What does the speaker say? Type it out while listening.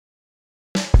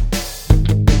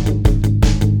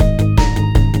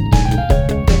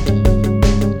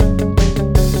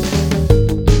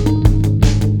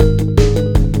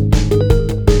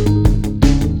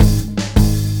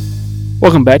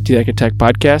Welcome back to the Ecotech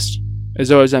Podcast.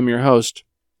 As always, I'm your host,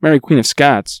 Mary Queen of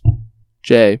Scots,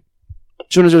 Jay.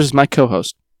 Joining us is my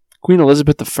co-host, Queen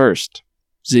Elizabeth I,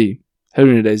 Z. How are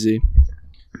you doing today, Z?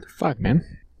 Fuck, man.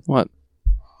 What?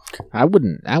 I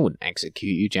wouldn't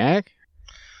execute you, Jack.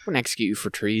 I wouldn't execute you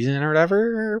for treason or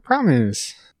whatever. I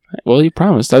promise. Well, you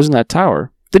promised. I was in that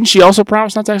tower. Didn't she also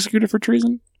promise not to execute her for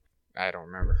treason? I don't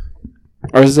remember.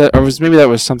 Maybe that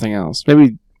was something else.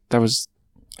 Maybe that was...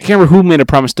 I can't remember who made a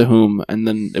promise to whom, and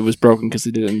then it was broken because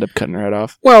they did end up cutting her head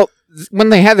off. Well, when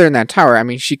they had her in that tower, I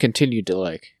mean, she continued to,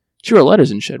 like... She wrote letters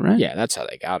and shit, right? Yeah, that's how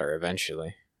they got her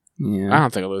eventually. Yeah. I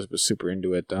don't think Elizabeth was super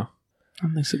into it, though. I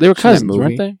don't think so. They were cousins,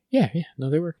 weren't they? Yeah.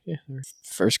 No, they were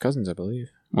first cousins, I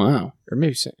believe. Wow. Or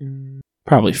maybe second.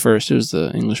 Probably first. It was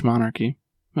the English monarchy.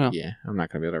 Well. Yeah, I'm not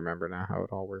going to be able to remember now how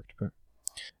it all worked, but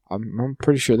I'm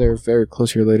pretty sure they were very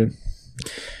closely related.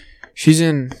 She's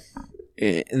in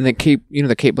the Kate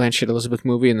Blanchett Elizabeth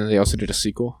movie, and then they also did a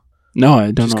sequel. No,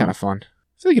 I don't know. It's kind of fun.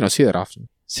 I feel like you don't see that often.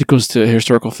 Sequels to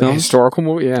historical films? Historical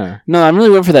movie, yeah. No, I'm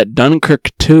really waiting for that Dunkirk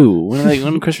 2.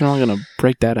 When Christopher Nolan going to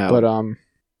break that out? But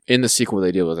in the sequel,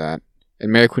 they deal with that.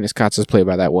 And Mary Queen of Scots is played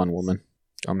by that one woman.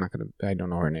 I don't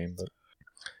know her name, but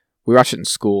we watched it in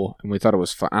school, and we thought it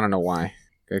was fun. I don't know why.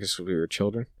 I guess we were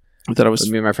children. I thought it was...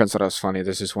 But me and my friends thought it was funny.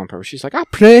 There's this one part where she's like, I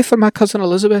pray for my cousin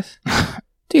Elizabeth.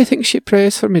 Do you think she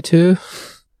prays for me too?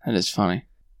 That is funny.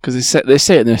 Because they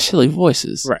say it in their silly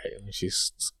voices. Right.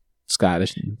 She's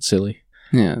Scottish and silly.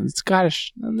 Yeah, it's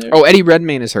Scottish. Oh, Eddie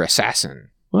Redmayne is her assassin.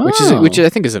 Wow. Which I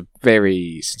think is a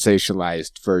very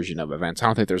sensationalized version of events. I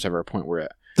don't think there's ever a point where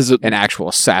an actual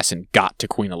assassin got to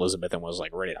Queen Elizabeth and was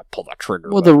like ready to pull the trigger.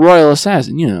 Well, the royal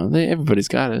assassin, everybody's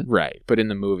got it. Right, but in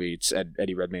the movie, it's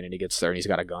Eddie Redmayne, and he gets there and he's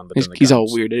got a gun, but he's all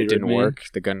weird. It didn't work.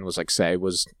 The gun was like it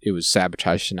was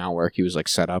sabotaged to not work. He was like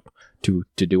set up to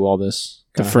do all this.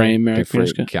 The frame, Mary Queen.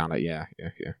 Yeah.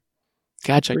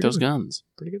 Gotta check those guns.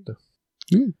 Pretty good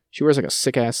though. Mm. She wears like a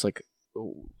sick ass like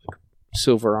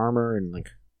silver armor and like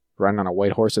riding on a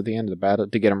white horse at the end of the battle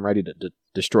to get him ready to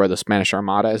destroy the Spanish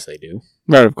Armada as they do.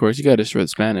 Right, of course. You gotta destroy the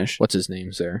Spanish. What's his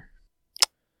name, sir?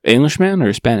 Englishman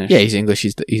or Spanish? Yeah, he's English.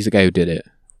 He's the guy who did it.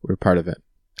 We're part of it.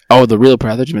 Oh, the real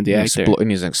part. I thought you meant the actor.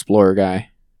 And he's an explorer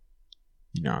guy.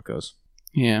 You know how it goes.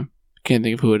 Yeah. Can't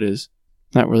think of who it is.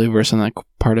 Not really versed on that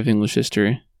part of English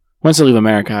history. Once I leave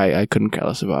America, I couldn't care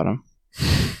less about him.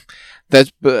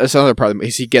 That's another problem.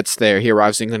 Is he gets there, he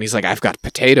arrives in England, he's like, I've got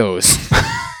potatoes.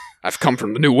 I've come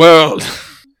from the New World.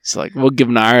 It's like, we'll give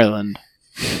him to Ireland.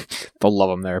 They'll love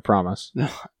him there, I promise.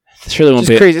 Surely won't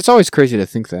be crazy. It's always crazy to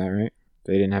think that, right?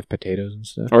 They didn't have potatoes and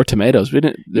stuff. Or tomatoes. We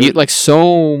didn't. Eat like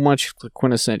so much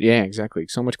quintessential. Yeah, exactly.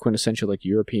 So much quintessential like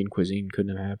European cuisine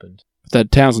couldn't have happened. But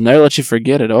that towns will never let you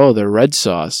forget it. Oh, the red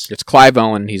sauce. It's Clive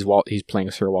Owen. He's playing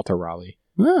Sir Walter Raleigh.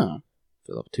 Oh.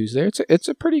 Philip Tuesday. It's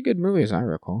a pretty good movie as I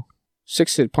recall.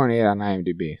 6.8 on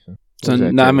IMDb. So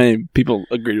not many people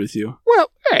agreed with you.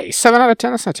 Well, hey, 7 out of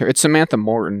 10. That's not terrible. It's Samantha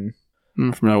Morton.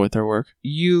 I'm familiar with her work.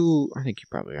 I think you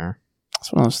probably are.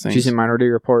 That's one of those things. She's in Minority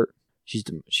Report. She's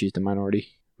the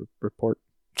Minority Report.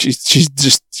 She's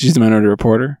the Minority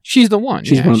Reporter. She's the one.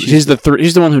 She's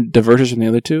the one who diverges from the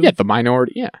other two. Yeah, the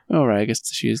Minority. Yeah. Oh right, I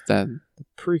guess she is that. The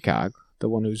precog, the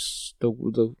one who's the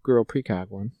girl precog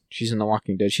one. She's in The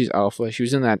Walking Dead. She's Alpha. She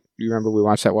was in that. You remember we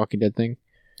watched that Walking Dead thing?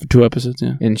 2 episodes,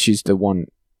 yeah. And she's the one.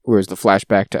 Where's the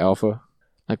flashback to Alpha,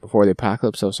 like before the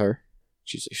apocalypse? That was her.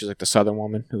 She's like the Southern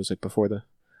woman who was like before the.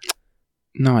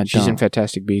 No, I don't. She's in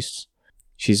Fantastic Beasts.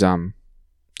 She's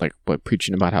like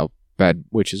preaching about how bad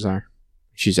witches are.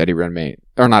 She's Eddie Redmayne,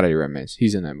 or not Eddie Redmayne.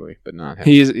 He's in that movie, but not him.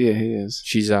 He is. Yeah, he is.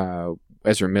 She's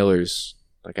Ezra Miller's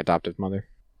like adoptive mother.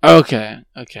 Okay.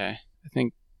 I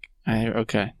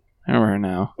remember her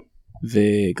now.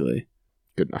 Vaguely.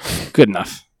 Good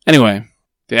enough. Anyway,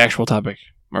 the actual topic,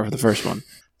 or for the first one,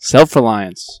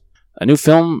 Self-Reliance, a new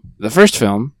film. The first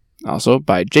film, also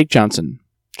by Jake Johnson.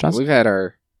 We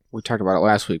talked about it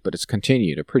last week, but it's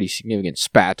continued a pretty significant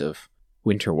spat of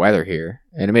winter weather here,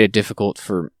 and it made it difficult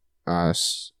for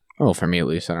us. Well, for me at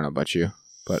least. I don't know about you,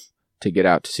 but to get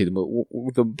out to see the movie.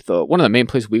 One of the main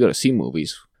places we go to see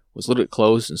movies was literally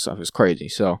closed and stuff. It was crazy.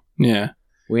 So yeah,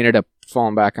 we ended up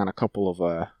falling back on a couple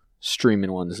of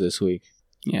streaming ones this week.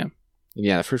 Yeah. And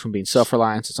yeah, the first one being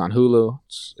Self-Reliance. It's on Hulu.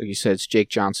 Like you said, it's Jake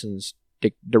Johnson's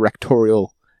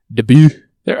directorial debut.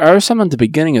 There are some at the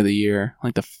beginning of the year,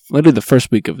 like literally the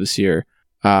first week of this year.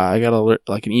 I got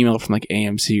an email from like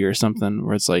AMC or something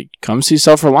where it's like, come see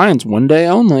Self-Reliance one day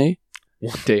only.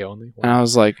 One day only? Wow. And I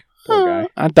was like, poor guy.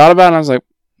 I thought about it and I was like,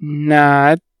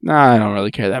 nah, I don't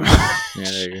really care that much.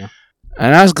 Yeah, there you go.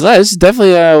 And I was glad. This is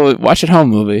definitely a watch at home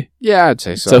movie. Yeah, I'd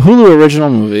say so. It's a Hulu original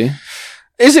movie.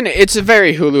 Isn't it? It's a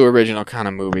very Hulu original kind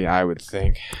of movie, I would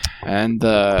think. And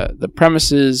the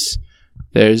premise is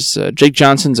there's Jake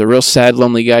Johnson's a real sad,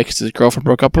 lonely guy because his girlfriend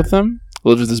broke up with him,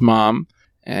 lives with his mom,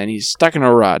 and he's stuck in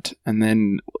a rut. And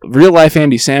then real life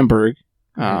Andy Samberg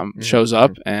shows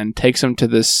up and takes him to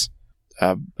this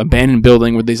abandoned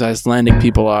building where these Icelandic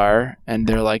people are, and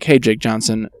they're like, "Hey, Jake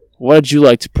Johnson, would you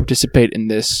like to participate in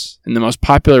the most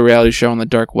popular reality show on the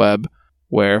dark web,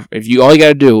 where if you all you got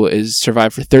to do is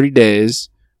survive for 30 days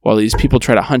while these people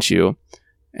try to hunt you,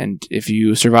 and if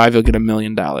you survive, you'll get $1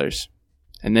 million,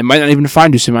 and they might not even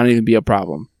find you, so it might not even be a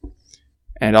problem.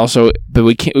 And also, but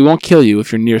we won't kill you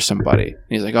if you're near somebody." And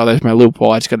he's like, "Oh, that's my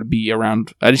loophole. I just got to be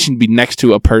around. I just need to be next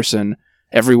to a person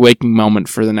every waking moment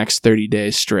for the next 30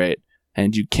 days straight,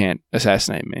 and you can't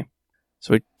assassinate me."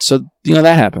 So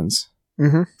that happens.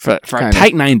 Mm-hmm. For a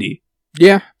tight 90.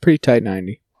 Yeah, pretty tight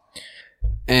 90.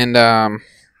 And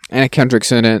Anna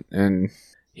Kendrick's in it, and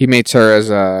he meets her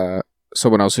as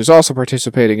someone else who's also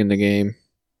participating in the game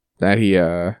that he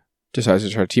decides to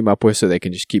try to team up with so they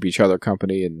can just keep each other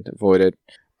company and avoid it.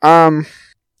 I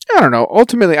don't know.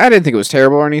 Ultimately, I didn't think it was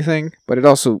terrible or anything, but it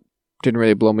also didn't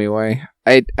really blow me away.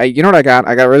 You know what I got?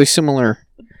 I got really similar.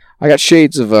 I got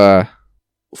shades of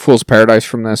Fool's Paradise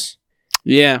from this.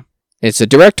 Yeah. It's a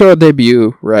directorial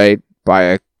debut, right, by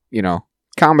a,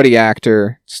 comedy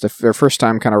actor. It's their first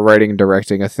time kind of writing and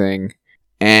directing a thing.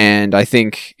 And I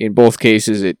think in both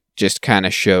cases, it just kind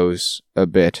of shows a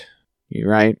bit,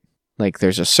 right? Like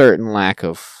there's a certain lack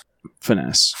of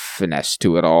finesse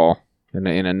to it all in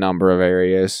a number of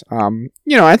areas.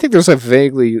 I think there's a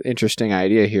vaguely interesting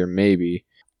idea here, maybe.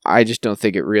 I just don't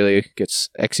think it really gets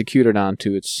executed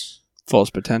onto its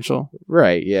fullest potential.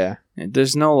 Right, yeah. And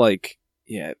there's no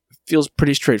it feels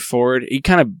pretty straightforward. He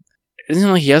kind of, it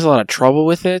isn't like he has a lot of trouble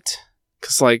with it.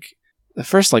 Because the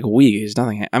first week is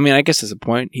nothing. I mean, I guess there's a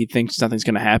point. He thinks nothing's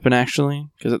going to happen actually.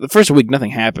 Because the first week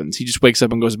nothing happens. He just wakes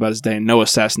up and goes about his day and no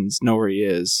assassins know where he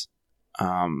is.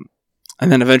 And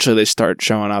then eventually they start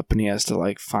showing up and he has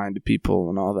to find the people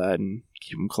and all that and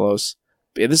keep them close.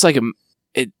 But this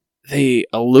they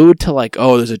allude to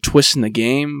there's a twist in the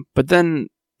game, but then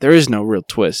there is no real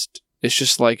twist. It's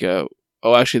just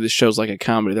actually this show's like a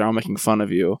comedy. They're all making fun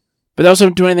of you. But they also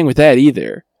don't do anything with that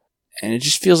either. And it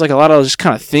just feels like a lot of just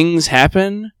kind of things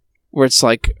happen where it's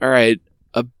all right,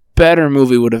 a better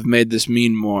movie would have made this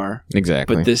mean more.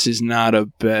 Exactly. But this is not a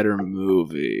better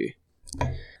movie.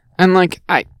 And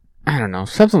I don't know,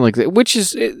 something like that, which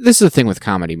is, this is the thing with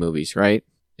comedy movies, right?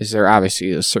 Is there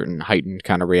obviously a certain heightened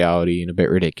kind of reality and a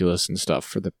bit ridiculous and stuff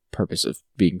for the purpose of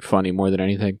being funny more than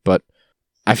anything. But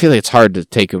I feel like it's hard to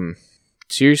take them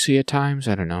seriously at times.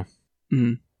 I don't know.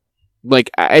 Mm-hmm.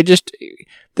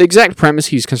 The exact premise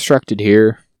he's constructed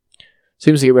here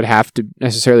seems like it would have to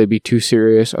necessarily be too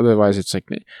serious. Otherwise, it's I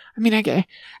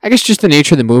guess just the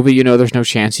nature of the movie, there's no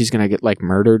chance he's going to get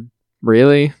murdered,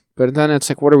 really. But then it's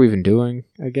what are we even doing?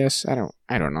 I guess I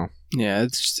don't know. Yeah,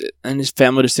 and his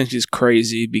family just thinks he's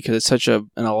crazy because it's such an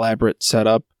elaborate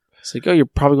setup. It's you're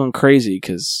probably going crazy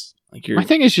because you're. My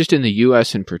thing is just in the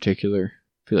U.S. in particular.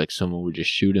 I feel like someone would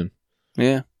just shoot him.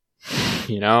 Yeah,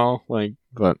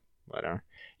 but whatever.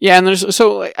 Yeah, and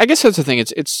I guess that's the thing.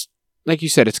 It's like you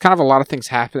said, it's kind of a lot of things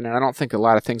happen, and I don't think a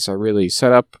lot of things are really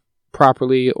set up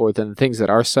properly, or then things that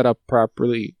are set up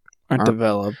properly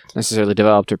aren't necessarily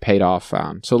developed or paid off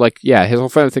on. So his whole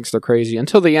family thinks they're crazy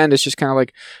until the end. It's just kind of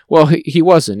well, he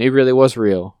wasn't. It really was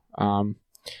real.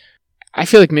 I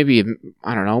feel like maybe,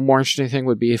 I don't know, a more interesting thing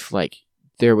would be if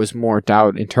there was more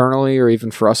doubt internally, or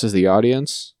even for us as the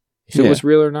audience, if it was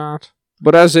real or not.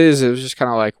 But as is, it was just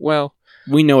kind of well,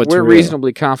 we know it's we're real.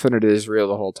 Reasonably confident it is real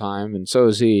the whole time, and so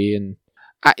is he. And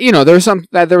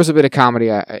there was a bit of comedy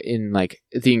in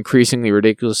the increasingly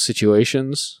ridiculous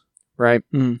situations, right?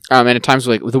 Mm. And at times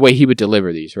with the way he would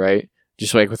deliver these, right?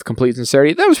 Just with complete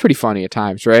sincerity, that was pretty funny at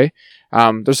times, right?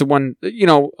 There's the one,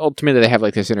 ultimately they have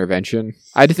this intervention.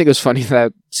 I did think it was funny,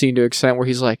 that scene to an extent where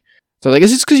he's so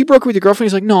is this because you broke up with your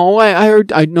girlfriend? He's no,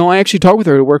 I actually talked with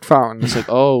her. It worked fine. And it's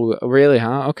oh, really,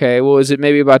 huh? Okay, well, is it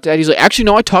maybe about Dad? He's actually,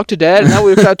 no, I talked to Dad, and that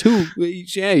worked out too.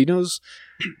 Yeah, he knows.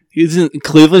 He's in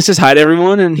Cleveland, says hi to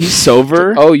everyone, and he's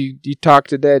sober. Oh, you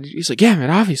talked to Dad? He's yeah, man,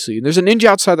 obviously. And there's a ninja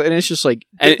outside, and it's just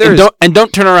and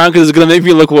don't turn around because it's gonna make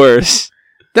me look worse.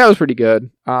 That was pretty good.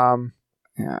 Yeah,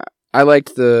 I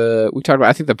liked we talked about.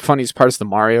 I think the funniest part is the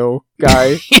Mario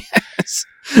guy. Yes.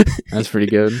 That's pretty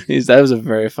good. That was a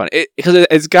very funny because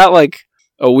it's got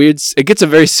a weird. It gets a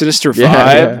very sinister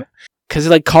vibe because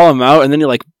they call him out and then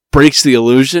he breaks the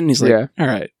illusion. He's all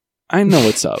right, I know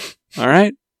what's up. All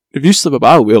right, if you slip up,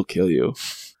 I will kill you.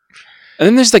 And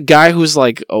then there's the guy who's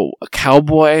a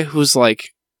cowboy who's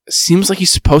seems like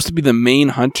he's supposed to be the main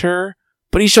hunter,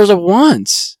 But he shows up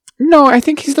once. No, I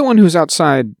think he's the one who's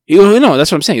outside. No,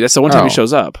 that's what I'm saying. That's the one time he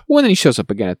shows up. Well, then he shows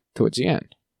up again towards the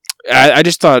end. I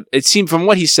just thought, it seemed, from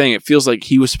what he's saying, it feels like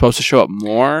he was supposed to show up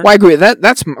more. Well, I agree.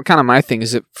 That's kind of my thing,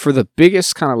 is that for the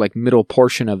biggest kind of like middle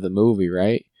portion of the movie,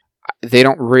 right? They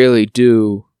don't really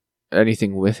do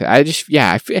anything with it.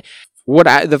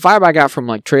 The vibe I got from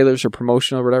like trailers or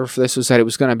promotional or whatever for this was that it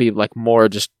was going to be like more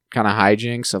just kind of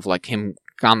hijinks of like him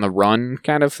on the run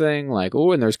kind of thing. Like,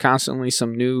 and there's constantly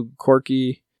some new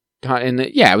quirky, and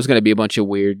it was going to be a bunch of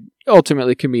weird,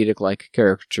 ultimately comedic like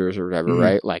caricatures or whatever,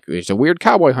 right? Like there's a weird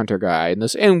cowboy hunter guy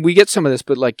and we get some of this,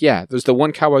 but like, there's the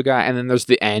one cowboy guy, and then there's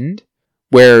the end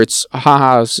where it's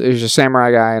there's a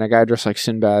samurai guy and a guy dressed like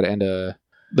Sinbad and the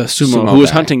sumo who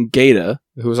was hunting Gaeta.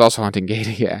 Who was also hunting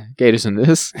Gaeta, yeah. Gaeta's in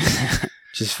this.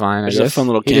 Which is fine, I guess. A fun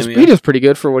little cameo. He does pretty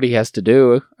good for what he has to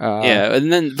do.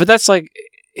 But that's like,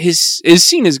 his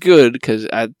scene is good because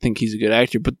I think he's a good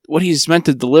actor, but what he's meant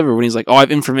to deliver when he's like, I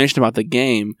have information about the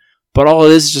game, but all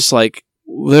it is just like,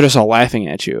 they're just all laughing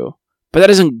at you. But that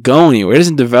doesn't go anywhere. It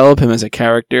doesn't develop him as a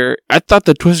character. I thought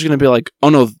the twist was going to be like, oh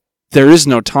no, there is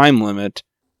no time limit.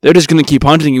 They're just going to keep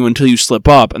hunting you until you slip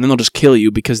up, and then they'll just kill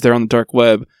you because they're on the dark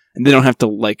web, and they don't have to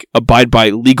like abide by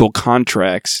legal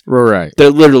contracts. Right. They're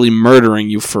literally murdering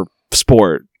you for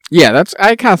sport. Yeah,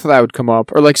 I kind of thought that would come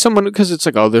up. Or like someone, because it's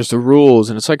like, there's the rules,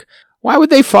 and it's like, why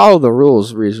would they follow the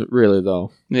rules, really,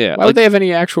 though? Yeah. Why would they have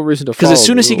any actual reason to follow Because as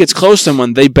soon as he gets close to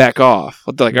someone, they back off.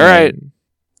 They're like, all right.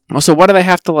 Also, why do they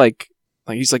have to like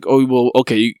he's like,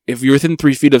 okay, if you're within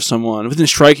 3 feet of someone, within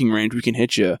striking range, we can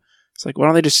hit you. It's like, why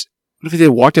don't they just, what if they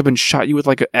walked up and shot you with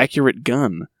like an accurate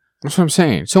gun? That's what I'm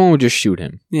saying. Someone would just shoot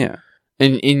him. Yeah.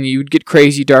 And you'd get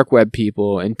crazy dark web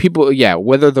people, and people,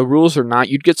 whether the rules or not,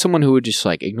 you'd get someone who would just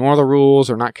like ignore the rules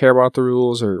or not care about the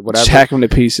rules or whatever. Just hack him to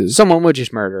pieces. Someone would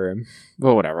just murder him.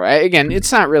 Well, whatever. Again,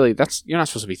 it's not really, you're not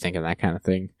supposed to be thinking that kind of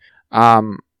thing. I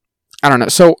don't know.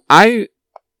 So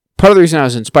part of the reason I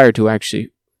was inspired to actually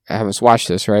have us watch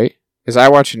this, right, is I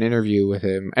watched an interview with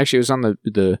him. Actually, it was on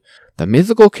the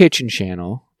Mythical Kitchen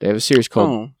channel. They have a series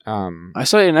called... I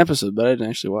saw an episode, but I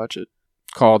didn't actually watch it.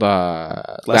 Called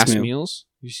Last Meals.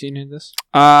 You seen any of this?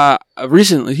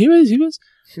 Recently. He was.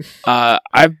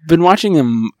 I've been watching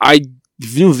them. I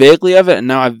knew vaguely of it, and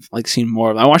now I've like seen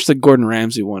more of it. I watched the Gordon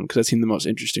Ramsay one because that seemed the most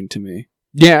interesting to me.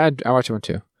 Yeah, I watched one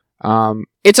too.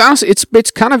 It's honestly,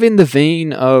 it's kind of in the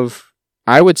vein of,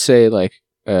 I would say, like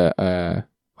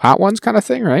Hot Ones kind of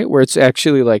thing, right? Where it's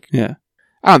actually like, I don't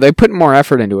know, they put more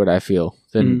effort into it, I feel,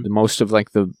 than most of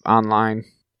like the online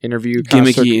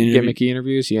gimmicky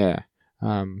interviews. Yeah.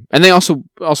 And they also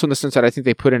in the sense that I think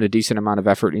they put in a decent amount of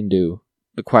effort into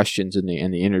the questions in the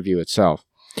interview itself.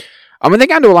 And they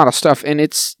got into a lot of stuff, and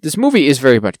this movie is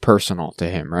very much personal to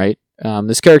him, right?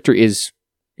 This character is,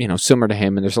 similar to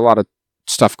him, and there's a lot of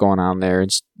stuff going on there.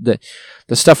 And the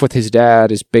stuff with his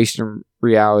dad is based in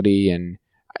reality and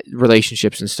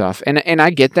relationships and stuff. And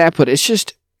I get that, but it's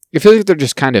just, I feel like they're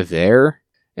just kind of there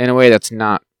in a way that's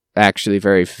not actually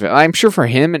very... I'm sure for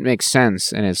him it makes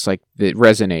sense, and it's like, it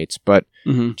resonates, but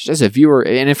just as a viewer,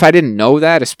 and if I didn't know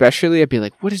that especially, I'd be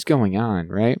like, what is going on,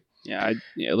 right?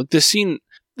 Look, the scene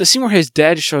where his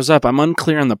dad shows up, I'm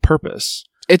unclear on the purpose.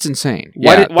 It's insane.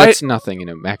 That's nothing in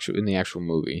the actual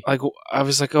movie. Like, I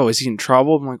was like, is he in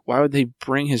trouble? I'm like, why would they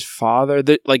bring his father?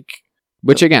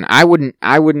 Which again, I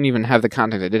wouldn't even have the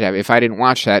context I did have if I didn't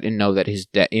watch that and know that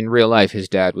in real life his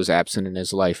dad was absent in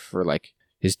his life for like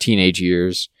his teenage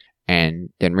years, and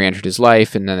then re-entered his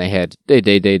life, and then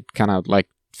they kind of like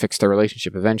fixed their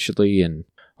relationship eventually, and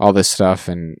all this stuff,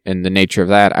 and the nature of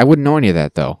that. I wouldn't know any of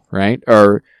that though, right?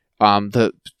 Or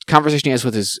the conversation he has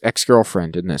with his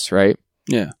ex-girlfriend in this, right?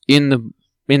 Yeah. In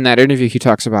that interview, he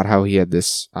talks about how he had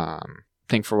this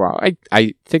thing for a while.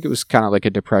 I think it was kind of like a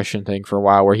depression thing for a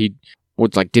while, where he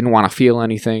would like didn't want to feel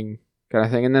anything kind of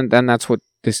thing, and then that's what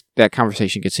that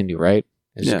conversation gets into, right?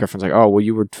 His girlfriend's like,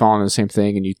 you were following the same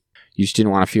thing, and you just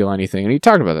didn't want to feel anything. And he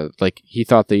talked about it. Like, he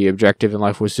thought the objective in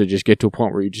life was to just get to a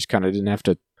point where you just kind of didn't have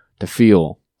to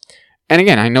feel. And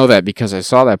again, I know that because I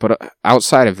saw that, but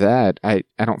outside of that, I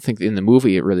don't think in the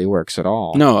movie it really works at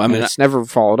all. No, I mean, it's never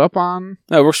followed up on.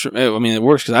 No, it works. It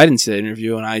works because I didn't see that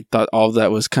interview, and I thought all of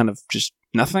that was kind of just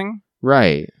nothing.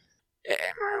 Right.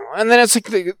 And then it's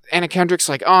like Anna Kendrick's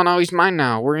like, oh no, he's mine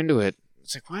now. We're into it.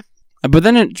 It's like, what? But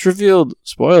then it's revealed,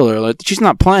 spoiler alert, she's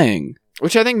not playing.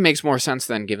 Which I think makes more sense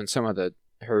then, given some of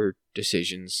her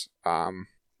decisions.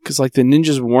 Because like the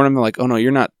ninjas warn him, like, oh no,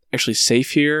 you're not actually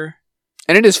safe here.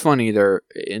 And it is funny they're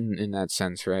in that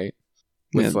sense, right?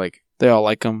 With like, they all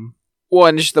like him. Well,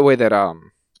 and just the way that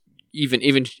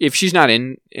even if she's not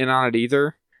in on it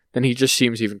either, then he just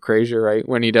seems even crazier, right?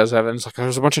 When he does have it, it's like,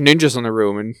 there's a bunch of ninjas in the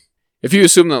room, and if you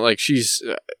assume that like she's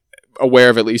aware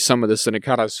of at least some of this, then it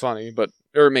kind of is funny,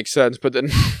 or it makes sense. But then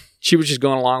she was just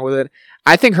going along with it.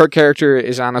 I think her character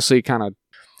is honestly kind of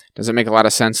doesn't make a lot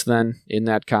of sense then in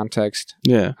that context.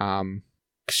 Yeah.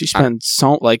 She spent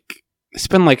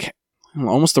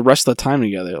almost the rest of the time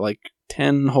together, like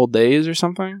 10 whole days or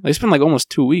something. They spend like almost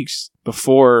 2 weeks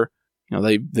before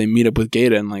they meet up with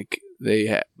Gaeta, and like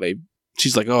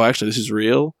she's like, oh, actually, this is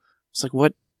real. It's like,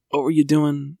 what were you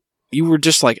doing? You were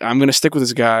just like, I'm gonna stick with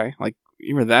this guy. Like,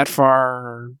 you were that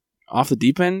far off the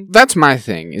deep end. That's my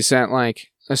thing. Is that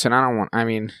like, listen, I don't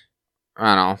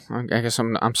know. I guess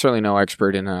I'm certainly no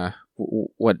expert in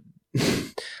what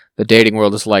the dating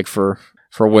world is like for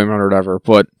women or whatever,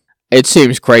 but it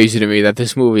seems crazy to me that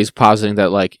this movie is positing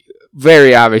that like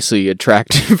very obviously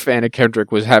attractive Anna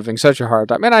Kendrick was having such a hard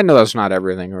time. And I know that's not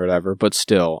everything or whatever, but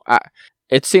still,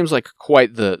 it seems like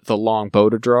quite the long bow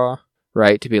to draw,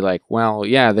 right? To be like, well,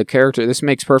 yeah, the character, this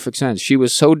makes perfect sense. She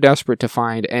was so desperate to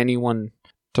find anyone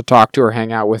to talk to or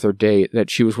hang out with or date that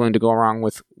she was willing to go along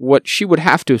with what she would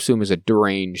have to assume is a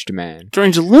deranged man.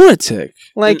 Deranged lunatic.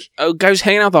 Like, a guy who's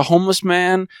hanging out with a homeless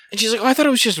man. And she's like, oh, I thought it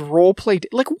was just role play.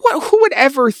 Like, what? Who would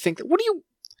ever think that? What are you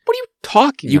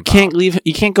talking about?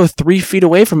 You can't go 3 feet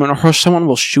away from him or someone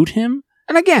will shoot him.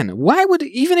 And again, why would,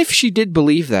 even if she did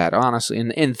believe that, honestly,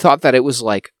 and thought that it was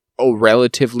like a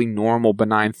relatively normal,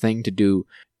 benign thing to do,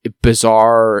 a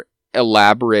bizarre,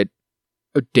 elaborate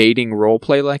dating role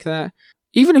play like that,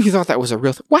 even if you thought that was a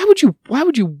real thing, why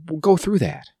would you go through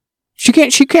that? She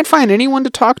can't find anyone to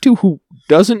talk to who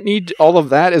doesn't need all of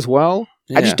that as well.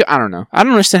 Yeah. I don't know. I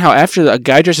don't understand how after a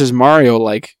guy dressed as Mario,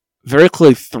 like, very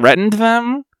clearly threatened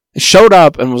them, showed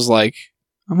up and was like,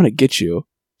 I'm gonna get you.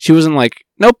 She wasn't like,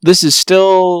 nope, this is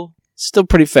still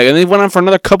pretty fake. And they went on for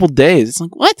another couple days. It's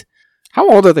like, what? How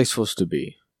old are they supposed to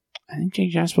be? I think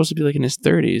Jake John's supposed to be like in his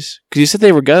 30s. Because he said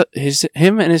they were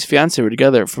him and his fiance were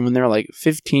together from when they were like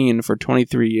 15 for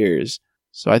 23 years.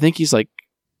 So I think he's like,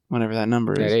 whatever that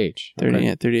number is. That age. 30, okay.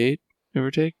 Yeah, 38, give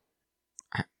or take.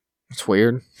 It's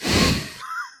weird.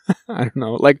 I don't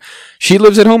know. Like, she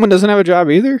lives at home and doesn't have a job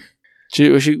either? She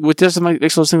does some like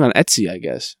those things on Etsy, I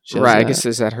guess. Right, I guess,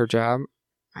 is that her job?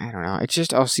 I don't know. It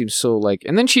just all seems so like...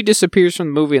 And then she disappears from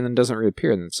the movie and then doesn't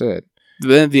reappear, and that's it.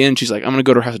 Then at the end, she's like, I'm going to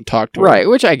go to her house and talk to her. Right,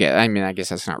 which I get. I mean, I guess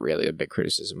that's not really a big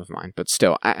criticism of mine, but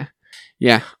still,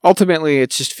 yeah. Ultimately,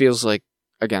 it just feels like,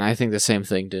 again, I think the same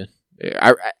thing to...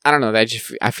 I don't know,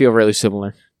 I feel really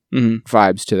similar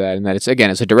vibes to that, and that it's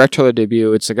a directorial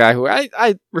debut. It's a guy who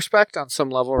I respect on some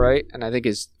level, right? And I think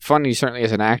is funny, certainly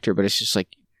as an actor, but it's just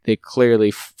like, they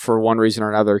clearly, for one reason or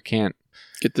another, can't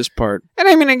get this part. And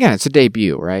I mean, again, it's a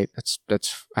debut, right?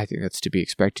 That's I think that's to be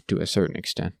expected to a certain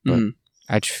extent, but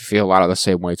I just feel a lot of the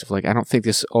same ways of like, I don't think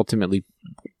this ultimately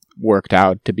worked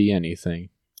out to be anything.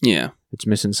 Yeah. It's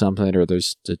missing something, or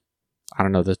there's the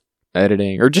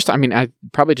editing, or just, I mean,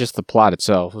 probably just the plot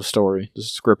itself, the story. The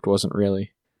script wasn't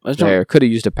really there. Could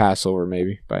have used a Passover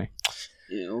maybe by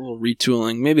a little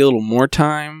retooling, maybe a little more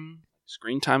time,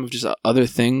 screen time of just other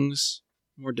things,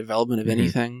 more development of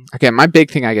anything. Again, my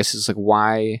big thing, I guess, is like,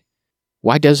 why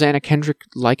does Anna Kendrick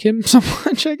like him so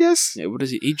much, I guess? Yeah, what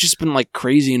is he? He's just been like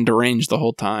crazy and deranged the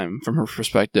whole time from her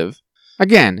perspective.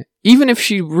 Again, even if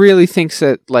she really thinks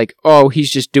that, like, oh,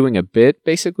 he's just doing a bit,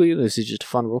 basically, this is just a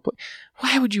fun roleplay,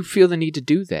 why would you feel the need to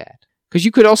do that? Because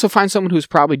you could also find someone who's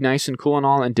probably nice and cool and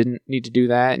all and didn't need to do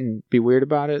that and be weird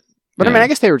about it. But I mean, I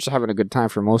guess they were just having a good time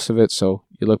for most of it, so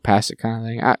you look past it kind of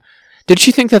thing. Did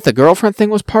she think that the girlfriend thing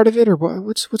was part of it, or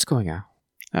what's going on?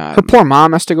 Her poor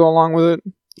mom has to go along with it.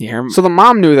 Yeah. So the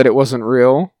mom knew that it wasn't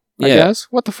real, I guess.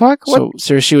 What the fuck? So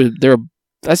seriously,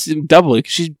 that's doubly,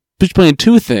 because she's playing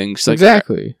two things. Like,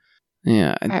 exactly.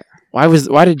 Yeah.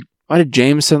 Why did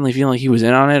James suddenly feel like he was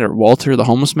in on it, or Walter, the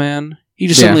homeless man? He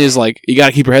just suddenly is like, you got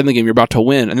to keep your head in the game. You're about to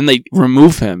win, and then they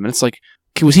remove him, and it's like,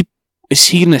 okay, is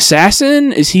he an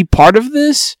assassin? Is he part of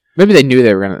this? Maybe they knew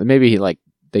they were gonna. Maybe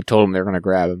they told him they were gonna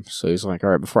grab him, so he's like,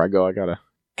 all right, before I go, I gotta.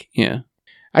 Yeah.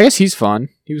 I guess he's fun.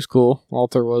 He was cool.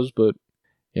 Walter was, but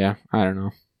yeah, I don't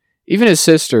know. Even his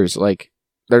sisters, like,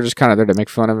 they're just kind of there to make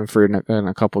fun of him for in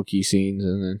a couple key scenes,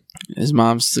 and then his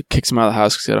mom kicks him out of the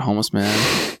house because he had a homeless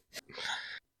man.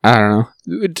 I don't know.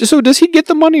 So does he get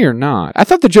the money or not? I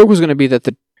thought the joke was going to be that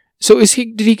So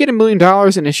did he get $1 million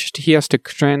and it's just he has to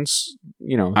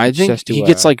I think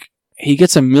he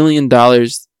gets $1 million,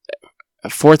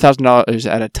 $4,000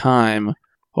 at a time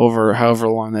over however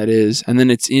long that is, and then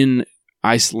it's in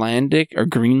Icelandic or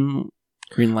Greenlandic.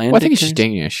 Well, I think it's just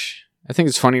Danish. I think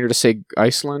it's funnier to say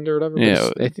Iceland or whatever.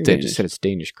 Yeah, I think they just said it's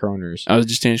Danish kroners. Oh, it's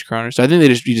just Danish kroners. So I think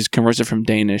he just converts it from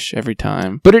Danish every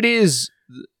time. But it is.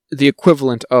 the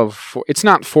equivalent of... It's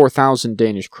not 4,000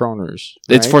 Danish kroners,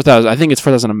 right? It's 4,000. I think it's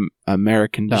 4,000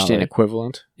 American Just an dollar.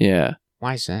 equivalent? Yeah.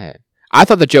 Why is that? I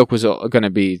thought the joke was going to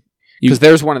be... Because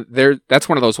that's one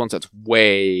of those ones that's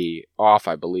way off,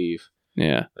 I believe.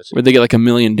 Yeah. Where they get like 1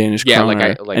 million Danish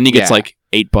kroner, and he gets like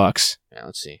 $8. Yeah,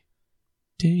 let's see.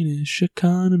 Danish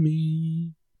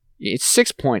economy. It's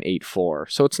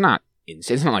 6.84, so it's not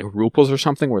insane. It's not like ruples or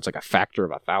something where it's like a factor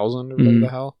of 1,000 or whatever the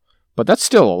hell. But that's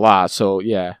still a lot, so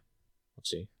yeah. Let's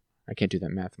see. I can't do that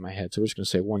math in my head, so we're just going to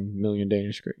say 1 million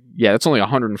Danish. Yeah, that's only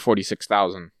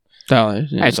 $146,000. Yeah.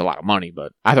 That's a lot of money,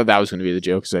 but I thought that was going to be the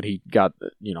joke, that he got,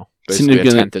 basically a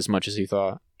tenth as much as he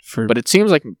thought. But it seems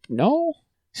like, no.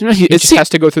 It just has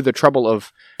to go through the trouble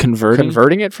of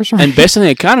converting it for some reason. And based on the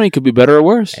economy, it could be better or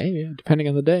worse. Hey, yeah, depending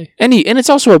on the day. And it's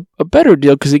also a better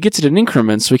deal because he gets it in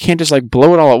increments, so he can't just like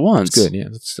blow it all at once. That's good, yeah.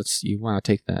 That's you want to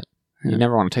take that. Yeah. You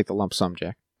never want to take the lump sum,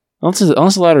 Jack. Unless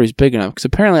the lottery's big enough, because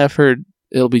apparently I've heard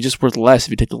it'll be just worth less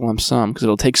if you take the lump sum, because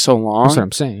it'll take so long. That's what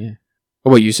I'm saying, yeah.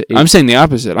 Oh, wait, you say... I'm saying the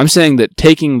opposite. I'm saying that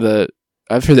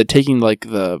I've heard that taking like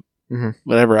the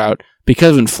whatever out,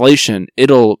 because of inflation,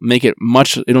 it'll make it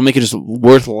just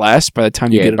worth less by the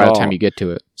time you get it all. By the time you get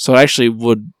to it. So it actually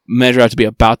would measure out to be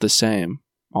about the same,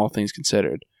 all things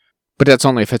considered. But that's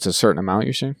only if it's a certain amount,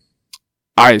 you're saying?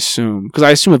 I assume. Because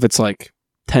I assume if it's like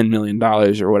 $10 million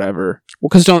or whatever. Well,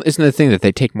 because isn't the thing that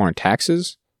they take more in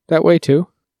taxes that way too?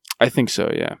 I think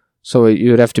so, yeah. So you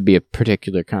would have to be a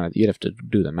particular kind of... You'd have to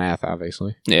do the math,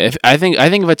 obviously. Yeah, I think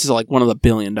if it's like one of the $1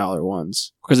 billion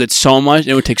ones, because it's so much,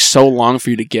 it would take so long for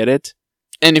you to get it.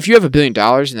 And if you have $1 billion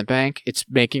in the bank, it's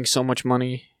making so much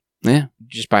money. Yeah,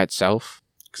 just by itself,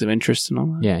 because of interest and all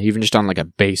that. Yeah, even just on like a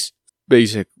basic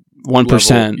 1%.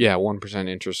 Yeah, 1%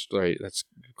 interest rate. That's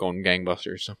going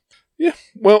gangbusters. So yeah,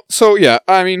 well, so yeah,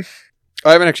 I mean,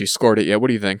 I haven't actually scored it yet. What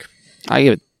do you think? I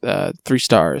give it 3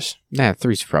 stars. Yeah,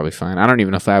 3's probably fine. I don't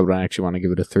even know if I would actually want to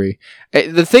give it a 3.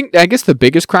 The thing, I guess the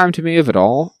biggest crime to me of it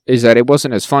all is that it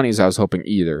wasn't as funny as I was hoping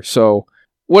either. So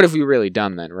what have we really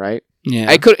done then, right?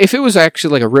 Yeah. If it was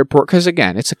actually like a report, because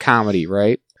again, it's a comedy,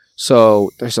 right?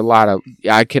 So there's a lot of,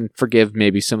 I can forgive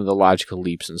maybe some of the logical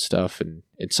leaps and stuff, and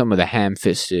some of the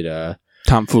ham-fisted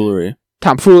tomfoolery,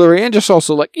 and just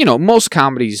also like, most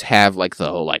comedies have like the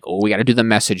whole like, oh, we got to do the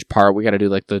message part, we got to do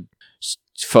like the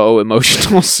faux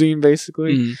emotional scene,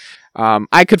 basically.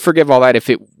 I could forgive all that if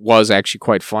it was actually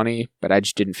quite funny, but I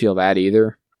just didn't feel that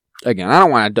either. Again, I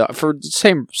don't want to, for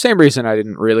the same reason I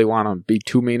didn't really want to be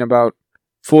too mean about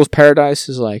Fool's Paradise.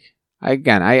 Is like, I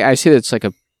see that it's like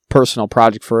a personal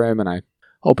project for him, and I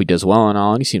hope he does well and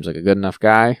all, and he seems like a good enough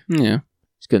guy. Yeah.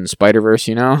 He's good in Spider-Verse,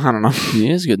 I don't know. He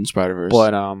is good in Spider-Verse.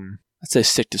 But, I'd say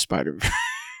stick to Spider-Verse.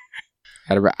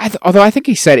 Although I think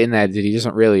he said in that he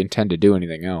doesn't really intend to do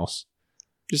anything else.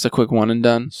 Just a quick one and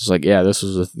done. It's like, yeah, this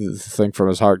was the thing from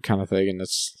his heart kind of thing, and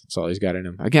that's all he's got in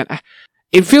him. Again,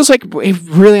 it feels like, it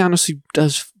really honestly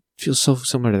does feel so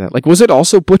similar to that. Like, was it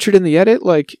also butchered in the edit?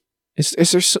 Like, is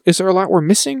there a lot we're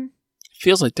missing?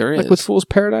 Feels like there is. Like with Fool's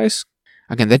Paradise?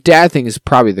 Again, the dad thing is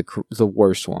probably the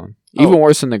worst one. Even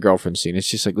worse than the girlfriend scene. It's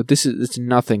just like, it's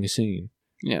nothing scene.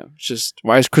 Yeah, it's just,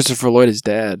 why is Christopher Lloyd his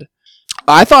dad?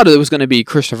 I thought it was going to be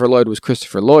Christopher Lloyd was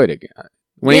Christopher Lloyd again.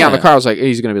 When he got in the car, I was like,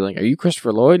 he's going to be like, are you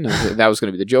Christopher Lloyd? And that was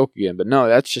going to be the joke again. But no,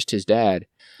 that's just his dad.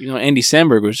 Andy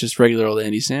Samberg was just regular old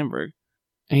Andy Samberg.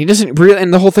 And he doesn't really,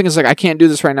 and the whole thing is like, I can't do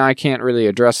this right now. I can't really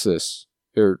address this.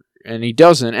 And he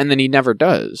doesn't, and then he never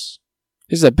does.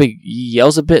 There's that big, he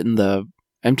yells a bit in the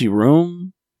empty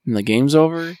room, and the game's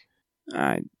over.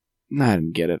 I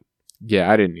didn't get it.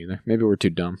 Yeah, I didn't either. Maybe we're too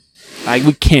dumb.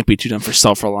 We can't be too dumb for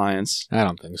Self-Reliance. I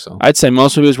don't think so. I'd say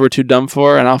most movies we're too dumb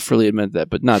for, and I'll freely admit that,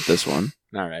 but not this one.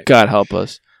 All right. God help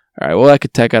us. All right, well, I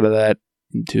could tech out of that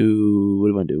into, what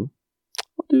do I want to do?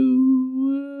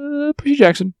 I'll do Percy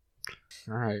Jackson.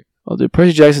 All right. I'll do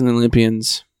Percy Jackson and the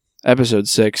Olympians, episode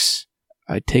 6.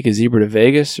 I take a zebra to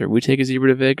Vegas, or we take a zebra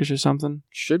to Vegas or something.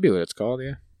 Should be what it's called,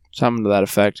 yeah. Something to that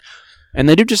effect. And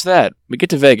they do just that. We get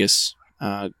to Vegas.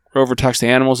 Grover talks to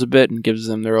the animals a bit and gives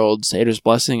them their old satyr's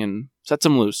blessing and sets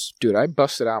them loose. Dude, I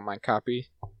busted out my copy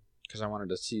because I wanted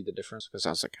to see the difference. Because I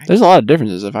was like, there's a lot of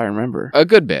differences if I remember. A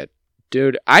good bit.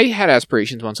 Dude, I had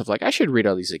aspirations once of like, I should read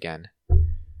all these again.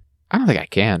 I don't think I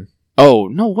can. Oh,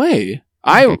 no way.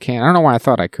 I can't. I don't know why I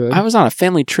thought I could. I was on a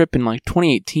family trip in like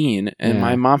 2018 and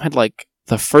my mom had like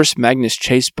the first Magnus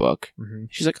Chase book. Mm-hmm.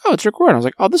 She's like, oh, it's Rick Riordan. I was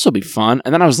like, oh, this will be fun.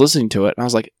 And then I was listening to it and I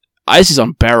was like, this is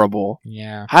unbearable.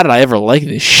 Yeah. How did I ever like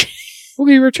this shit? Well,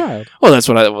 you were a child.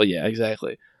 Well, yeah,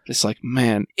 exactly. Just like,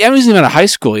 man, I wasn't even out of high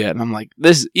school yet. And I'm like,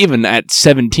 this, even at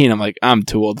 17, I'm like, I'm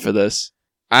too old for this.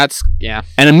 Yeah.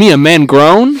 And me, a man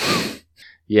grown?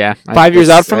 Yeah. 5 years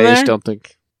out from there? I just don't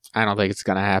think. I don't think it's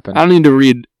going to happen. I don't need to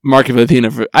read Mark of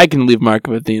Athena. I can leave Mark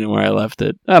of Athena where I left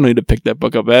it. I don't need to pick that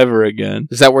book up ever again.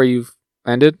 Is that where you've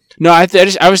ended? No, I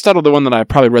always thought of the one that I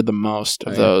probably read the most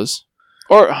of those.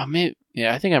 Or maybe,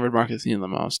 I think I read Mark of Athena the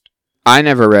most. I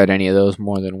never read any of those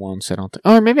more than once, I don't think.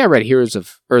 Or maybe I read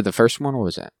the first one. What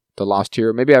was that? The Lost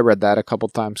Hero. Maybe I read that a couple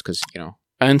times because,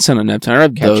 And Son of Neptune. I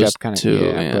read those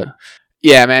too. But,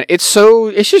 yeah, man. It's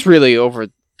just really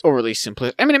overly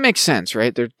simplistic. I mean, it makes sense,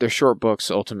 right? They're short books,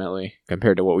 ultimately,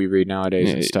 compared to what we read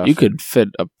nowadays and stuff. You could fit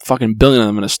a fucking billion of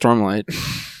them in a Stormlight.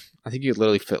 I think you could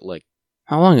literally fit,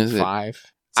 how long is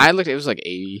 5? I looked, it was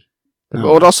 80.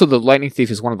 Oh. But also, the Lightning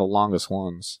Thief is one of the longest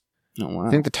ones. Oh, wow. I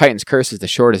think the Titan's Curse is the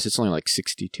shortest. It's only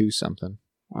 62 something.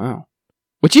 Wow.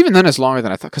 Which even then is longer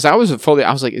than I thought. Because I was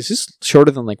like, is this shorter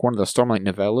than one of the Stormlight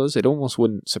novellas? It almost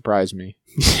wouldn't surprise me.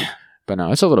 But no,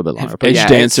 it's a little bit longer. But Edge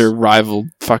Dancer rivaled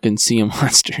fucking Sea of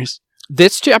Monsters.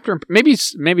 This chapter, maybe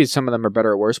some of them are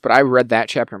better or worse, but I read that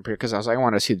chapter in because I was like, I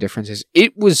want to see the differences.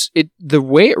 The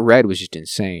way it read was just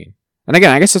insane. And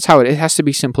again, I guess that's how it has to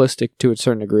be simplistic to a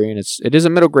certain degree, and it is a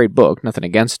middle grade book, nothing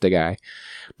against the guy.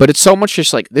 But it's so much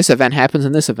just this event happens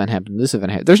and this event happens and this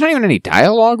event happens. There's not even any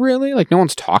dialogue, really. No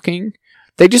one's talking.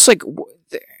 They just,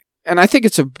 and I think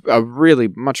it's a really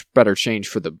much better change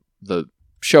for the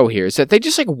show here, is that they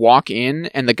just, walk in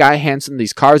and the guy hands them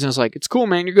these cards and is like, it's cool,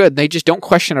 man, you're good. They just don't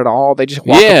question at all. They just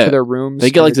walk up to their rooms. They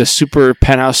get, the super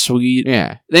penthouse suite.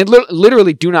 Yeah. They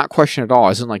literally do not question at all.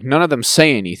 As in, none of them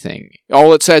say anything.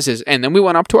 All it says is, and then we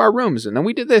went up to our rooms, and then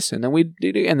we did this, and then we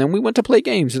did it, and then we went to play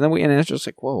games, and it's just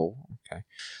whoa, okay.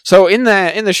 So in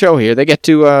the show here, they get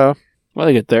to,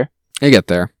 they get there. They get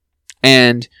there.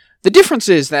 And the difference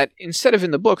is that instead of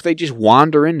in the book, they just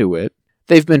wander into it.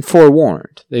 They've been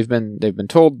forewarned. They've been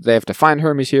told they have to find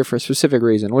Hermes here for a specific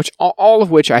reason, which all of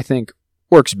which I think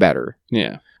works better.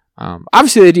 Yeah.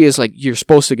 Obviously, the idea is you're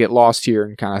supposed to get lost here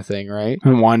and kind of thing, right?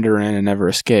 And wander in and never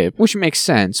escape, which makes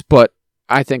sense. But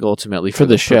I think ultimately for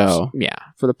the show,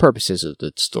 for the purposes of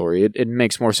the story, it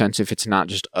makes more sense if it's not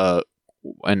just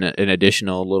an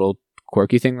additional little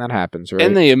quirky thing that happens, right?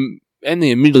 And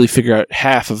they immediately figure out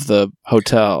half of the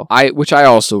hotel, which I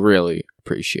also really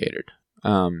appreciated.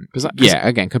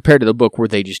 Again, compared to the book where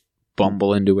they just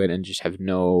bumble into it and just have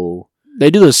no...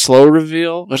 They do the slow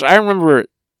reveal, which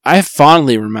I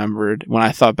fondly remembered when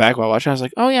I thought back while watching. I was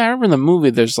like, oh yeah, I remember in the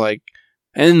movie there's and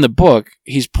in the book,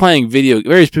 he's playing very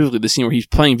specifically the scene where he's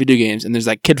playing video games, and there's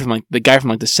that kid from the guy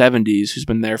from the 70s who's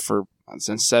been there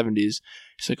since 70s.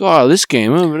 He's like, oh, this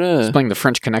game. He's playing the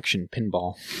French Connection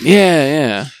pinball.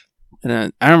 Yeah.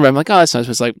 And I remember I'm like, oh, that's nice.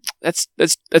 But it's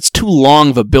that's too long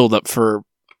of a build up for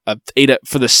the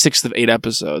 6th of 8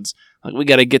 episodes. We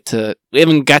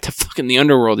haven't got to fucking the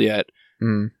underworld yet.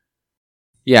 Mm.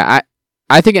 Yeah,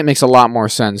 I think it makes a lot more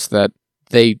sense that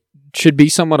they should be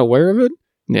somewhat aware of it.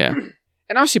 Yeah.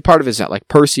 And obviously part of it is that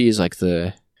Percy is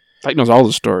he knows all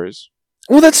the stories.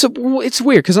 Well, it's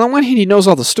weird because on one hand he knows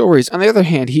all the stories, on the other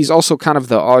hand he's also kind of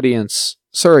the audience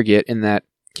surrogate in that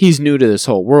he's new to this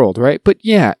whole world, right? But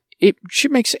yeah, it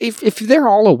should make sense if they're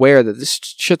all aware that this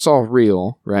shit's all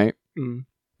real, right? Mm.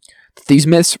 These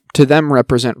myths to them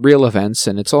represent real events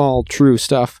and it's all true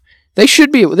stuff. They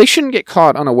shouldn't get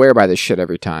caught unaware by this shit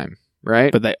every time, right?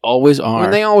 But they always are.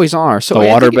 And they always are. So the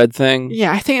waterbed thing.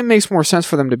 Yeah, I think it makes more sense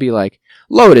for them to be like,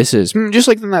 Lotuses, just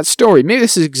like in that story. Maybe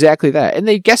this is exactly that. And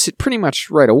they guess it pretty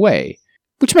much right away.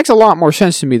 Which makes a lot more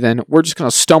sense to me than we're just going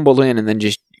to stumble in and then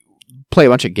just play a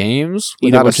bunch of games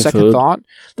without a second thought.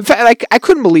 The fact, I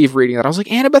couldn't believe reading that. I was like,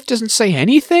 Annabeth doesn't say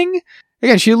anything?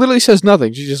 Again, she literally says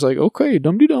nothing. She's just like, okay,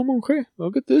 dum-de-dum, okay,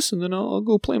 I'll get this, and then I'll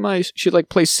go play she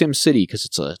plays Sim City, because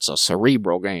it's a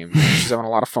cerebral game. She's having a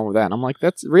lot of fun with that. And I'm like,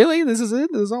 this is it?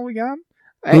 This is all we got?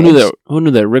 Who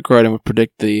knew that Rick Riordan would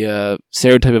predict the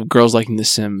stereotype of girls liking The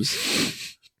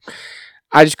Sims?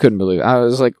 I just couldn't believe it. I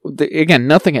was like, again,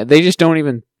 nothing, they just don't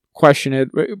even question it.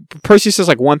 Percy says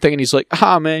one thing, and he's like,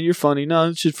 man, you're funny. No,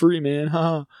 it's just free, man.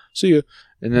 Ha, see ya.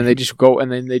 And then they just go,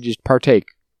 and then they just partake.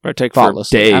 For days. I don't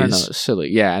know, it's silly.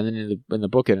 Yeah, and then in the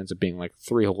book it ends up being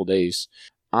 3 whole days.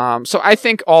 So I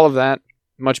think all of that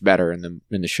much better in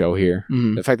the show here.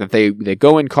 Mm-hmm. The fact that they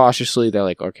go in cautiously, they're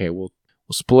like, okay, we'll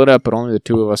split up, but only the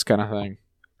 2 of us, kind of thing,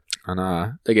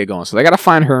 and they get going. So they got to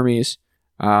find Hermes.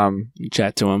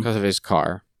 Chat to him because of his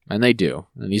car, and they do.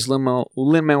 And he's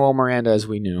Lin-Manuel Miranda, as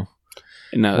we knew.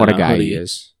 What a guy he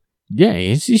is. Yeah,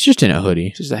 he's just in a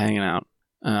hoodie, just hanging out.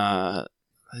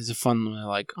 It's a fun,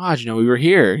 how'd you know we were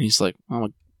here? And he's like, oh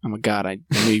my god, I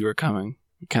knew you were coming.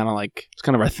 It's kind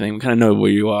of our thing. We kind of know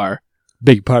where you are.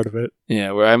 Big part of it.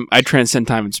 Yeah, where I transcend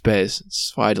time and space.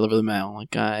 It's why I deliver the mail.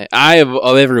 I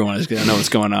of everyone is gonna know what's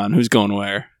going on, who's going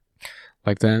where.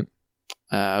 Like that.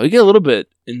 We get a little bit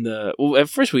in the... Well, at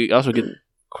first we also get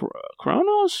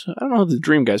Kronos? I don't know who the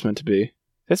dream guy's meant to be.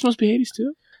 That's supposed to be Hades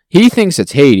too? He thinks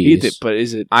it's Hades. But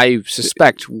is it... I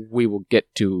suspect we will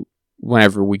get to...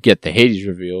 Whenever we get the Hades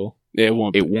reveal... It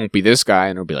won't be this guy,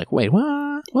 and it'll be like, wait,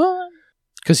 what? What?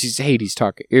 Because he's Hades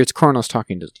talking. It's Kronos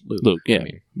talking to Luke. Yeah. I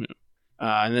mean.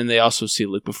 And then they also see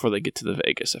Luke before they get to the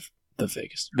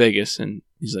Vegas, and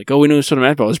he's like, "Oh, we know who stole the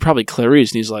match ball. It's probably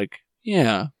Clarice." And he's like,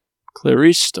 "Yeah,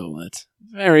 Clarice stole it.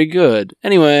 Very good.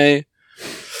 Anyway,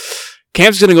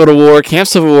 Camp's gonna go to war. Camp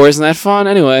Civil War. Isn't that fun?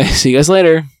 Anyway, see you guys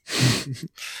later."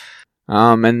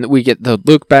 And we get the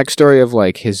Luke backstory of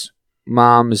like his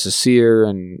mom is a seer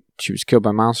and she was killed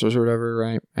by monsters or whatever,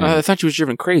 right? And I thought she was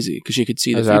driven crazy because she could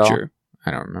see the future.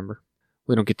 I don't remember.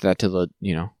 We don't get to that till the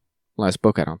last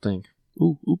book. I don't think.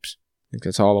 Oops. I think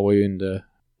that's all the way into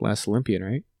Last Olympian,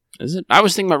 right? Is it? I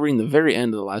was thinking about reading the very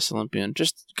end of the Last Olympian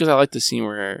just because I like the scene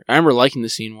where I remember liking the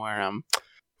scene where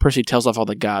Percy tells off all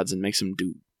the gods and makes them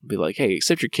be like, "Hey,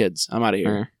 accept your kids. I'm out of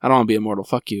here. I don't want to be immortal.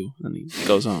 Fuck you." And then he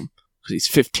goes home because he's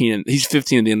 15. He's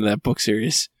 15 at the end of that book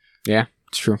series. Yeah,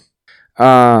 it's true.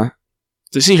 To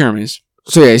see Hermes.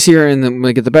 So yeah, I see her, and then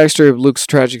we get the backstory of Luke's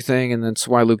tragic thing, and that's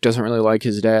why Luke doesn't really like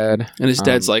his dad. And his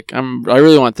dad's like, I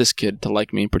really want this kid to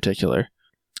like me in particular.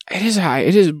 It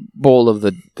is bold of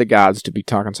the gods to be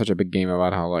talking such a big game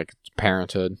about how like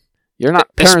parenthood. You're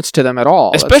not parents to them at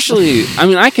all. Especially, I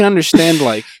mean, I can understand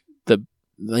like the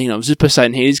Zeus,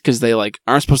 Poseidon, Hades because they like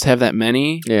aren't supposed to have that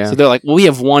many. Yeah. So they're like, well, we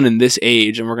have one in this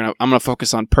age, and I'm gonna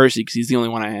focus on Percy because he's the only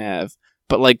one I have.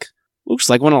 But like.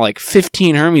 Luke's like one of like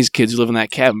 15 Hermes kids who live in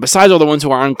that cabin, besides all the ones who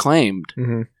are unclaimed.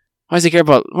 Mm-hmm. Why does he care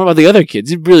about what about the other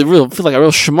kids? He really feel like a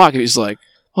real schmuck if he's like,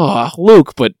 "Oh,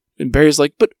 Luke," and Barry's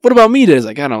like, "But what about me?" He's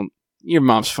like, your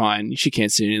mom's fine. She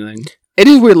can't see anything. It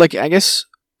is weird. Like, I guess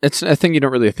it's a thing you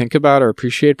don't really think about or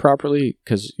appreciate properly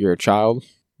because you're a child.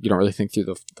 You don't really think through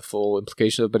the full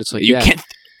implications of it, but it's like, you can't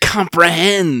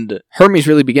comprehend. Hermes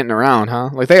really be getting around, huh?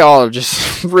 Like, they all are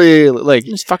just really, like,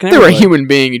 just fucking if they were a human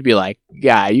being, you'd be like,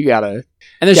 yeah, you gotta...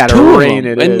 And there's two of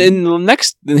them. And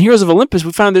in Heroes of Olympus,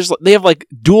 we found they have, like,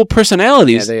 dual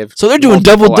personalities. Yeah, so they're doing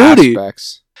double duty.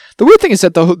 Aspects. The weird thing is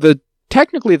that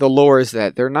technically the lore is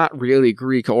that they're not really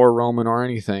Greek or Roman or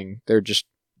anything. They're just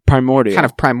primordial. Kind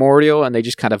of primordial, and they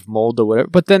just kind of mold or whatever.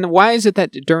 But then why is it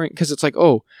that because it's like,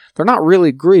 oh, they're not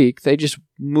really Greek. They just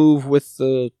move with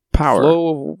the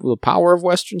the power of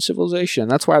Western civilization.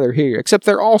 That's why they're here. Except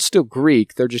they're all still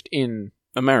Greek. They're just in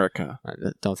America.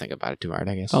 Don't think about it too hard,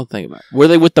 I guess. Don't think about it. Were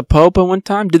they with the Pope at one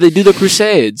time? Did they do the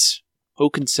Crusades? Who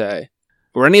can say?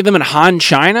 Were any of them in Han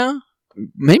China?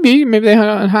 Maybe they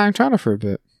hung in Han China for a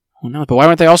bit. Who knows? But why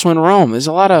weren't they also in Rome? There's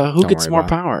a lot of who gets more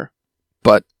power.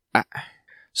 But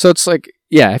so it's like,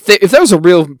 yeah, if that was a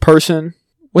real person.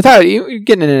 Without you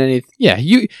getting into anything, yeah,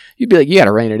 you'd be like, you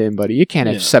gotta rein it in, buddy. You can't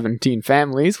have 17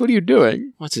 families. What are you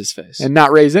doing? What's his face? And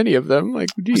not raise any of them.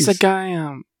 Like, geez. What's that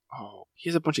guy? He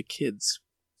has a bunch of kids.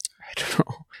 I don't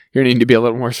know. You're gonna need to be a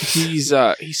little more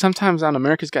specific. He's sometimes on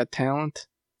America's Got Talent.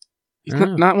 He's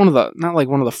not like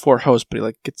one of the four hosts, but he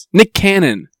like gets Nick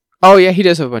Cannon. Oh yeah, he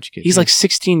does have a bunch of kids. He's like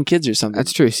 16 kids or something.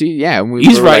 That's true. See, yeah,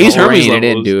 he's right. He's Hermes it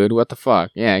in, dude. What the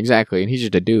fuck? Yeah, exactly. And he's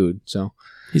just a dude. So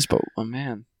he's a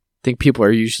man. I think people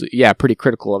are usually, pretty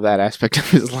critical of that aspect of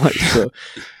his life. So,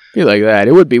 be like that.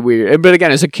 It would be weird. But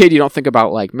again, as a kid, you don't think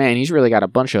about, like, man, he's really got a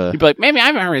bunch of... You'd be like, maybe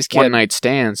I'm Hermes' kid. One-night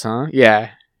stands, huh?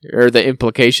 Yeah. Or the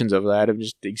implications of that, of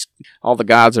just all the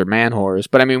gods are man whores.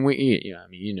 But, I mean,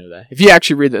 you know that. If you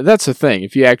actually read that's the thing.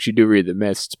 If you actually do read the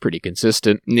myths, it's pretty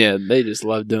consistent. Yeah, they just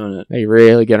love doing it. They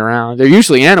really get around. They're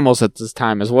usually animals at this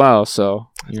time as well, so...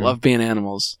 Love being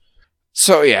animals.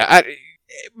 So, yeah,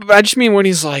 I just mean when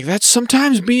he's like, that's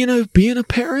sometimes being a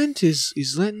parent is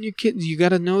letting your kids, you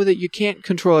gotta know that you can't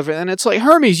control everything. And it's like,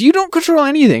 Hermes, you don't control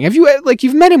anything. Have you, like,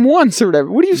 you've met him once or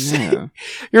whatever. What do you say? Yeah.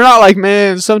 You're not like,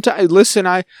 man, sometimes, listen,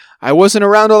 I wasn't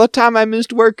around all the time. I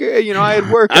missed work. I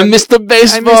had work. I missed the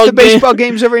baseball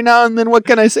games every now and then. What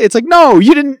can I say? It's like, no,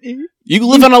 you didn't. You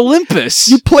live on Olympus.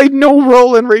 You played no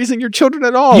role in raising your children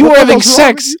at all. You were having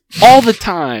sex all the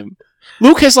time.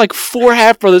 Luke has like 4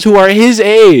 half-brothers who are his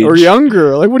age. Or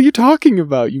younger. Like, what are you talking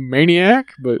about, you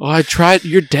maniac? But I tried.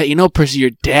 Your dad, Percy,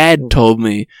 your dad told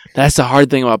me that's the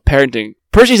hard thing about parenting.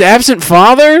 Percy's absent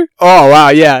father? Oh, wow,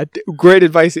 yeah. Great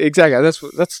advice. Exactly.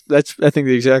 That's I think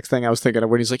the exact thing I was thinking of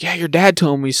when he's like, yeah, your dad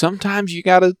told me sometimes you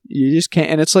just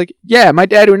can't. And it's like, yeah, my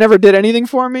dad who never did anything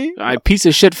for me. My piece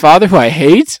of shit father who I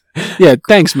hate? Yeah,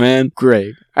 thanks, man.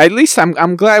 Great. At least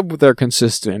I'm glad they're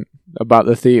consistent about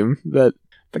the theme that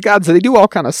the gods, they do all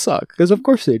kind of suck, because of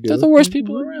course they do. They're the worst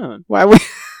people around. Why would...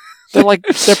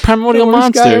 They're primordial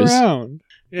monsters. Guy around.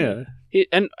 Yeah.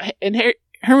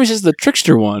 Hermes is the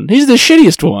trickster one. He's the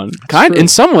shittiest one. True. In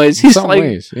some ways, In some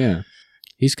ways, yeah.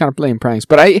 He's kind of playing pranks,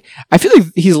 but I feel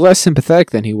like he's less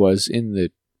sympathetic than he was in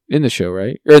the show,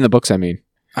 right? Or in the books, I mean.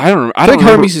 I don't think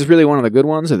Hermes is really one of the good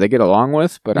ones that they get along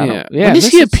with, but I don't. Yeah, when does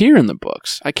he appear in the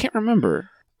books? I can't remember.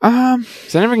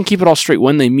 Because I never can keep it all straight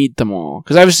when they meet them all.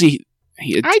 Because obviously,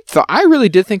 I really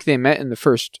did think they met in the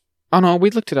first. Oh no, we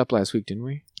looked it up last week, didn't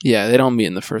we? Yeah, they don't meet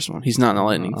in the first one. He's not in the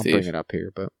Lightning Thief. I'll bring it up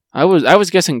here, but I was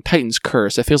guessing Titan's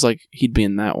Curse. It feels like he'd be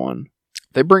in that one.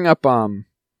 They bring up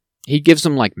he gives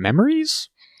them like memories.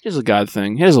 He has a god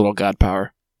thing. He has a little god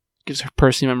power. Gives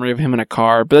Percy memory of him in a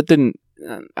car, but that didn't.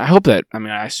 I hope that. I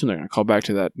mean, I assume they're gonna call back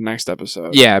to that next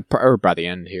episode. Yeah, or by the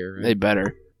end here. Right? They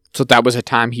better. So that was a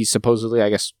time he supposedly, I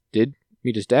guess, did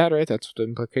meet his dad, right? That's the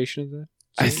implication of that.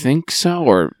 I think so,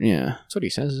 or yeah, that's what he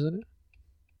says, isn't it?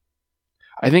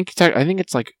 I think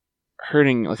it's like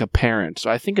hurting like a parent. So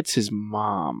I think it's his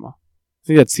mom. I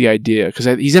think that's the idea because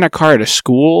he's in a car at a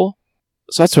school.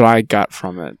 So that's what I got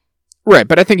from it. Right,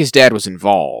 but I think his dad was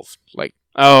involved. Like,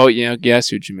 oh yeah, I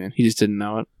see what you mean. He just didn't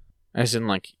know it. As in,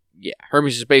 like, yeah,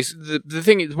 Hermes is basically the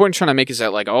thing. The point I'm trying to make is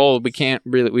that, like, oh,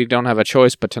 we don't have a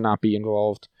choice but to not be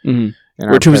involved. Mm-hmm.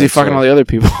 We're too busy fucking all the other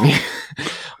people.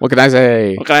 What can I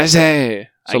say? What can I say?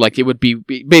 So, like, it would be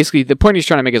basically the point he's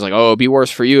trying to make is like, oh, it'd be worse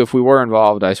for you if we were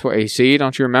involved. I swear. See,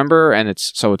 don't you remember? And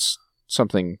it's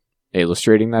something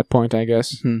illustrating that point, I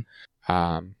guess.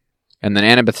 Mm-hmm. And then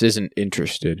Annabeth isn't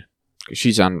interested.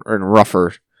 She's in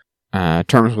rougher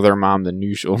terms with her mom than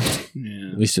usual.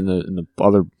 Yeah. At least in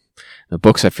the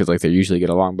books, I feel like they usually get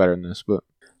along better than this. But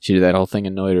she did that whole thing,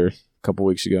 annoyed her a couple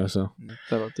weeks ago. So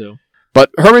that'll do.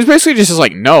 But Hermes basically just is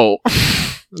like, no.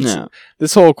 Yeah.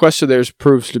 This whole question there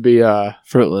proves to be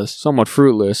fruitless, somewhat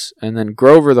fruitless. And then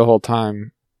Grover the whole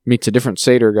time meets a different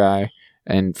satyr guy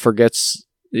and forgets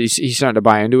he's starting to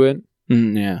buy into it.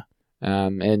 Yeah.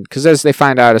 And because as they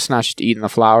find out, it's not just eating the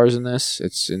flowers in this;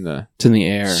 it's in the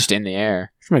air. It's just in the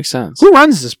air. Which makes sense. Who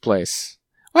runs this place?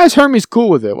 Why is Hermes cool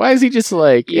with it? Why is he just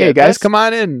like, hey guys, come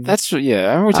on in? That's what. Yeah,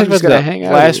 I remember we talked about that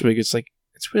last week. It's like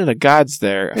it's really the gods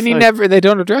there, and they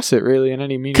don't address it really in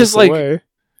any meaningful way.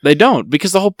 They don't,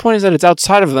 because the whole point is that it's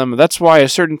outside of them. That's why a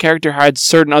certain character hides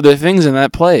certain other things in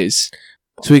that place,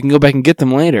 so we can go back and get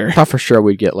them later. I thought for sure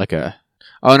we'd get like a.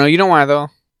 Oh no, you know why though?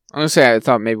 I'm gonna say I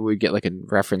thought maybe we'd get like a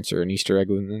reference or an Easter egg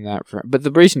within that. But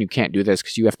the reason you can't do this is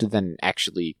because you have to then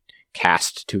actually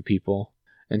cast two people,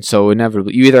 and so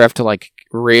inevitably you either have to like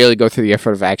really go through the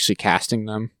effort of actually casting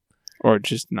them, or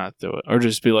just not do it, or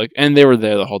just be like, and they were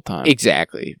there the whole time.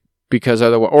 Exactly. Because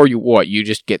otherwise, or you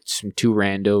just get some two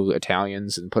rando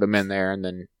Italians and put them in there, and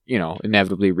then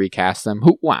inevitably recast them.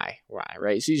 Why,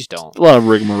 right? So you just don't. A lot of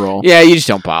rigmarole. Yeah, you just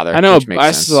don't bother. I know.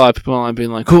 I saw a lot of people online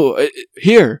being like, "Cool,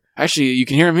 here. Actually, you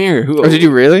can hear him here." Oh, did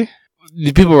you really?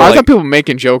 People were. I thought people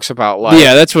making jokes about like.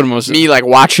 Yeah, that's what most. Me like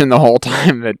watching the whole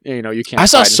time that you can't. I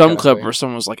saw some clip where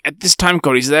someone was like, "At this time,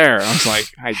 Cody's there." I was like,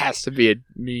 "It has to be a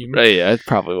meme." Right, yeah, it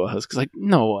probably was because like,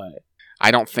 no way. I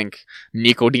don't think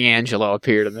Nico D'Angelo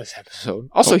appeared in this episode.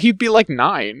 Also, he'd be like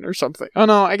 9 or something. Oh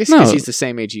no, I guess he's the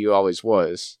same age he always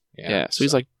was. Yeah, so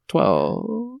he's like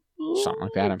 12. Something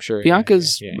like that, I'm sure.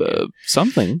 Bianca's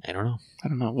something. I don't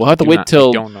know. We'll have to wait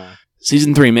till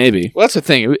season 3, maybe. Well, that's the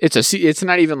thing. It's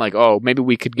not even like, oh, maybe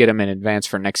we could get him in advance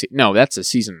for next season. No, that's a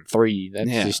season 3.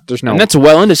 There's no. And that's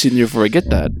well into season 3 before I get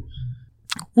that.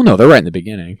 Well, no, they're right in the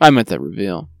beginning. I meant that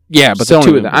reveal. Yeah, but the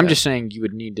two of them. I'm just saying you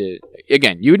would need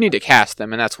to cast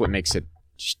them, and that's what makes it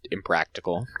just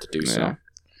impractical to do so.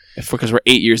 Because we're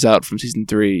 8 years out from season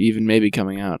 3, even maybe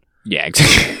coming out. Yeah,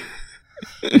 exactly.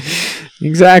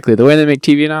 Exactly. The way they make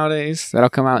TV nowadays, that'll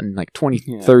come out in like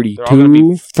 2032. They're all gonna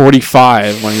be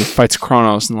 45 when he fights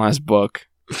Kronos in the last book.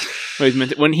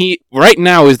 When he right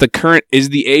now is the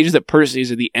age that Percy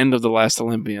is at the end of The Last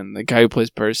Olympian, the guy who plays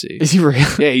Percy. Is he really?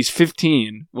 Yeah, he's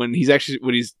 15 when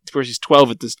Percy's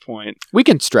 12 at this point. We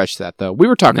can stretch that though. We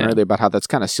were talking earlier about how that's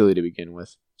kind of silly to begin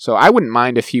with. So I wouldn't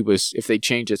mind if they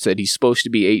changed it so that he's supposed to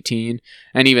be 18,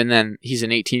 and even then he's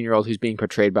an 18-year-old who's being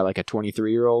portrayed by like a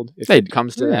 23-year-old. If it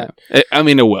comes to that, I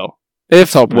mean, it will.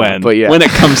 If when it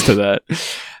comes to that.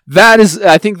 That is,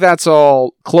 I think that's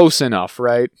all close enough,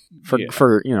 right? For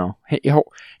what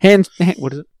is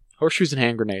it? Horseshoes and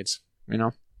hand grenades,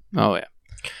 Oh yeah.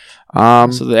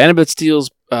 So the Annabeth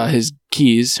steals his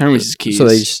keys, Hermes' keys. So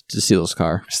they just steal his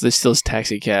car. So they steal his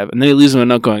taxi cab, and then he leaves him a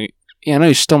note going, "Yeah, I know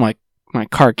you stole my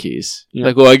car keys." Yeah.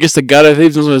 Like, well, I guess the god of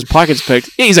thieves knows when his pockets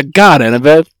picked. Yeah, he's a god,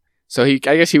 Annabeth. So I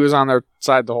guess he was on their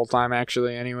side the whole time,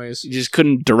 actually. Anyways, he just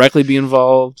couldn't directly be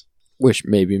involved, which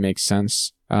maybe makes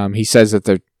sense. He says that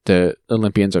the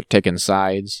Olympians are taking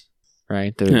sides,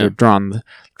 right? They're drawn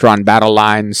battle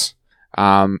lines,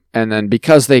 and then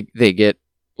because they get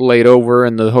laid over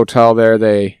in the hotel there.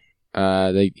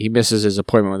 He misses his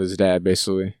appointment with his dad,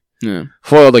 basically. Yeah.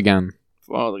 Foiled again.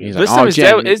 He's like,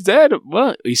 time his dad,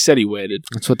 well, he said he waited.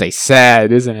 That's what they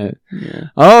said, isn't it? Yeah.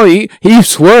 Oh, he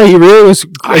swore he really was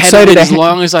excited as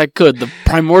long as I could. The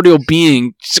primordial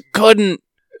being just couldn't.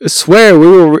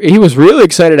 Swear he was really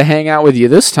excited to hang out with you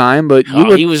this time, but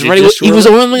he was ready. He was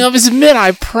willing of his admit,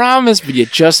 I promise, but you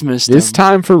just missed him. This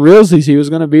time for realsies, he was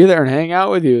going to be there and hang out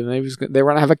with you, and you were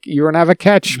going to have a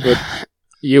catch, but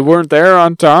you weren't there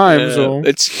on time. So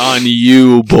it's on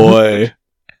you, boy.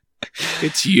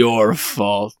 It's your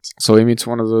fault. So he meets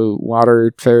one of the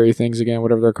water fairy things again,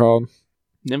 whatever they're called.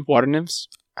 Water nymphs?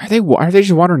 Are they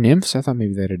just water nymphs? I thought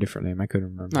maybe they had a different name. I couldn't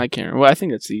remember. I can't remember. Well, I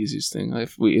think that's the easiest thing.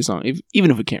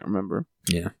 Even if we can't remember.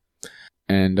 Yeah.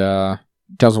 And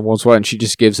tells him what's what, and she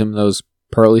just gives him those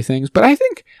pearly things. But I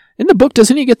think in the book,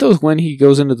 doesn't he get those when he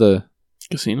goes into the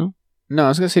casino? No, I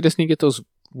was gonna say, doesn't he get those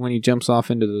when he jumps off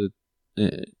into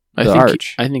the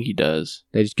arch? I think he does.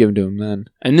 They just give them to him then.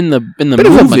 And in the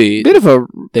movie, they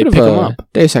pick him up.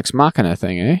 Deus Ex Machina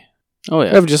thing, eh? Oh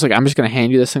yeah. I'm just going to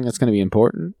hand you this thing that's going to be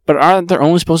important. But aren't there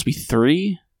only supposed to be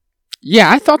 3? Yeah,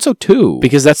 I thought so too.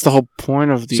 Because that's the whole point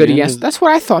of the. So yes, that's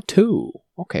what I thought too.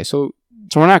 Okay, so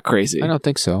we're not crazy. I don't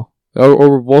think so. Or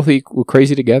we're both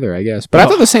crazy together, I guess. But I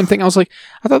thought the same thing. I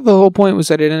thought the whole point was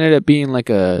that it ended up being like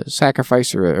a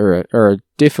sacrifice or a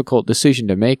difficult decision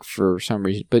to make for some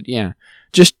reason. But yeah,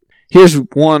 just here's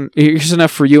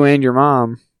enough for you and your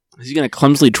mom. Is he gonna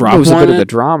clumsily drop one? It was a bit of the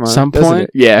drama. Some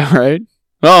point? Yeah, right?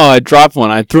 Oh, I dropped one.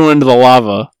 I threw it into the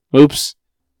lava. Oops.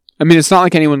 I mean, it's not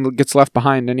like anyone gets left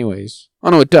behind anyways.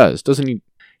 Oh, no, it does. Doesn't he?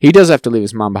 He does have to leave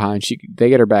his mom behind. They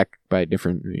get her back by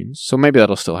different means. So maybe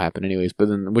that'll still happen anyways. But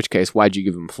then in which case, why'd you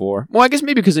give him 4? Well, I guess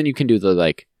maybe because then you can do the,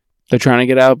 like... They're trying to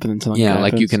get out, but then something happens.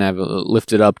 Like you can have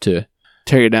lift it up to...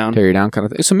 Tear you down kind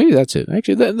of thing. So maybe that's it.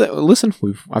 Actually, listen,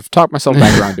 I've talked myself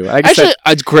back around to it. Actually,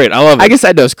 it's great. I love it. I guess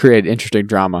that does create interesting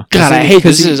drama. God, I hate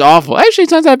this. This is awful. Actually,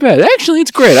 it's not that bad. Actually, it's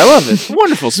great. I love it.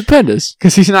 Wonderful. Stupendous.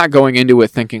 Because he's not going into it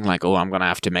thinking like, oh, I'm going to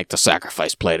have to make the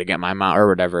sacrifice play to get my mom or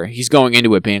whatever. He's going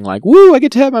into it being like, woo, I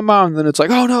get to have my mom. And then it's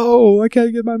like, oh no, I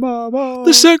can't get my mom. Oh.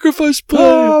 The sacrifice play.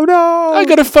 Oh no. I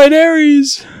got to fight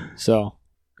Ares. So,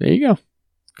 there you go.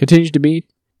 Continues to be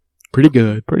pretty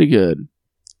good. Pretty good.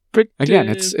 Again,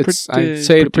 it's I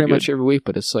say it pretty much every week,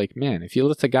 but it's like, man, if you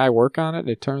let the guy work on it,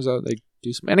 it turns out they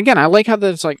do some. And again, I like how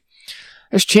that it's like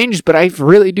there's changes, but I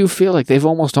really do feel like they've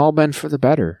almost all been for the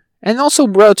better, and also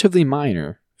relatively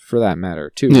minor for that matter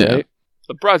too. Yeah. Right?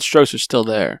 The broad strokes are still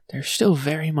there. They're still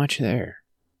very much there.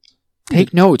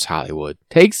 Take notes, Hollywood.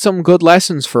 Take some good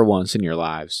lessons for once in your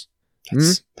lives.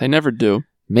 They never do.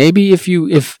 Maybe if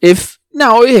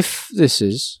this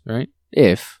is right,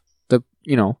 if the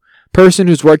person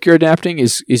whose work you're adapting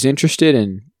is interested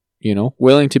and,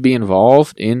 willing to be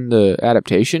involved in the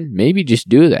adaptation, maybe just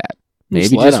do that.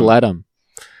 Maybe just let them.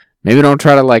 Maybe don't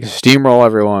try to, steamroll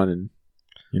everyone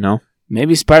and,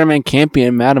 Maybe Spider-Man can't be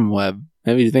in Madam Web.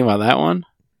 Maybe you think about that one?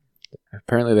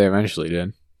 Apparently they eventually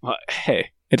did. Well,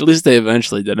 hey, at least they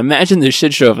eventually did. Imagine the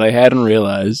shit show if they hadn't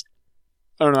realized.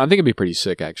 I don't know. I think it'd be pretty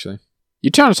sick, actually. You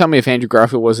trying to tell me if Andrew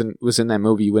Garfield was in that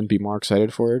movie, you wouldn't be more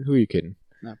excited for it? Who are you kidding?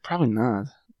 No, probably not.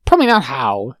 Probably not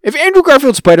how. If Andrew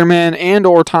Garfield Spider-Man and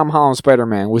or Tom Holland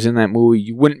Spider-Man was in that movie,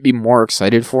 you wouldn't be more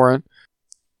excited for it.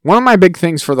 One of my big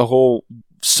things for the whole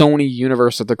Sony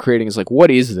universe that they're creating is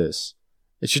what is this?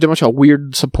 It's just a bunch of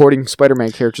weird supporting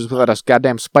Spider-Man characters without a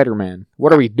goddamn Spider-Man.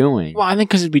 What are we doing? Well, I think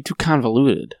because it'd be too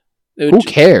convoluted. Who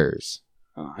cares?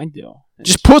 Oh, I do.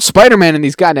 Just put Spider-Man in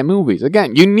these goddamn movies.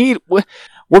 Again,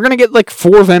 we're going to get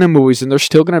 4 Venom movies and there's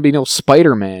still going to be no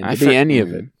Spider-Man to be any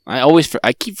of it.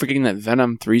 I keep forgetting that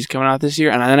Venom 3 is coming out this year,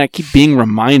 and then I keep being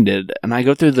reminded, and I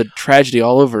go through the tragedy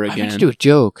all over again. I meant to do a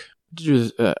joke.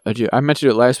 I meant to do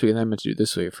it last week, and then I meant to do it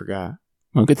this week. I forgot.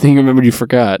 Well, good thing you remembered you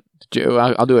forgot.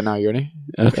 I'll do it now. You ready?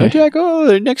 Okay. Jack,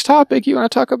 the next topic, you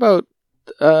want to talk about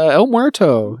El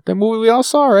Muerto, the movie we all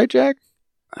saw, right, Jack?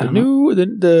 The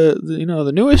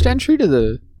newest entry to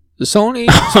the Sony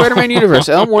Spider-Man universe,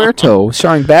 El Muerto,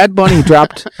 starring Bad Bunny,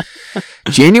 dropped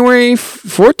January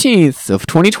 14th of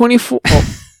 2024.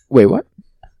 Oh, wait, what?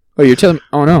 Oh, you're telling me?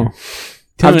 Oh no,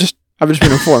 I've just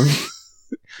been informed.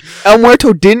 El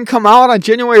Muerto didn't come out on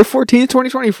January 14th,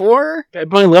 2024. Bad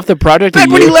Bunny left the project. Bad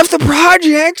Bunny left the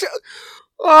project.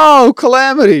 Oh,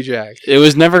 calamity, Jack! It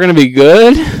was never going to be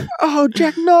good. Oh,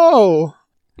 Jack, no.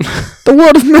 The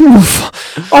world of men will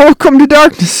all come to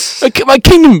darkness. My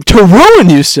kingdom to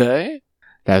ruin, you say?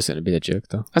 That was going to be the joke,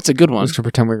 though. That's a good one. I was going to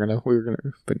pretend we were gonna,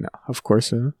 but no, of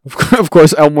course,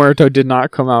 El Muerto did not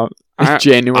come out in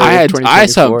January 2024. I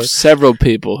saw several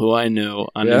people who I knew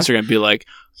on Instagram be like,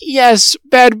 yes,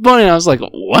 Bad Bunny. And I was like,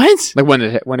 what? Like when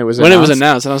it was When it was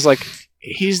announced, and I was like,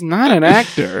 he's not an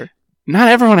actor. Not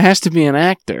everyone has to be an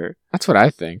actor. That's what I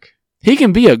think. He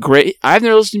can be I've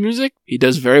never listened to music. He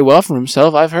does very well for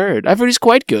himself, I've heard. I've heard he's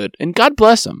quite good. And God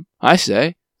bless him, I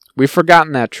say. We've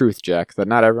forgotten that truth, Jack, that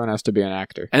not everyone has to be an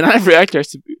actor. And not every actor has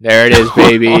to be... There it is,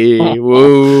 baby.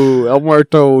 Woo. El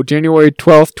Muerto, January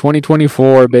 12th,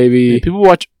 2024, baby. People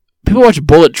watch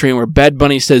Bullet Train where Bad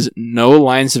Bunny says no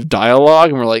lines of dialogue,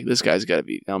 and we're like, this guy's got to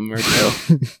be El Muerto.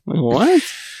 Like, what?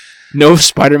 No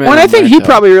Spider-Man. Well, I think he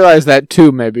probably realized that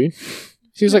too, maybe.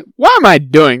 He's like, why am I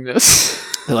doing this?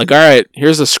 They're like, all right,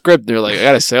 here's the script. They're like, I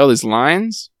got to say all these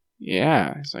lines?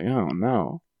 Yeah. He's like, oh,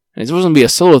 no. And it wasn't going to be a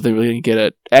solo thing. We're going to get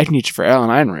an acting teacher for Alan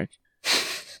Heinrich.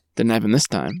 Didn't happen this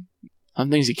time.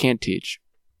 Some things you can't teach.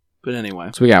 But anyway.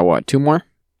 So we got what? 2 more?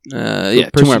 Yeah,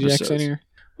 Percy 2 more Jackson episodes. here.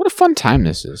 What a fun time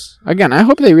this is. Again, I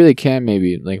hope they really can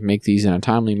maybe like make these in a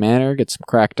timely manner, get some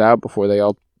cracked out before they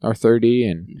all are 30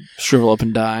 and shrivel up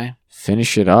and die.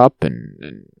 Finish it up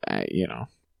and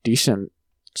decent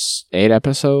 8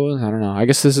 episodes. I don't know. I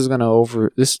guess this is going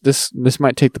to this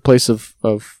might take the place of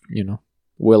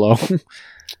Willow.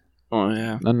 Oh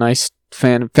yeah. A nice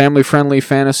family-friendly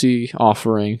fantasy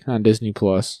offering on Disney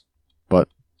Plus. But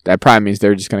that probably means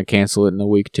they're just going to cancel it in a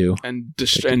week too. And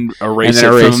erase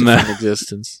it from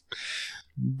existence.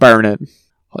 Burn it.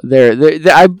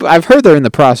 I've heard they're in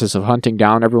the process of hunting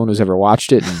down everyone who's ever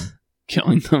watched it and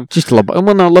killing them. Just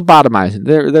lobotomizing.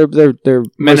 They're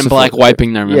Men in Black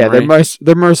wiping their memory. Yeah,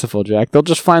 they're merciful, Jack. They'll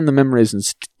just find the memories and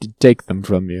take them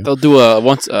from you. They'll do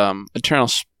Eternal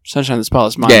Sunshine of the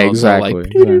Spotless Mind. Yeah, exactly.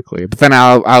 But then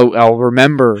I'll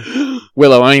remember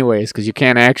Willow anyways because you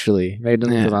can't actually.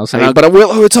 I'll say, but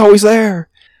Willow, it's always there.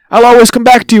 I'll always come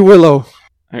back to you, Willow.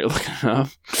 Are you looking it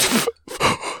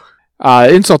up?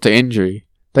 Insult to injury.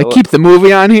 They keep the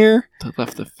movie on here. They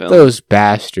left the film. Those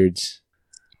bastards.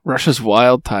 Russia's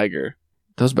Wild Tiger.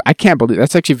 I can't believe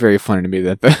that's actually very funny to me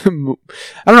that I don't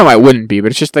know why it wouldn't be,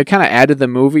 but it's just they kind of added the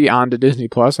movie onto Disney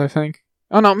Plus. I think.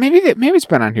 Oh no, maybe it's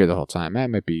been on here the whole time. I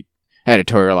might be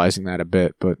editorializing that a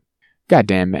bit, but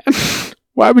goddamn man,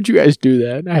 why would you guys do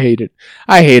that? I hate it.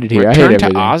 I hate it here. Return I hate to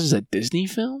everything. Oz is a Disney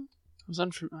film. I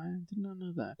did not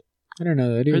know that. I don't know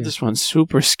that I either. heard this one's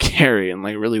super scary and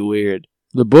like really weird.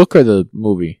 The book or the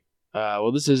movie?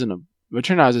 Well, this isn't a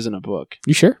Return to Oz isn't a book.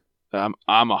 You sure? I'm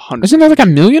 100. Isn't there like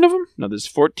 1 million of them? No, there's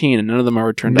 14, and none of them are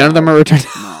Return to Oz. None of them are Return.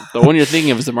 No, the one you're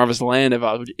thinking of is the Marvelous Land of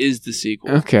Oz, which is the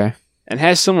sequel. Okay. And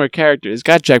has similar characters. It's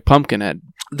got Jack Pumpkinhead.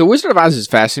 The Wizard of Oz is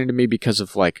fascinating to me because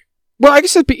of like. Well, I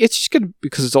guess it's just good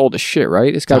because it's old as shit,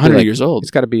 right? It's got 100 be like, years old.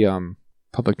 It's got to be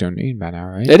public domain by now,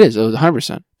 right? It is. It was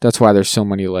 100%. That's why there's so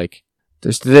many like.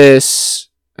 There's this,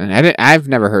 and I've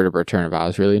never heard of Return of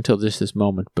Oz really until just this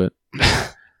moment, but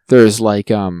there's like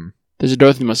There's a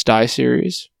Dorothy Must Die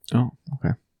series. Oh,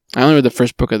 okay. I only read the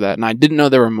first book of that, and I didn't know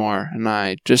there were more, and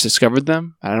I just discovered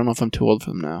them. I don't know if I'm too old for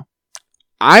them now.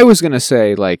 I was gonna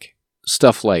say like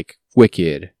stuff like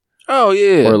Wicked. Oh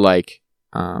yeah. Or like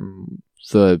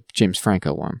the James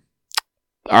Franco one.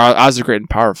 Oz the Great and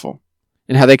Powerful.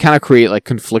 And how they kind of create like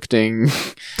conflicting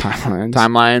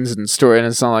timelines and story, and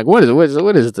it's not like what is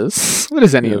this? What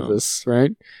is any of this,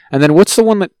 right? And then what's the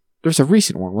one that there's a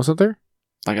recent one, wasn't there?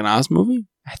 Like an Oz movie?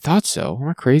 I thought so. Am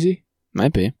I crazy?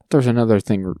 Might be. There's another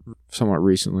thing somewhat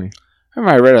recently. I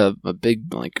remember I read a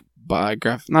big like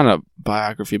not a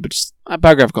biography, but just a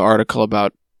biographical article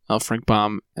about L. Frank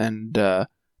Baum, and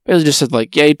basically just said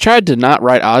like, yeah, he tried to not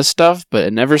write Oz stuff, but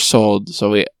it never sold,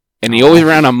 and he always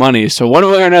ran out of money, so one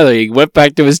way or another, he went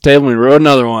back to his table and he wrote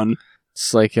another one.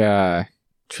 It's like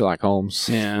Sherlock Holmes.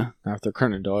 Yeah. After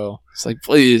Conan Doyle. It's like,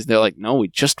 please. They're like, no, we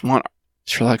just want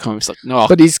Sherlock Holmes. It's like, no.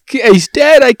 But he's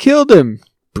dead. I killed him.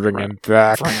 Bring him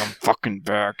back. Bring him fucking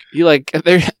back. He like,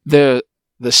 the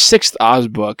 6th Oz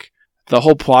book, the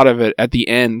whole plot of it at the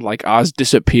end, like Oz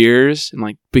disappears and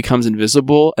like becomes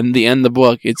invisible, and at the end of the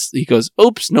book, he goes,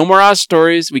 oops, no more Oz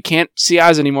stories. We can't see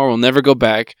Oz anymore. We'll never go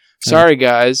back. Sorry,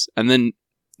 guys. And then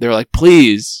they're like,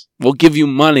 please, we'll give you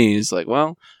money. He's like,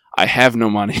 well, I have no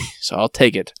money, so I'll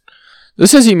take it.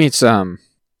 This says he meets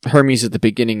Hermes at the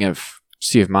beginning of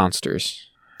Sea of Monsters.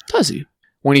 Does he?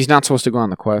 When he's not supposed to go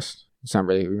on the quest. It's not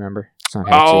really, remember? It's not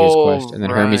actually his quest. And then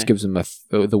Hermes gives him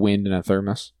the wind and a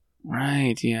thermos.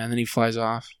 Right, yeah, and then he flies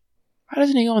off. Why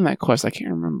doesn't he go on that quest? I can't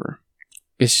remember.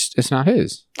 It's not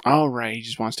his. Oh, right, he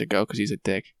just wants to go because he's a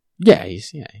dick. Yeah,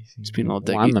 he's being a little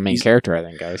dick. Well, I'm the main character, I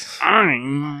think, guys.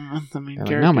 I'm the main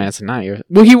character. No, man, it's not yours.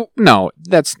 Well,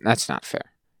 that's not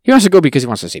fair. He wants to go because he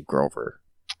wants to save Grover.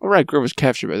 All right, Grover's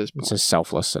captured by this point. It's a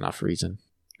selfless enough reason.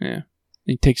 Yeah.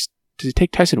 Does he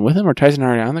take Tyson with him, or Tyson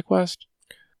already on the quest?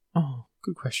 Oh,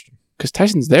 good question. Because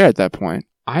Tyson's there at that point.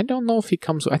 I don't know if he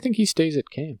comes. I think he stays at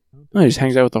camp. No, he just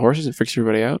hangs out with the horses and freaks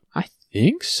everybody out. I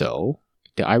think so.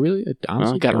 I really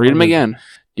honestly Gotta read him again.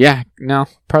 Yeah, no,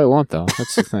 probably won't though.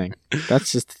 That's the thing.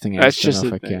 That's just the thing. That's just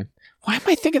the thing. Can. Why am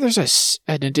I thinking there's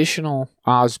an additional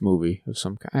Oz movie of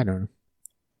some kind? I don't know.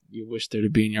 You wish there to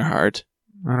be in your heart.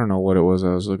 I don't know what it was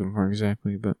I was looking for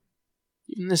exactly, but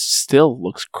even this still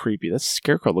looks creepy. That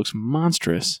scarecrow looks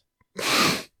monstrous.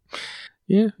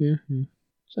 Yeah.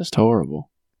 Just horrible.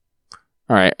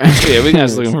 All right. Yeah, we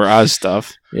guys looking for Oz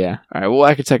stuff. Yeah. All right. Well,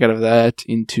 I could take out of that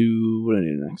into what do I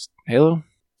do next? Halo.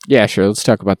 Yeah, sure. Let's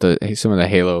talk about some of the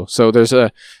Halo. So there's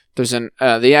the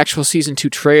actual season 2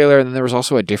 trailer, and then there was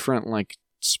also a different like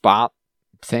spot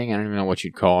thing. I don't even know what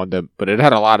you'd call it, but it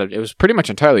had it was pretty much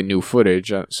entirely new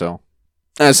footage. So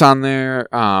that's on there.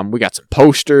 We got some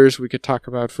posters we could talk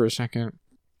about for a second.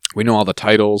 We know all the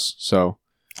titles. So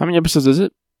how many episodes is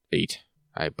it? 8,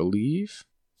 I believe.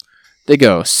 They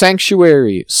go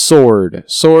Sanctuary, Sword.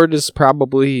 Sword is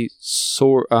probably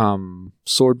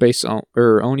sword base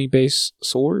or Oni base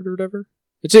Sword or whatever.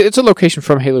 It's a location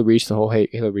from Halo Reach, the whole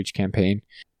Halo Reach campaign.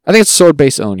 I think it's Sword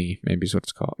base Oni, maybe is what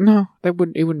it's called. No, it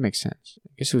wouldn't make sense.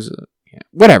 I guess it was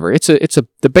whatever.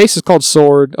 The base is called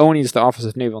Sword. Oni is the Office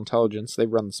of Naval Intelligence. They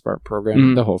run the Spark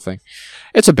program, the whole thing.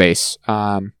 It's a base.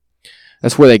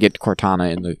 That's where they get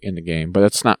Cortana in the game, but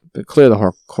it's not clear.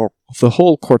 The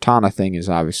whole Cortana thing is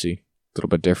obviously a little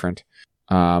bit different.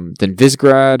 Then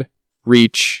Visgrad,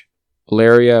 Reach,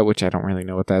 Ilaria, which I don't really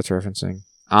know what that's referencing.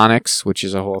 Onyx, which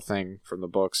is a whole thing from the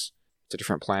books. It's a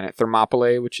different planet.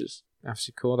 Thermopylae, which is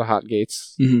obviously cool. The hot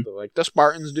gates, like the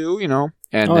Spartans do, you know.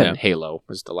 And then Halo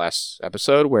was the last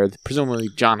episode where presumably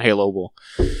John Halo will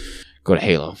go to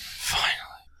Halo. Finally.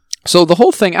 So the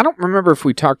whole thing, I don't remember if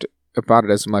we talked about it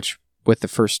as much with the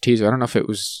first teaser. I don't know if it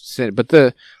was, but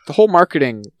the whole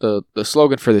marketing, the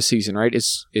slogan for this season, right,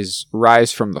 is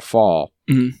Rise from the Fall,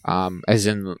 as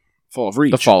in the Fall of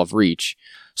Reach. The Fall of Reach.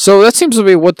 So that seems to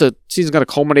be what the season's going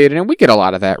to culminate in, and we get a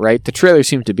lot of that, right? The trailer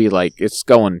seems to be like it's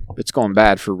going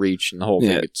bad for Reach and the whole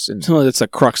thing. That's the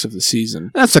crux of the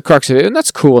season. That's the crux of it, and that's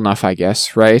cool enough, I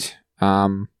guess, right?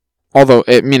 Although,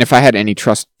 I mean, if I had any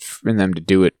trust in them to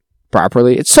do it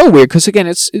properly, it's so weird because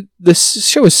again, this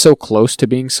show is so close to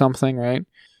being something, right?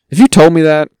 If you told me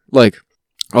that, like,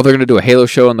 oh, they're going to do a Halo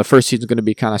show, and the first season's going to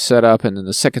be kind of set up, and then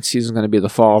the second season's going to be the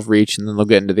Fall of Reach, and then they'll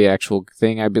get into the actual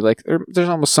thing, I'd be like, there's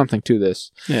almost something to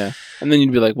this. Yeah. And then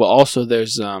you'd be like, well, also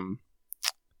there's a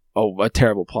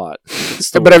terrible plot.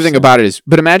 But everything about it is...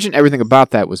 But imagine everything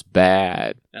about that was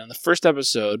bad. And in the first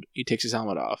episode, he takes his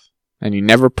helmet off. And he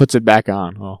never puts it back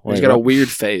on. Oh, he's got a weird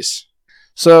face.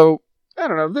 So, I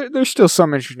don't know. There's still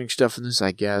some interesting stuff in this,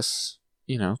 I guess.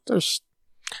 You know, there's...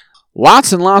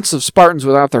 lots and lots of Spartans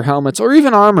without their helmets or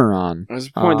even armor on. There's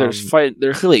a point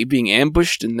they're clearly being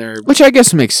ambushed and they're... Which I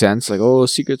guess makes sense. Like,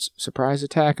 secret surprise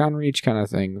attack on Reach kind of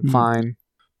thing. Mm-hmm. Fine.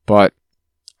 But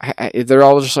they're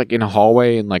all just like in a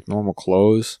hallway in like normal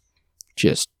clothes.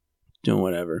 Just doing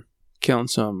whatever. Killing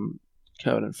some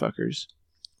covenant fuckers.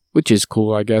 Which is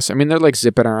cool, I guess. I mean, they're like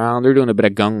zipping around. They're doing a bit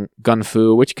of gun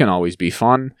fu, which can always be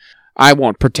fun. I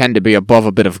won't pretend to be above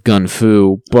a bit of gun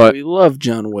fu, but... We love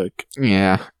John Wick.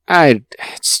 Yeah.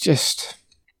 It's just...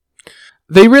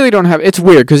 They really don't have... It's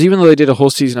weird, because even though they did a whole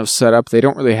season of setup, they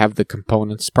don't really have the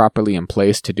components properly in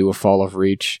place to do a Fall of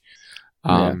Reach.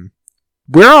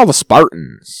 Where are all the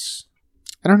Spartans?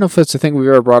 I don't know if that's a thing we've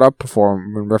ever brought up before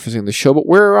when referencing the show, but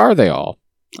where are they all?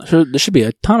 There should be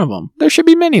a ton of them. There should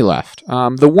be many left.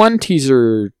 The one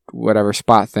teaser, whatever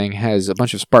spot thing, has a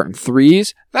bunch of Spartan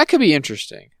 3s. That could be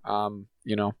interesting.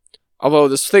 You know... Although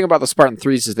this thing about the Spartan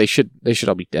 3s is they should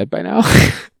all be dead by now,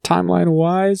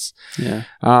 timeline-wise. Yeah.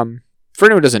 For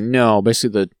anyone who doesn't know,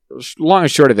 basically the long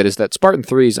and short of it is that Spartan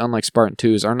 3s, unlike Spartan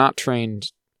 2s, are not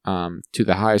trained to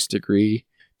the highest degree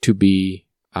to be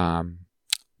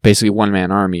basically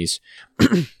one-man armies.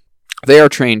 They are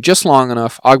trained just long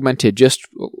enough, augmented just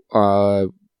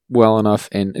well enough,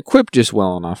 and equipped just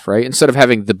well enough, right? Instead of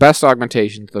having the best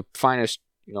augmentations, the finest,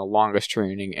 longest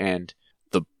training, and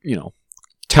the,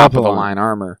 top of the line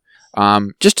armor,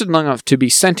 just enough to be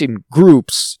sent in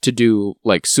groups to do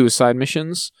like suicide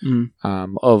missions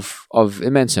of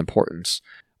immense importance.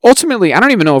 Ultimately, I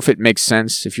don't even know if it makes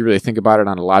sense if you really think about it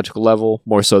on a logical level,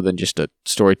 more so than just a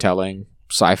storytelling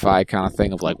sci-fi kind of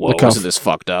thing of like, whoa, isn't this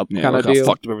fucked up kind of deal?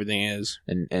 How fucked up everything is,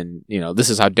 and this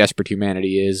is how desperate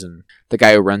humanity is, and the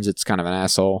guy who runs it's kind of an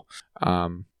asshole.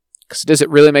 Because does it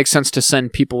really make sense to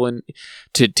send people in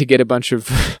to get a bunch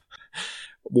of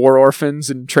war orphans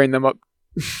and train them up?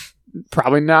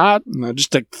 Probably not. No,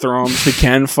 just to throw them to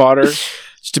cannon fodder.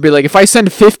 Just to be like, if I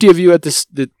send 50 of you at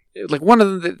like one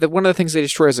of the things they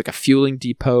destroy is like a fueling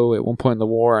depot at one point in the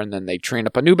war, and then they train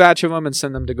up a new batch of them and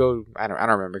send them to go. I don't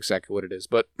remember exactly what it is,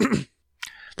 but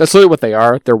that's literally what they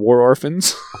are. They're war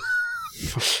orphans.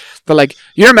 They're like,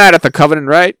 you're mad at the Covenant,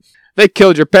 right? They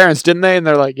killed your parents, didn't they? And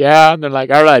they're like, yeah. And they're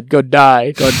like, all right, go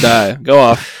die, go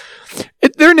off.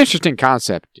 They're an interesting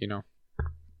concept, you know,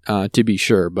 to be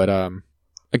sure. But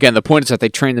again, the point is that they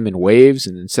train them in waves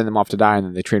and then send them off to die, and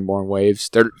then they train more in waves.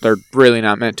 They're really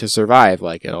not meant to survive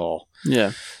like at all.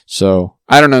 Yeah. So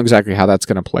I don't know exactly how that's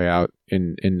going to play out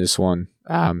in this one.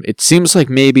 It seems like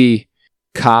maybe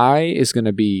Kai is going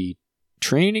to be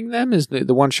training them. Is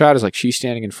the one shot is like she's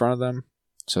standing in front of them,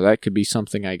 so that could be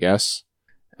something, I guess.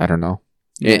 I don't know.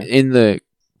 Yeah. In the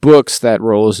books, that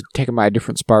role is taken by a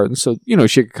different Spartan, so you know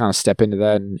she could kind of step into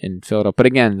that and fill it up. But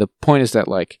again, the point is that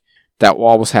like that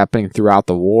wall was happening throughout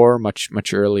the war, much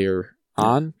earlier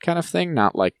on, kind of thing.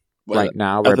 Not like right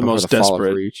now, right the before most the fall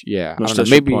desperate, of Reach. Yeah, most I don't know,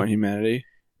 desperate point in humanity.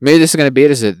 Maybe this is going to be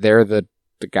it. Is that they're the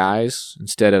guys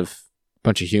instead of a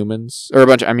bunch of humans, or a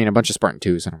bunch of Spartan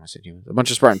 2s. I don't want to say humans. A bunch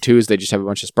of Spartan 2s. They just have a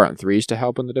bunch of Spartan 3s to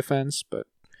help in the defense, but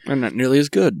they're not nearly as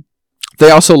good. They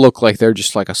also look like they're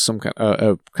just like some kind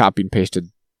of copy and pasted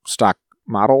stock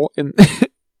model in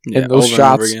those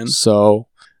shots. So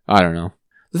I don't know.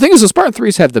 The thing is, the Spartan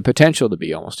 3s have the potential to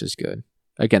be almost as good.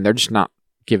 Again, they're just not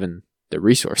given the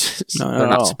reasons. No, they're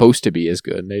not supposed to be as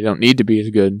good. They don't need to be as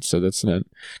good. So that's not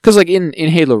because like in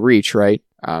Halo Reach, right?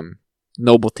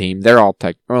 Noble Team, they're all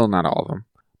well, not all of them,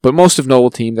 but most of Noble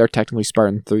Team, they're technically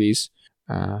Spartan 3s.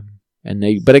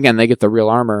 But again, they get the real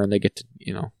armor and they get to,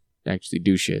 you know, actually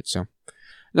do shit. So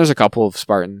there's a couple of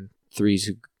Spartan 3s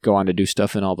who go on to do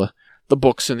stuff in all the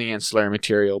books and the ancillary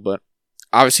material, but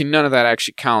obviously none of that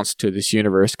actually counts to this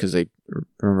universe because they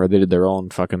did their own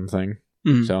fucking thing.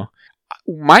 Mm-hmm. So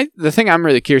the thing I'm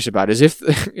really curious about is if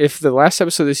the last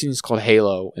episode of this season is called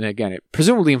Halo, and again it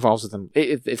presumably involves with them.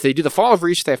 If they do the fall of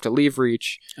Reach, they have to leave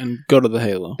Reach and go to the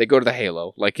Halo. They go to the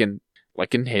Halo, like in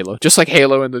Halo, just like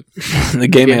Halo in the the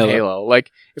game Halo.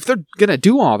 Like if they're gonna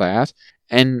do all that,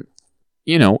 and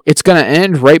you know it's gonna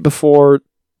end right before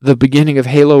the beginning of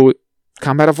Halo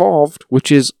Combat Evolved,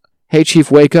 which is, hey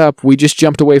Chief, wake up! We just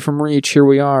jumped away from Reach. Here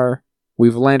we are.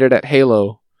 We've landed at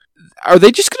Halo. Are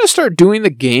they just going to start doing the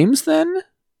games then?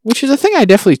 Which is a thing I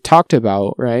definitely talked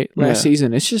about, right? Last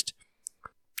season. It's just,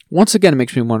 once again, it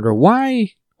makes me wonder,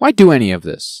 why do any of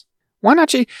this? Why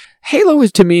not? Halo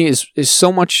to me is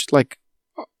so much like,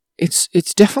 it's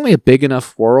definitely a big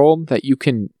enough world that you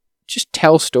can just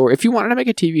tell story. If you wanted to make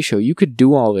a TV show, you could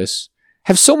do all this.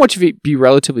 Have so much of it be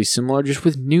relatively similar, just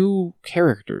with new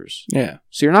characters. Yeah.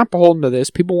 So you're not beholden to this.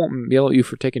 People won't yell at you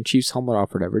for taking Chief's helmet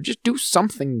off or whatever. Just do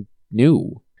something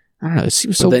new. I don't know. It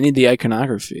seems so. They need the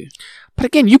iconography. But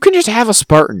again, you can just have a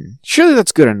Spartan. Surely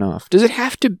that's good enough. Does it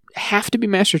have to be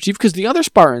Master Chief? Because the other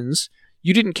Spartans,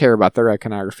 you didn't care about their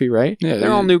iconography, right? Yeah,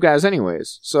 they're all new guys,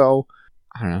 anyways. So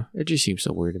I don't know. It just seems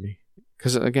so weird to me.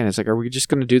 Because again, it's like, are we just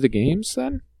going to do the games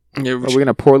then? Yeah, are we going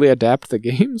to poorly adapt the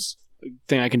games?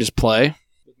 Thing I can just play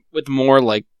with more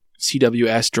like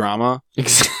CWS drama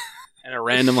and a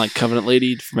random like Covenant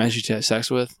lady for Magic to have sex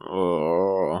with.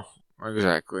 Oh,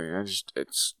 exactly.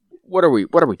 It's. What are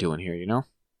we doing here, you know?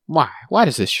 Why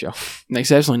does this show? Makes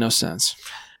absolutely no sense.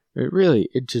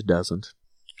 It just doesn't.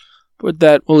 But with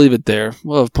that, we'll leave it there.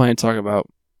 We'll have plenty to talk about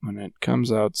when it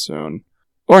comes out soon.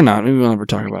 Or not, maybe we'll never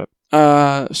talk about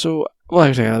it. So we'll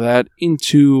have to take out of that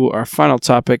into our final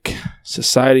topic,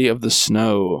 Society of the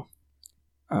Snow,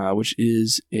 which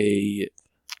is a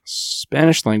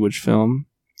Spanish language film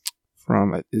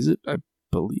from, I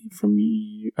believe from,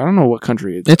 I don't know what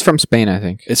country it is. It's from Spain, I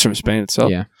think. It's from Spain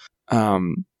itself? Yeah.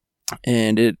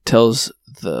 And it tells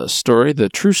the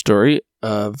true story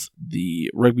of the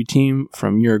rugby team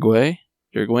from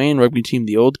Uruguayan rugby team,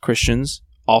 the Old Christians,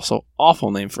 also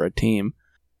awful name for a team.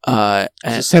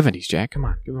 It's the 70s, Jack. Come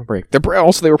on, give them a break. They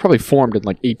were probably formed in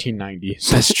like 1890.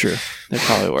 So. That's true. They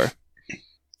probably were.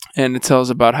 And it tells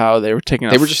about how they were taking.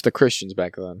 They were just the Christians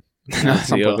back then.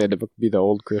 Something they had to be the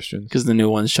Old Christians because the new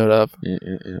ones showed up. Yeah.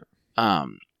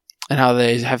 And how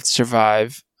they have to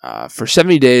survive for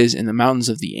 70 days in the mountains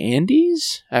of the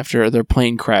Andes after their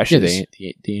plane crashes.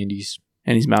 Yeah, the Andes.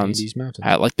 Andes Mountains. Andes Mountains.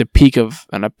 At like the peak of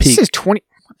a peak. This says 20.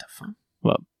 What the fuck?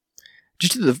 Well,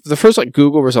 just the first like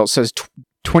Google result says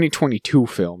 2022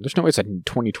 film. There's no way it's a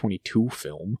 2022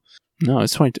 film. No,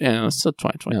 it's 20. Yeah, it's still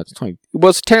 2020. No, it's 20.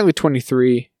 Well, it's technically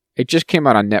 23. It just came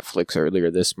out on Netflix earlier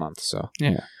this month, so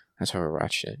yeah, that's how we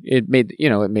watched it. It made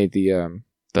the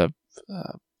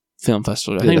film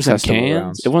festival. I think it was in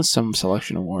Cannes. It won some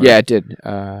selection award. Yeah, it did.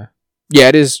 Yeah,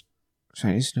 it is.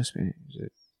 Sorry, is it no Spain?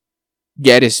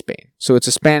 Yeah, it is Spain. So it's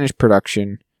a Spanish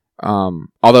production.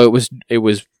 Although it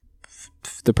was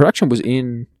the production was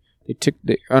in.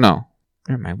 Oh no,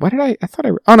 never mind. What did I thought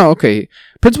I. Oh no, okay.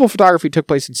 Principal photography took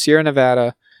place in Sierra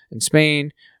Nevada, in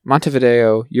Spain,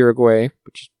 Montevideo, Uruguay,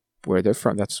 which is where they're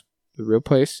from. That's the real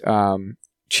place.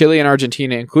 Chile and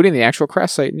Argentina, including the actual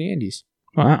crash site in the Andes.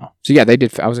 Wow. So yeah, they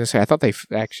did. I was gonna say I thought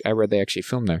I read they actually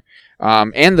filmed there.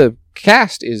 And the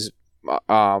cast is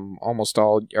almost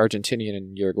all Argentinian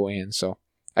and Uruguayan. So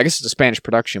I guess it's a Spanish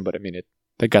production, but I mean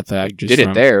they got the actors did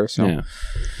from it there. So. Yeah.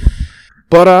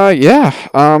 But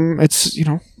it's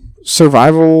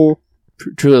survival,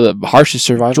 truly the harshest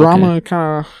survival drama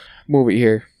kind of movie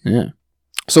here. Yeah.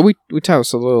 So we tell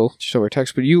us a little just over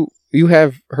text, but you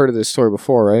have heard of this story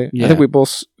before, right? Yeah. I think we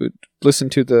both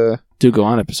listened to the Do Go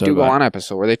On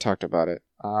episode where they talked about it.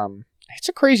 It's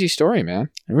a crazy story, man.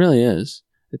 It really is.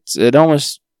 It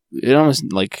almost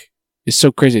like it's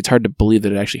so crazy. It's hard to believe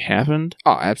that it actually happened.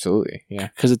 Oh, absolutely. Yeah.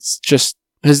 Because it's just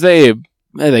because they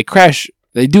crash.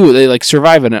 They like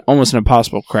survive in almost an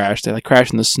impossible crash. They like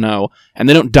crash in the snow and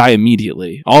they don't die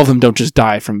immediately. All of them don't just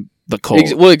die from the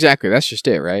cold. Well, exactly. That's just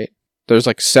it, right? There's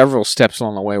like several steps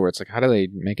along the way where it's like, how do they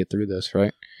make it through this,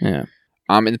 right? Yeah.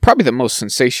 And probably the most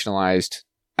sensationalized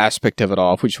aspect of it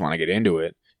all, if we just want to get into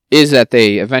it, is that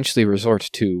they eventually resort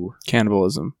to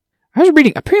cannibalism. I was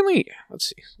reading, apparently, let's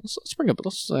see, let's bring up,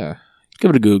 give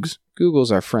it a Googs.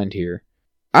 Google's our friend here.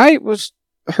 I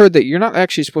heard that you're not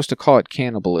actually supposed to call it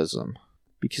cannibalism,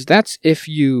 because that's if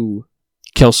you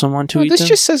kill someone to eat this them?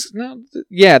 just says, no,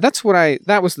 yeah, that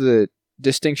was the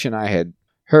distinction I had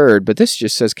heard, but this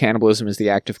just says cannibalism is the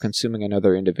act of consuming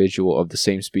another individual of the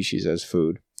same species as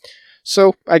food.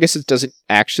 So I guess it doesn't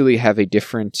actually have a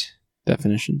different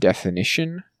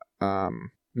definition.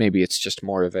 Maybe it's just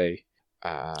more of a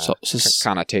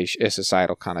connotation, a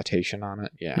societal connotation on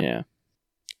it. Yeah.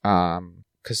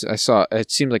 Because I saw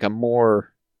it seemed like a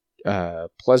more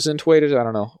pleasant way to, I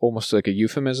don't know, almost like a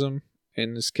euphemism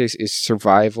in this case is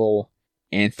survival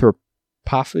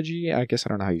anthropophagy. I guess I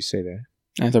don't know how you say that.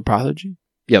 Anthropology?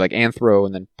 Yeah, like anthro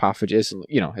and then pophagy is,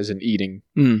 as in eating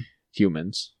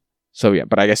humans. So yeah,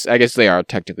 but I guess they are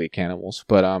technically cannibals.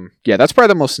 But yeah, that's probably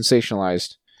the most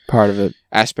sensationalized part of it,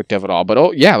 aspect of it all.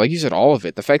 But yeah, like you said, all of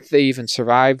it. The fact that they even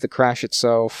survive the crash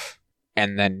itself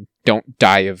and then don't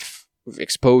die of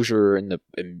exposure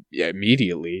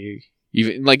immediately.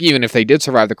 Even if they did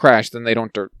survive the crash, then they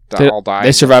don't all die.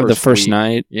 They survived the first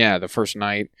night. Yeah, the first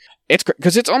night. It's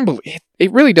because it's unbelievable.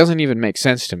 It really doesn't even make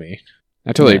sense to me.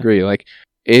 I totally agree. Like,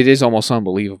 it is almost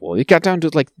unbelievable. It got down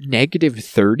to like negative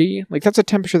 30. Like, that's a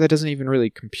temperature that doesn't even really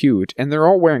compute. And they're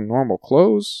all wearing normal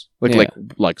clothes,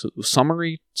 like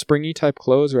summery, springy type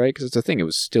clothes, right? Because it's a thing. It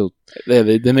was still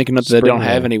they make a note that they don't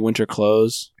have any winter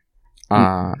clothes.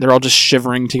 They're all just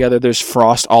shivering together. There's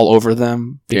frost all over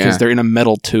them because they're in a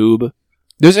metal tube.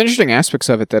 There's interesting aspects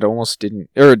of it that almost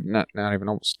didn't, or not even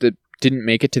almost, didn't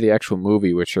make it to the actual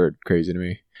movie, which are crazy to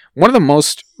me. One of the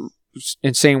most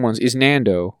insane ones is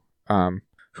Nando,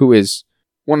 who is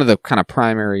one of the kind of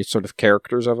primary sort of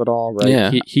characters of it all, right?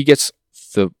 Yeah. He gets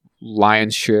the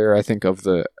lion's share, I think, of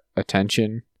the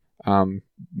attention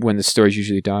when the story's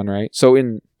usually done, right? So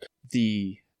in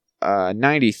the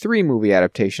 93 movie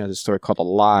adaptation of the story called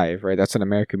Alive, right? That's an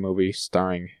American movie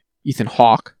starring Ethan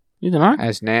Hawke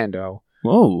as Nando.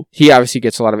 Whoa. He obviously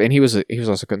gets a lot of, and he was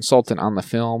also a consultant on the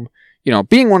film.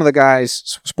 Being one of the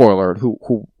guys, spoiler,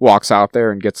 who walks out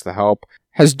there and gets the help,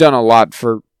 has done a lot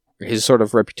for his sort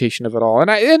of reputation of it all,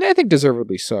 and I think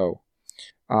deservedly so.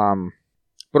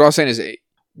 What I was saying is,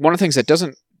 one of the things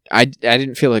that I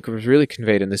didn't feel like was really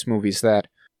conveyed in this movie is that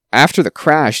after the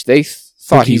crash, they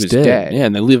thought he was dead. Yeah,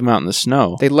 and they leave him out in the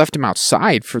snow. They left him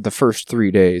outside for the first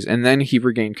 3 days, and then he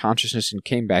regained consciousness and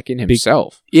came back in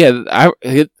himself.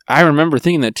 I remember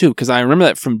thinking that too, because I remember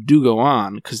that from Do Go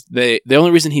On, because the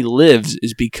only reason he lives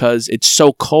is because it's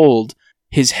so cold,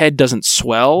 his head doesn't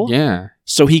swell. Yeah.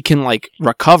 So he can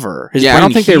recover. His brain I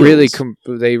don't think heals.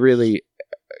 they really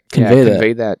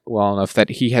convey that well enough that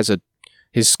he has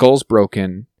his skull's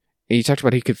broken. And he talked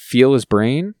about he could feel his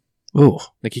brain. Ooh.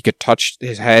 Like he could touch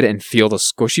his head and feel the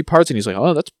squishy parts, and he's like,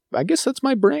 "Oh, I guess that's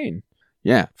my brain."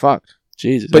 Yeah, fucked.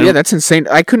 Jesus. But yeah, that's insane.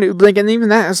 I couldn't and even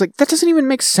that I was like, that doesn't even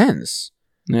make sense.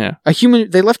 Yeah.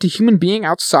 They left a human being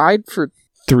outside for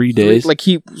 3 days.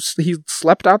 He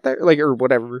slept out there, or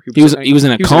whatever. He was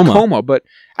in a coma. But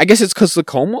I guess it's because the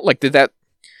coma.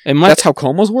 That's how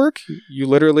comas work. You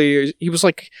literally, he was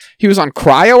on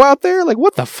cryo out there. Like,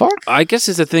 what the fuck? I guess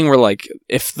it's a thing where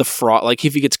if the frost,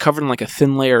 if he gets covered in a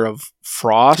thin layer of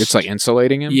frost, it's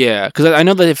insulating him. Yeah, because I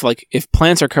know that if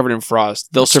plants are covered in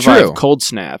frost, they'll survive cold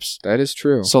snaps. That is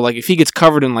true. So if he gets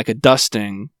covered in a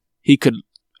dusting, he could.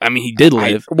 I mean, he did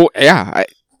live.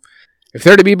 if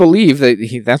they're to be believed,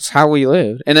 that's how he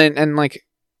lived. And like,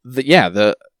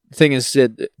 the thing is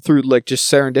that through like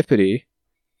just serendipity,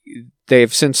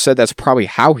 they've since said that's probably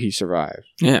how he survived.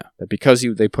 Yeah. That because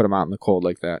they put him out in the cold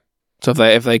like that. So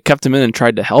if they kept him in and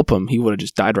tried to help him, he would have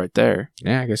just died right there.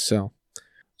 Yeah, I guess so.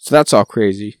 So that's all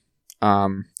crazy.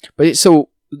 But so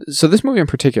this movie in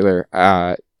particular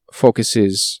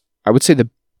focuses, I would say the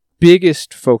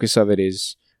biggest focus of it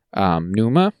is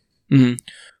Numa,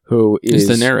 who is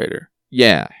the narrator.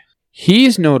 Yeah. He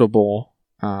is notable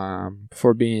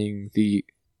for being the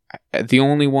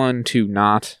only one to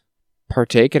not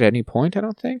partake at any point, I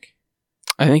don't think.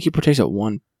 I think he partakes at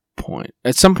one point.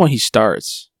 At some point he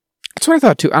starts. That's what I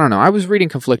thought too. I don't know. I was reading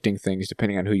conflicting things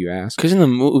depending on who you ask. Because in the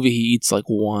movie he eats like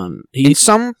one.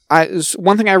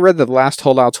 One thing I read, the last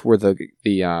holdouts were the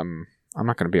I'm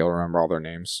not going to be able to remember all their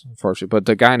names, unfortunately, but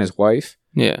the guy and his wife,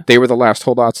 yeah, they were the last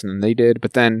holdouts, and then they did.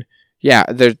 But then, yeah,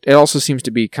 it also seems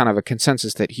to be kind of a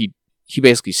consensus that he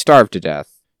basically starved to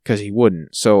death because he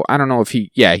wouldn't. So I don't know if he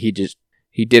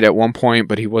did at one point,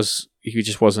 but he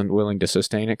just wasn't willing to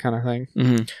sustain it, kind of thing.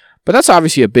 Mm-hmm. But that's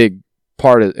obviously a big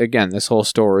part of, again, this whole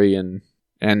story and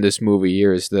this movie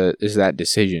here is that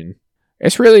decision.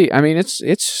 It's really, I mean, it's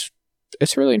a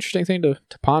really interesting thing to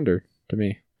ponder to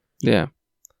me. Yeah.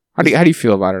 How do you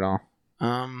feel about it all?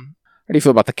 How do you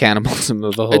feel about the cannibalism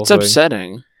of the whole thing? It's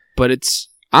upsetting, but it's...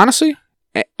 Honestly,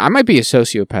 I might be a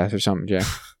sociopath or something, Jack.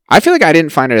 I feel like I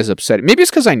didn't find it as upsetting. Maybe it's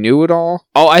because I knew it all.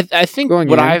 Oh, I think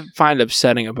what I find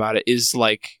upsetting about it is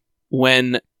like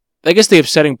when... I guess the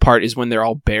upsetting part is when they're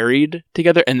all buried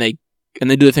together and they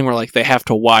do the thing where like they have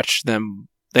to watch them.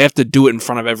 They have to do it in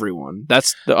front of everyone.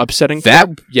 That's the upsetting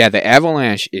part. Yeah, the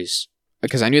avalanche is...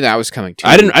 Because I knew that was coming too.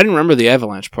 I didn't remember the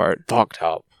avalanche part. Fucked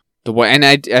up. The way, and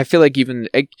I feel like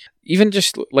even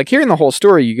just like hearing the whole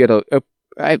story, you get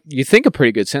you think a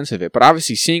pretty good sense of it. But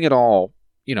obviously seeing it all,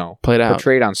 played out,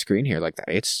 portrayed on screen here like that,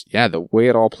 it's the way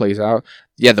it all plays out.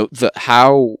 Yeah, the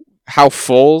how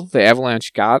full the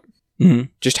avalanche got,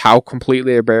 just how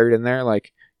completely they're buried in there.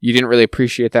 Like you didn't really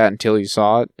appreciate that until you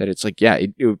saw it. That it's like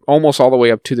it almost all the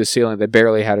way up to the ceiling. They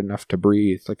barely had enough to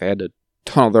breathe. Like they had to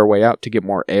tunnel their way out to get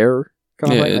more air.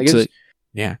 The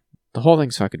whole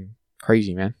thing's fucking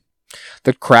crazy, man.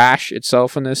 The crash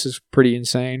itself in this is pretty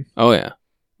insane. Oh yeah,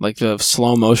 like the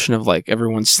slow motion of like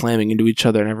everyone slamming into each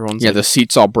other and everyone's the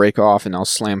seats all break off and they'll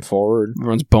slam forward.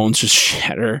 Everyone's bones just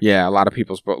shatter. Yeah, a lot of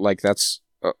people's like that's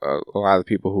a lot of the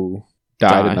people who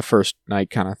died in the first night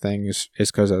kind of thing is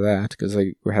because of that, because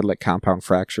they had like compound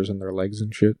fractures in their legs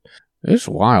and shit. It's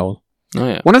wild. Oh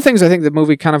yeah. One of the things I think the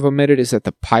movie kind of omitted is that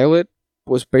the pilot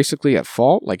was basically at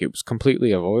fault. Like it was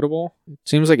completely avoidable. It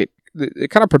seems like it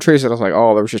kind of portrays it as like,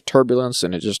 oh, there was just turbulence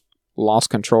and it just lost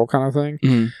control kind of thing.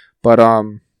 Mm-hmm. But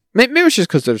maybe it's just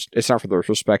because it's not from the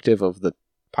perspective of the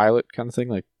pilot kind of thing.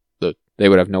 Like they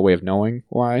would have no way of knowing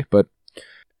why. But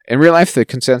in real life, the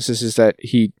consensus is that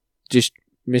he just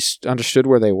misunderstood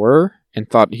where they were and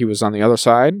thought he was on the other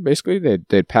side. Basically,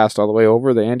 they'd passed all the way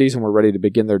over the Andes and were ready to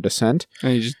begin their descent.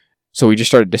 So he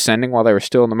just started descending while they were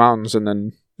still in the mountains, and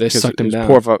then they sucked him down.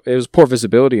 It was poor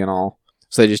visibility and all,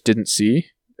 so they just didn't see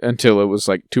until it was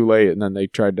like too late, and then they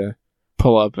tried to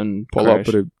pull up, but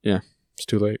it's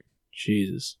too late.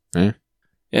 Jesus. Yeah.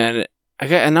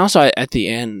 And also at the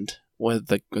end with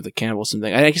the cannibalism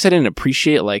thing, I guess I didn't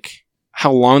appreciate like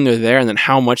how long they're there and then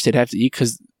how much they'd have to eat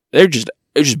because they're just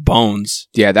bones.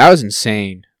 Yeah, that was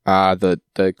insane. The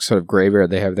sort of graveyard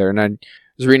they have there, and I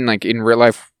was reading like in real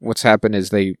life what's happened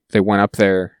is they went up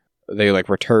there, they like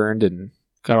returned and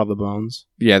got all the bones.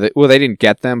 Yeah, they didn't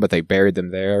get them, but they buried them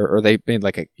there, or they made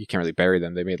like you can't really bury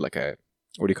them. They made like a,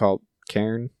 what do you call it,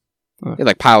 cairn? They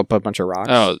like piled up a bunch of rocks.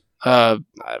 Oh, I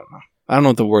don't know. I don't know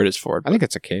what the word is for it. I think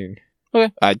it's a cairn.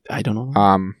 Okay, I don't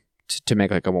know. To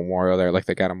make like a memorial there, like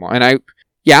they got them all, and I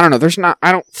don't know.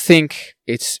 I don't think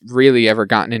it's really ever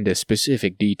gotten into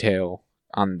specific detail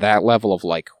on that level of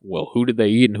like, well, who did they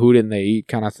eat and who didn't they eat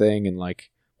kind of thing, and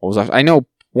like what was I know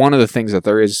one of the things that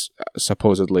there is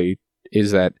supposedly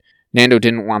is that Nando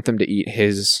didn't want them to eat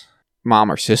his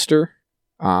mom or sister,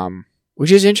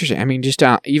 which is interesting. I mean, just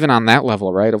even on that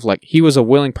level, right? Of like, he was a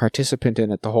willing participant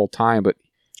in it the whole time, but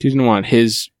he didn't want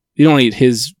you don't eat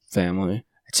his family.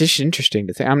 It's just interesting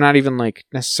to think. I'm not even like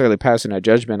necessarily passing a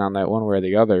judgment on that one way or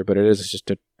the other, but it is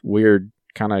just a weird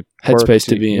kind of headspace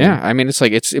to be in. Yeah, I mean, it's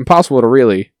like, it's impossible to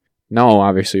really know,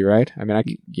 obviously, right? I mean,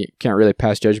 you can't really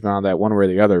pass judgment on that one way or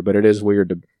the other, but it is weird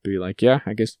to be like, yeah,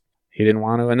 I guess he didn't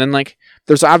want to. And then like,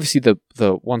 there's obviously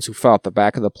the ones who fell at the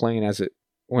back of the plane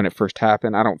when it first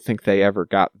happened. I don't think they ever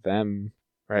got them,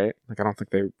 right? Like, I don't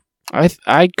think they...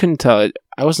 I couldn't tell it.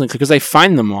 I wasn't, because they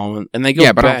find them all and they go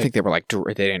back. I don't think they were like,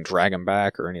 they didn't drag them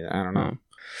back or anything. I don't know.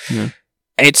 Yeah.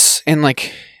 and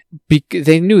like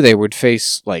they knew they would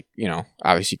face like, you know,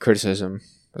 obviously criticism.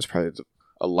 That's probably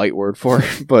a light word for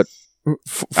it, but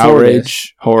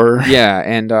outrage, horror. Yeah,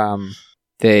 and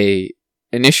they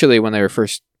initially when they were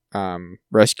first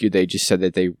rescued, they just said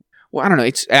that I don't know.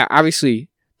 It's obviously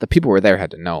the people who were there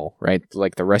had to know, right?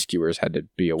 Like the rescuers had to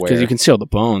be aware because you can see all the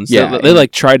bones. Yeah, they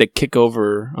like try to kick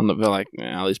over on the. They're like,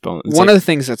 all these bones. It's one like, of the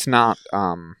things that's not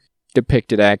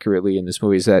depicted accurately in this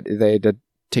movie is that they had to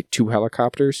take 2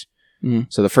 helicopters.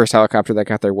 So the first helicopter that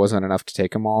got there wasn't enough to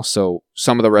take them all. So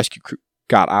some of the rescue crew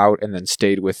got out and then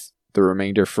stayed with the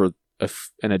remainder for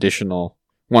an additional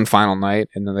one final night,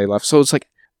 and then they left. So it's like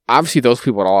obviously those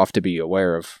people would all have to be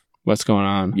aware of what's going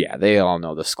on. Yeah, they all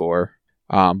know the score.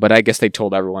 But I guess they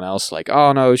told everyone else like,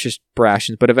 oh no, it's just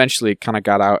rations. But eventually it kind of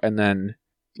got out, and then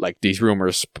like these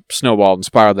rumors snowballed and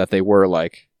spiraled that they were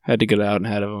like had to get out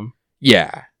ahead of them.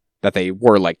 Yeah, that they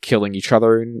were like killing each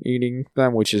other and eating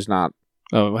them, which is not.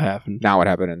 Oh, what happened? Now what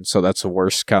happened, and so that's the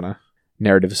worst kind of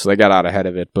narrative. So they got out ahead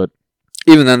of it, but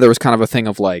even then there was kind of a thing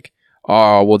of like,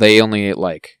 oh well, they only ate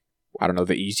like, I don't know,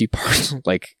 the easy parts.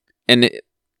 Like, and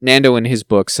Nando in his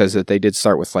book says that they did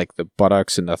start with like the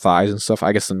buttocks and the thighs and stuff.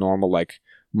 I guess the normal like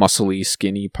muscly,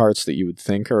 skinny parts that you would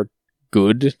think are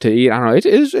good to eat. I don't know. It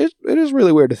is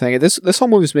really weird to think. This whole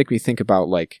movie's make me think about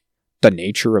like the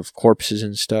nature of corpses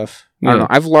and stuff. I don't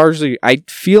know. I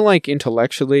feel like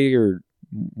intellectually or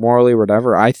morally or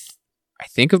whatever, I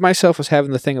think of myself as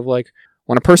having the thing of like,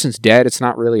 when a person's dead, it's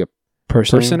not really a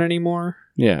person anymore.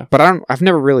 Yeah. But I've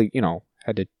never really,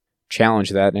 had to challenge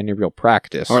that in any real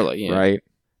practice. Or like, right?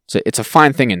 So it's a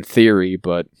fine thing in theory,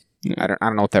 but I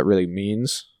don't know what that really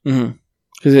means. Mm-hmm.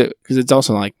 Because it's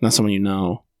also like not someone you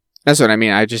know. That's what I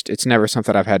mean. It's never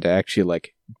something I've had to actually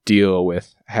like deal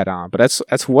with head on. But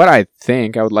that's what I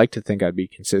think. I would like to think I'd be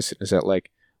consistent. Is that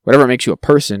like whatever makes you a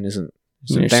person isn't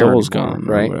your soul's gone,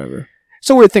 right? Or whatever. It's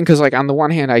a weird thing because like on the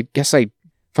one hand, I guess if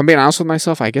I'm being honest with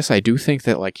myself, I guess I do think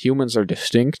that like humans are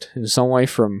distinct in some way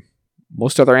from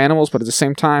most other animals, but at the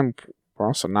same time, we're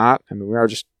also not. I mean, we're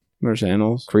just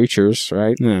animals, creatures,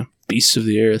 right? Yeah, beasts of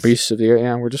the earth.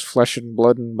 Yeah, we're just flesh and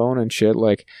blood and bone and shit.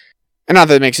 Like, and not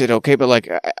that it makes it okay, but like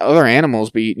other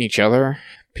animals be eating each other.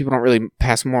 People don't really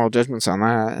pass moral judgments on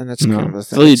that, and that's kind of the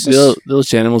thing.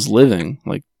 Those animals living,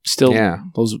 like still,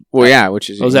 those which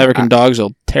is those African dogs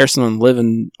will tear someone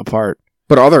living apart.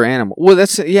 But other animals, well,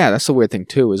 that's the weird thing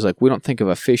too. Is like we don't think of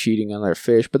a fish eating another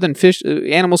fish, but then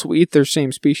animals will eat their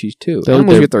same species too.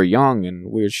 Animals eat their young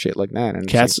and weird shit like that. And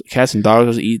cats and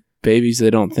dogs eat babies they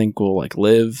don't think will like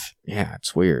live. Yeah,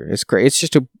 it's weird. It's great. It's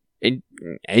just it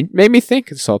made me think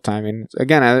this whole time. And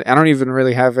again, I don't even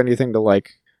really have anything to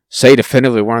like say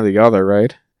definitively one or the other,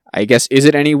 right? I guess is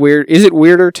it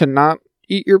weirder to not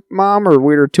eat your mom or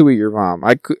weirder to eat your mom?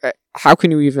 How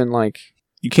can you even like?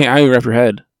 You can't. How you wrap your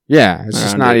head? Yeah, it's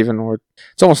just not even worth.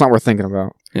 It's almost not worth thinking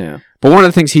about. Yeah. But one of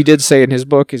the things he did say in his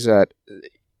book is that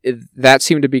that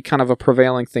seemed to be kind of a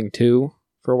prevailing thing too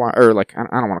for a while, or like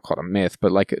I don't want to call it a myth,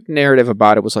 but like a narrative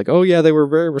about it was like, oh yeah, they were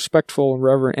very respectful and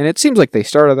reverent, and it seems like they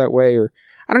started that way. Or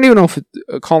I don't even know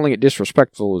if calling it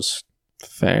disrespectful is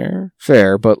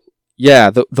fair, but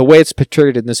yeah, the way it's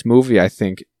portrayed in this movie, I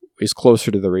think, is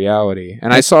closer to the reality.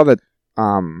 And I saw that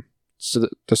so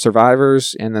the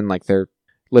survivors and then like their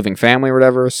living family or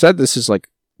whatever said this is like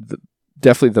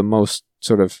definitely the most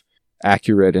sort of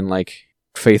accurate and like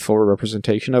faithful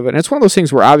representation of it. And it's one of those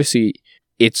things where obviously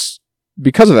it's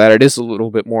because of that it is a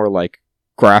little bit more like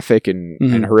graphic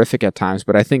and horrific at times,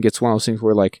 but I think it's one of those things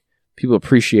where like people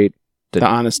appreciate the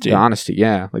honesty. The honesty,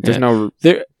 yeah. Like there's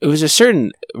it was a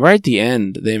certain right at the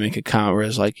end they make a comment where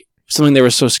it's like something they were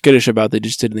so skittish about they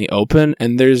just did in the open,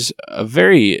 and there's a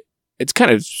very it's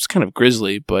kind of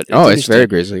grisly, but it's very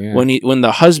grisly. Yeah. When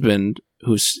the husband,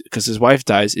 because his wife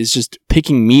dies, is just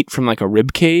picking meat from like a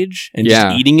rib cage and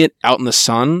just eating it out in the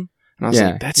sun, and I was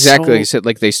like, "That's exactly." He said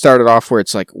like they started off where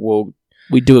it's like, well,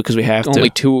 we do it because we have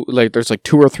only two. Like there's like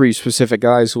 2 or 3 specific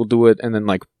guys who will do it, and then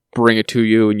like bring it to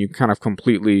you, and you kind of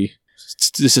completely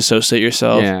disassociate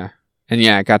yourself. Yeah, and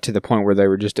it got to the point where they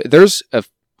were just there's a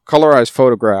colorized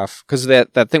photograph because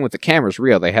that thing with the camera's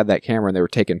real. They had that camera and they were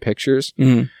taking pictures.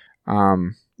 Mm-hmm.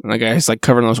 And the guy's like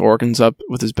covering those organs up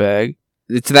with his bag.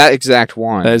 It's that exact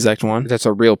one. That's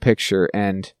a real picture.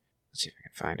 And let's see if I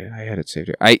can find it. I had it saved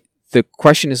here. The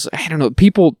question is, I don't know.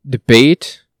 People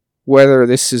debate whether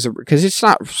this is because it's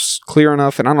not clear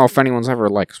enough, and I don't know if anyone's ever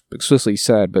like explicitly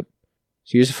said. But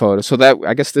here's a photo. So that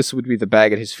I guess this would be the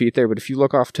bag at his feet there. But if you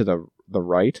look off to the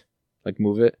right, like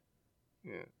move it.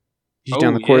 Yeah. He's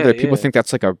down the corridor there. People think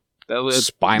that's like a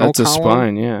spinal column. That's a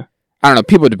spine, yeah. I don't know.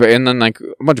 People debate, and then like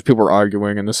a bunch of people were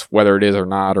arguing in this whether it is or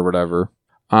not or whatever.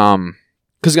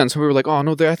 Because again, some people were like, "Oh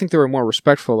no, I think they were more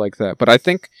respectful like that." But I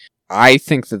think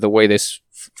that the way this,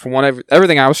 from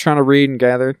everything I was trying to read and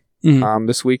gather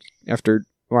this week after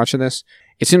watching this,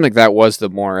 it seemed like that was the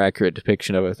more accurate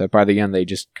depiction of it. That by the end they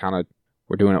just kind of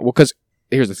were doing it. Well, because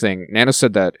here's the thing: Nano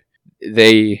said that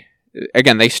they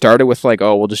started with like,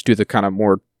 "Oh, we'll just do the kind of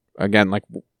more like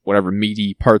whatever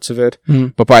meaty parts of it,"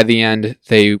 but by the end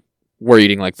they were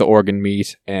eating like the organ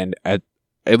meat, and at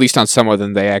least on some of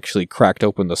them they actually cracked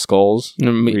open the skulls,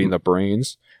 eating the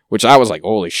brains, which I was like,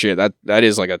 "Holy shit, that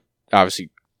is like obviously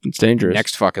it's dangerous,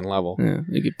 next fucking level." Yeah,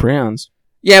 you get prions.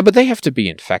 Yeah, but they have to be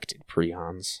infected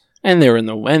prions. And they were in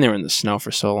the snow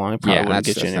for so long. It probably wouldn't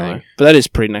get you anyway. Thing. But that is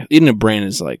pretty nice. Eating a brain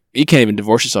is like, you can't even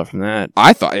divorce yourself from that.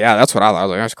 I thought, yeah, that's what I thought. I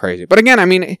was like, that's crazy. But again, I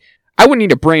mean, I wouldn't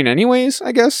eat a brain anyways,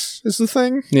 I guess, is the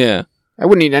thing. Yeah. I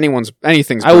wouldn't eat anything's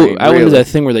brain. I would do that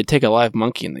thing where they take a live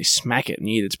monkey and they smack it and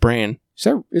eat its brain.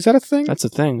 Is that a thing? That's a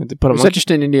thing. They put a is that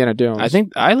just in Indiana Jones? I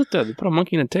think I looked at it. They put a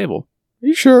monkey in a table. Are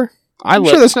you sure? I'm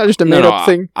sure that's not just a made-up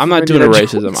thing. I'm not doing a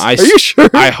racism. Are you sure?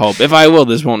 I hope. If I will,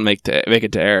 this won't make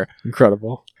it to air.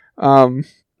 Incredible.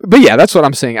 But yeah, that's what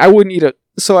I'm saying. I wouldn't eat it.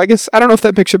 So I guess, I don't know if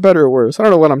that makes it better or worse. I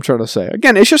don't know what I'm trying to say.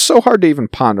 Again, it's just so hard to even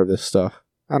ponder this stuff.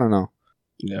 I don't know.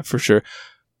 Yeah, for sure.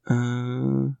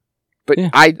 But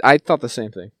yeah. I thought the same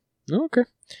thing. Oh, okay.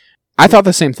 I thought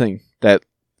the same thing. That,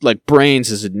 like, brains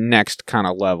is the next kind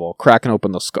of level. Cracking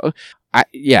open the skull.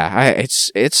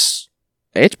 It's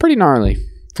pretty gnarly,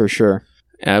 for sure.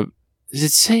 Does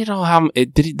it say at all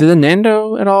did the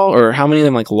Nando at all? Or how many of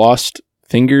them, like, lost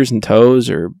fingers and toes?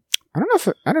 Or I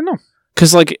don't know.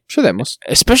 Because, like, sure that must,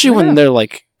 especially when they're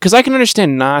like, because I can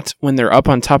understand not when they're up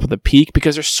on top of the peak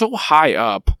because they're so high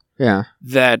up. Yeah.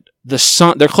 That the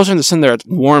sun, they're closer to the sun, there it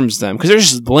warms them because they're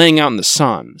just laying out in the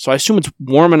sun. So I assume it's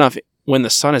warm enough when the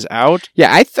sun is out.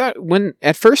 Yeah, I thought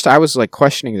at first I was like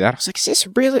questioning that. I was like, is this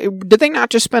really? Did they not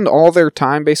just spend all their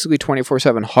time basically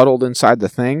 24/7 huddled inside the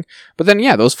thing? But then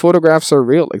yeah, those photographs are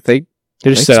real. Like they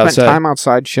just spent time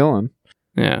outside chilling.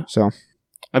 Yeah. So.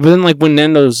 But then, like, when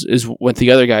Nando's is with the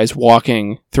other guys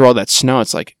walking through all that snow,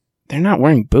 it's like, they're not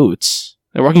wearing boots.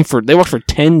 They walked for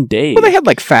 10 days. Well, they had,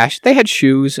 like, they had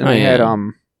shoes, and had, I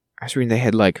was reading they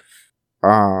had, like,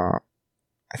 I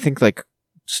think, like,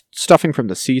 stuffing from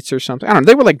the seats or something. I don't know.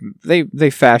 They were, like, they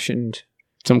fashioned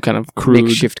some kind of crude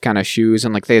makeshift kind of shoes,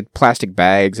 and, like, they had plastic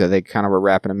bags that they kind of were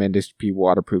wrapping them in to be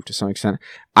waterproof to some extent.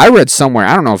 I read somewhere,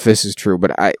 I don't know if this is true,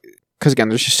 but because, again,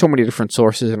 there's just so many different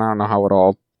sources, and I don't know how it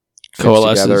all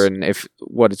coalesces together, and if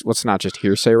what's not just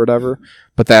hearsay or whatever,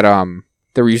 but that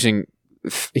they were using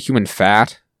human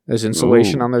fat as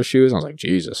insulation on their shoes. I was like,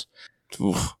 Jesus.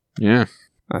 Oof. Yeah,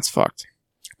 that's fucked.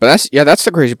 But that's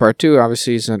the crazy part too.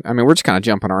 Obviously, I mean, we're just kind of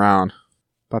jumping around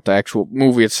about the actual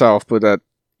movie itself, but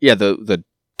the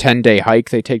 10-day hike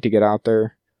they take to get out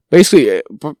there. Basically,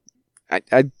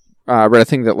 I read a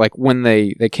thing that like when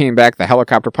they came back, the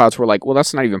helicopter pilots were like, "Well,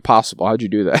 that's not even possible. How'd you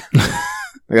do that?"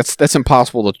 That's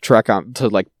impossible to trek on, to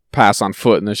like pass on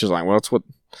foot, and it's just like, well, that's what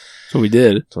we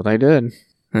did. That's what they did.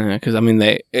 Because I mean,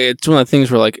 it's one of the things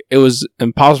where like it was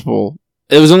impossible.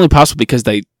 It was only possible because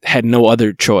they had no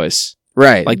other choice,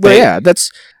 right? Like,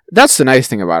 that's the nice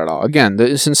thing about it all. Again, the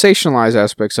sensationalized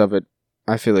aspects of it,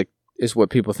 I feel like, is what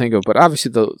people think of. But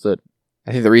obviously,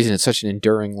 I think the reason it's such an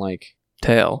enduring like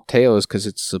tale is because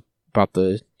it's about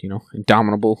the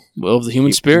indomitable will of the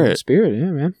human spirit.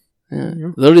 Yeah, man.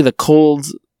 Yeah. Literally the cold,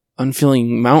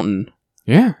 unfeeling mountain.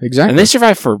 Yeah, exactly. And they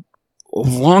survived for a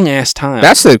long ass time.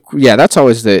 That's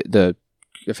always the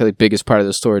I feel like biggest part of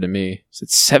the story to me. So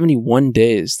it's 71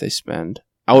 days they spend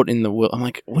out in the wild. I'm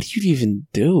like, what do you even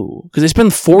do? Because they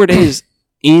spend 4 days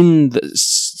in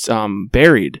the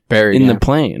buried in the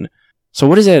plane. So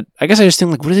what is it? I guess I just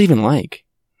think like, what is it even like?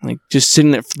 Like just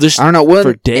sitting there, I don't know,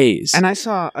 for days. And I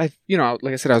saw, like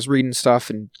I said, I was reading stuff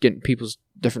and getting people's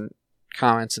different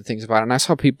comments and things about it, and I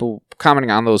saw people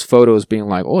commenting on those photos being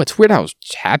like, oh, it's weird how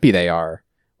happy they are.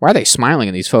 Why are they smiling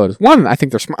in these photos? One, I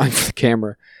think they're smiling for the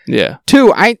camera. Yeah.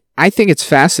 Two, I think it's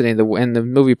fascinating, and the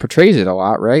movie portrays it a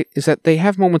lot, right? Is that they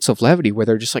have moments of levity where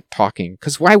they're just like talking,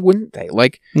 because why wouldn't they?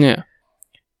 Like, yeah.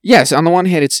 Yes, on the one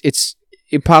hand, it's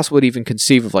impossible to even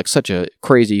conceive of like such a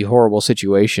crazy, horrible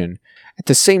situation. At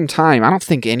the same time, I don't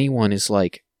think anyone is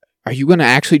like, are you going to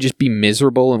actually just be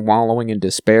miserable and wallowing in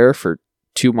despair for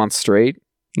 2 months straight?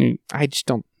 I just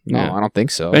don't. No, I don't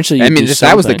think so. Eventually, I mean, if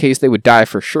that was the case, they would die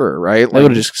for sure, right? They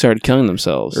would have just started killing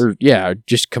themselves, or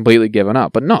just completely given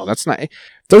up. But no, that's not. If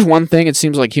there's one thing it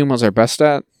seems like humans are best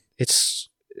at, it's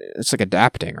like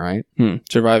adapting, right?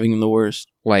 Surviving in the worst.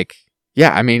 Like,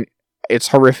 yeah, I mean, it's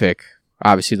horrific.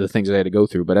 Obviously, the things they had to go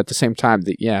through, but at the same time,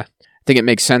 I think it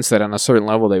makes sense that on a certain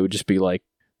level they would just be like,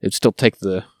 it'd still take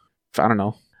the, I don't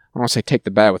know, don't want to say take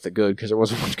the bad with the good because there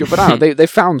wasn't much good, but I don't know. They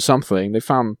found something. They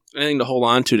found anything to hold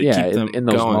on to keep them in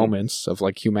those going. moments of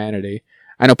like humanity.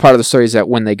 I know part of the story is that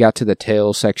when they got to the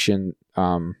tale section,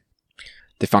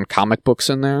 they found comic books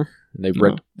in there. And they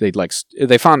read.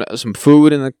 They found some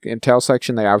food in the tale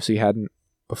section they obviously hadn't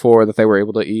before that they were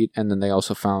able to eat, and then they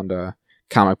also found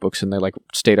comic books, and they like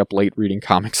stayed up late reading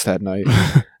comics that night.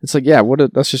 It's like, yeah,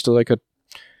 that's just like a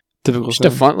typical, just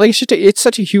a fun, like it's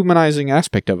such a humanizing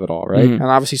aspect of it all, right? Mm-hmm. And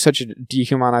obviously such a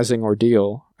dehumanizing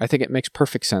ordeal. I think it makes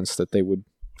perfect sense that they would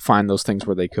find those things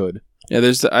where they could.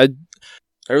 Yeah, I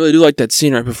really do like that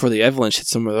scene right before the avalanche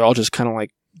hits them, where they're all just kind of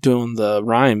like doing the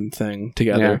rhyme thing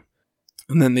together. Yeah.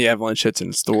 And then the avalanche hits,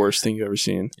 and it's the worst thing you've ever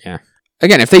seen. Yeah.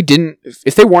 Again,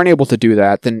 if they weren't able to do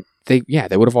that, then they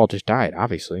would have all just died,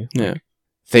 obviously. Yeah.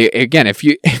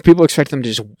 If people expect them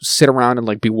to just sit around and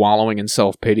like be wallowing in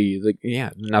self-pity, like, yeah,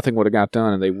 nothing would have got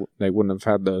done, and they wouldn't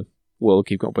have had the will to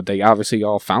keep going. But they obviously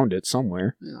all found it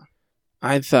somewhere. Yeah.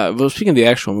 I thought, well, speaking of the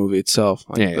actual movie itself,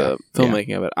 like the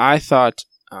filmmaking of it, I thought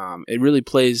it really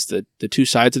plays the two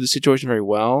sides of the situation very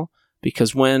well,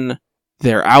 because when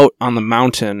they're out on the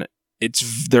mountain,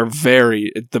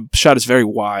 the shot is very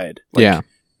wide. Like, yeah.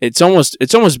 It's almost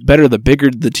better the bigger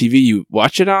the TV you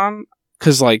watch it on,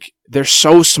 because like they're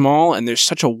so small and there's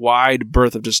such a wide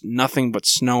berth of just nothing but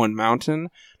snow and mountain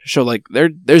to show like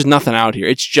there's nothing out here.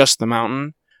 It's just the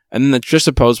mountain. And then the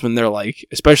juxtaposed when they're like,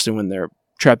 especially when they're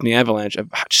trapped in the avalanche, of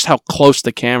just how close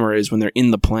the camera is when they're in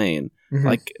the plane. Mm-hmm.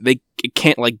 Like it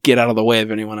can't like get out of the way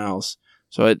of anyone else.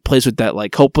 So it plays with that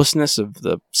like hopelessness of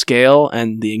the scale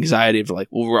and the anxiety of like,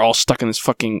 well, we're all stuck in this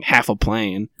fucking half a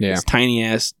plane. Yeah. This tiny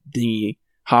ass dingy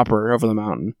hopper over the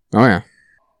mountain. Oh yeah.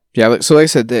 Yeah. So like I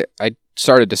said, I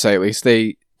started to say at least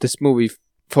this movie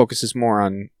focuses more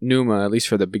on Numa, at least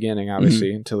for the beginning,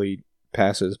 obviously, until he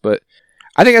passes. But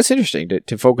I think that's interesting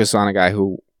to focus on a guy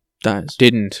who dies.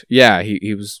 Didn't. Yeah.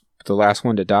 He was the last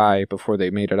one to die before they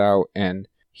made it out. And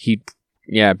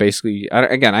basically,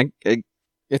 I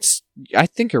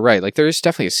think you're right. Like, there is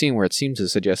definitely a scene where it seems to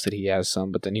suggest that he has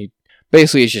some, but then he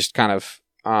basically is just kind of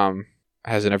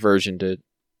has an aversion to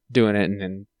doing it,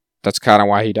 and that's kind of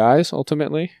why he dies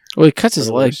ultimately. Well, he cuts his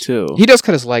leg too. He does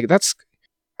cut his leg. That's,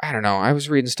 I don't know. I was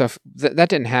reading stuff that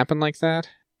didn't happen like that.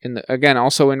 Again,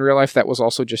 also in real life, that was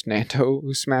also just Nanto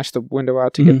who smashed the window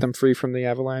out to get them free from the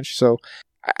avalanche. So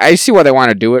I see why they want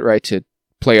to do it, right, to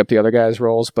play up the other guys'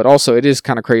 roles. But also, it is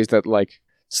kind of crazy that like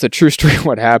it's the true story of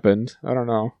what happened. I don't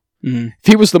know. Mm-hmm. If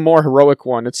he was the more heroic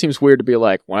one, it seems weird to be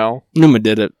like, well, Numa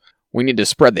did it. We need to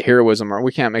spread the heroism, or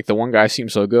we can't make the one guy seem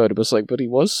so good. But it's like, but he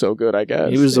was so good, I guess.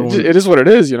 He was the one. It is what it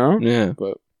is, you know? Yeah.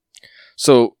 But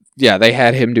so yeah, they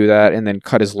had him do that and then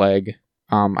cut his leg.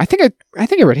 I think I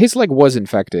read his leg was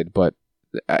infected, but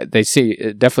they see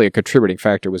definitely a contributing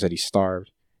factor was that he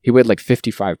starved. He weighed like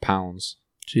 55 pounds.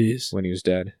 Jeez. When he was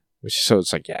dead. So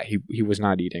it's like, yeah, he was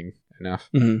not eating enough.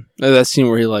 Mm-hmm. That scene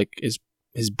where he like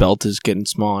his belt is getting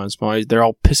smaller and smaller. They're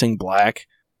all pissing black.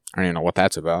 I don't even know what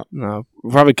that's about. No,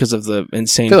 probably because of the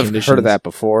insane conditions. I've heard of that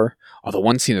before. Oh, the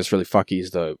one scene that's really fucky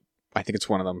is I think it's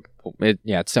one of them.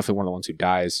 It's definitely one of the ones who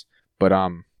dies. But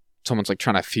someone's like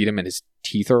trying to feed him and his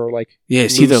teeth are like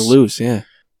his teeth are loose. Yeah,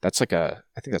 that's like I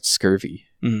think that's scurvy,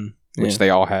 which they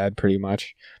all had pretty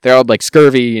much. They all had like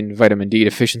scurvy and vitamin D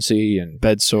deficiency and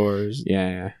bed sores.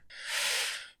 Yeah.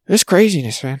 There's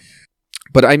craziness, man.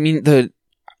 But I mean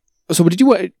So did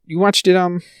you watched it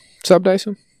subbed, I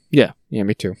assume? Yeah. Yeah,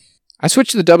 me too. I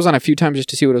switched the dubs on a few times just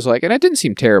to see what it was like, and it didn't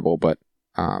seem terrible, but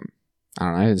I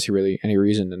don't know, I didn't see really any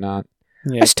reason to not.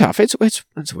 Yeah. It's tough. It's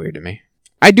weird to me.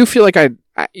 I do feel like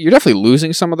you're definitely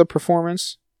losing some of the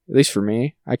performance, at least for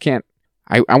me. I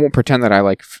won't pretend that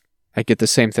I get the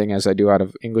same thing as I do out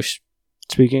of English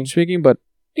speaking, but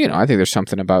you know, I think there's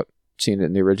something about seeing it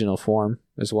in the original form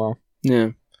as well. Yeah.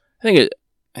 I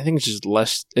think it's just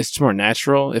less. It's more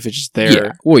natural if it's just there.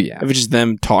 Yeah. Well, yeah. If it's just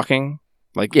them talking,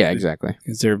 like exactly.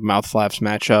 Because their mouth flaps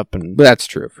match up, but that's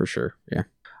true for sure. Yeah.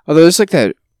 Although there's like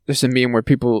that. There's a meme where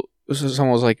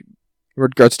someone was like, in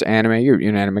regards to anime, you're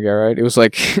an anime guy, right? It was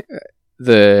like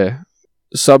the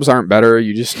subs aren't better.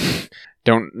 You just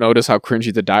don't notice how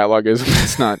cringy the dialogue is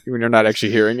when you're not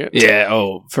actually hearing it. Yeah.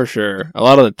 Oh, for sure. A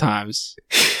lot of the times.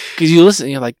 Because you listen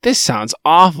and you're like, this sounds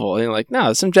awful. And you're like,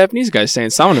 no, some Japanese guy's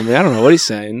saying something to me. I don't know what he's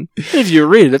saying. If you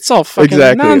read it, it's all fucking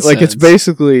nonsense. Like,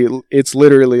 it's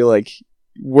literally like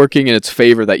working in its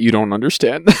favor that you don't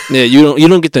understand. Yeah, you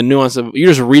don't get the nuance of, you're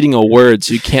just reading a word,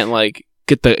 so you can't like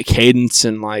get the cadence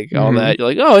and like all that.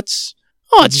 You're like,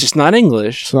 it's just not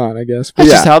English. It's not, I guess. But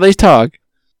that's just how they talk.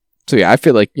 So yeah, I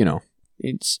feel like, you know,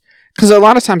 it's because a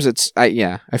lot of times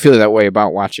I feel that way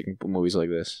about watching movies like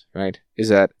this, right? Is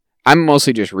that I'm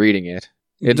mostly just reading it,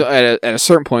 At a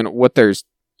certain point, what they're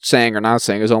saying or not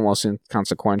saying is almost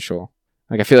inconsequential.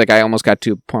 Like, I feel like I almost got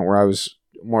to a point where I was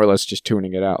more or less just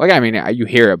tuning it out. Like, I mean, you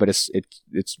hear it, but it's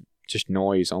just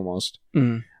noise almost. I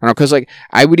don't know, because like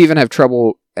I would even have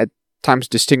trouble at times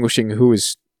distinguishing who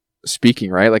is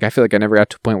speaking, right? Like, I feel like I never got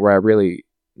to a point where I really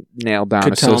nailed down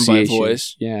Could tell 'em by association.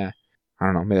 voice. Yeah, I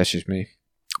don't know. Maybe that's just me,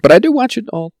 but I do watch it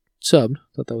all subbed.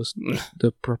 Thought that was the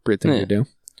appropriate thing to do.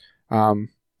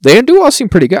 They do all seem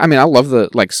pretty good. I mean, I love the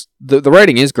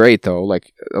writing is great though.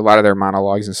 Like, a lot of their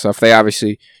monologues and stuff. They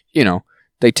obviously,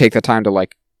 they take the time to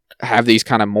like have these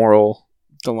kind of moral,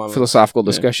 philosophical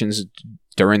discussions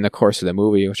during the course of the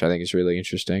movie, which I think is really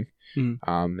interesting.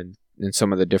 And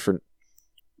some of the different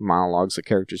monologues the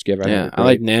characters give. I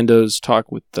like Nando's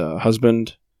talk with the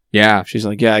husband. Yeah, she's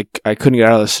like, I couldn't get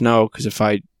out of the snow because if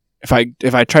I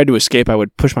tried to escape, I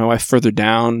would push my wife further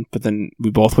down, but then we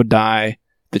both would die.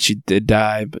 That she did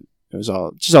die, but it was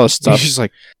all this stuff. She's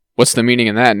like, "What's the meaning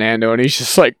in that, Nando?" And he's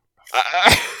just like,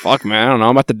 "Fuck, man, I don't know.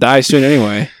 I'm about to die soon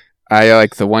anyway." I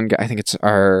like the one guy. I think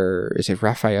is it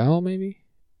Raphael, maybe,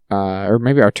 or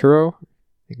maybe Arturo.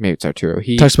 I think maybe it's Arturo.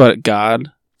 He talks about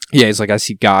God. Yeah, he's like, I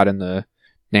see God in the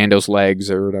Nando's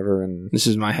legs or whatever, and this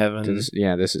is my heaven. This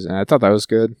is. And I thought that was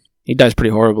good. He dies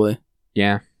pretty horribly.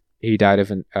 Yeah, he died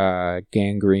of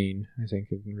gangrene. I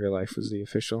think in real life was the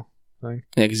official thing.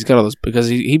 Yeah, because he's got all those. Because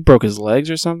he broke his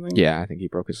legs or something. Yeah, I think he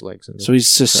broke his legs. So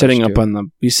he's just sitting up on the.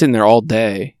 He's sitting there all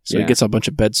day. So he gets a bunch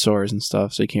of bed sores and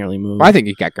stuff. So he can't really move. Well, I think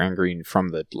he got gangrene from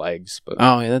the legs. But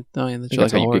that's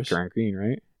like how you get gangrene,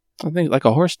 right? I think like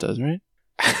a horse does, right?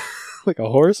 Like a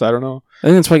horse? I don't know. I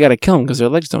think that's why you got to kill him because their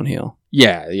legs don't heal.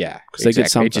 Yeah, because exactly. they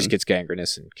get something. It just gets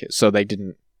gangrenous, and so they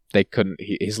couldn't.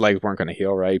 His legs weren't going to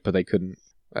heal, right? But they couldn't.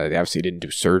 They obviously didn't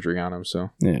do surgery on him, so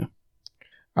yeah.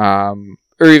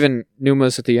 Or even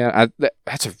Numa's at the end.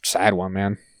 That's a sad one,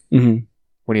 man. Mm-hmm.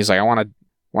 When he's like, I want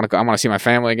to see my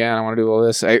family again. I want to do all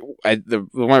this. The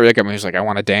one really got me. He's like, I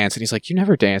want to dance, and he's like, you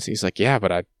never dance. And he's like, yeah,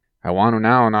 but I want to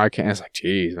now, and I can't. It's like,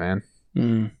 geez, man.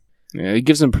 Mm. Yeah, he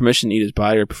gives him permission to eat his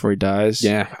body before he dies.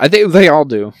 Yeah, I think they all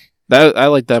do. I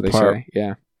like that part. Say.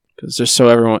 Yeah, because just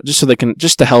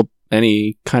to help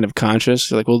any kind of conscience.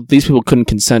 They're like, well, these people couldn't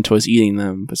consent to us eating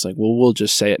them. But it's like, well, we'll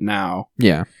just say it now.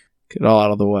 Yeah, get it all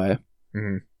out of the way.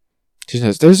 Mm-hmm.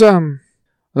 There's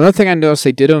another thing I noticed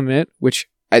they did omit, which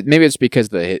maybe it's because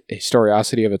the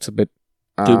historicity of it's a bit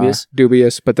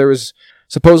dubious. But there was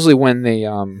supposedly when they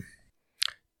when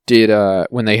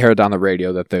they heard on the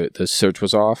radio that the search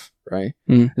was off, right?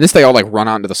 And this they all like run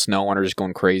out into the snow and are just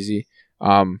going crazy.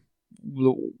 One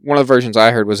of the versions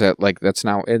I heard was that like that's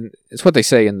now, and it's what they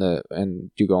say in the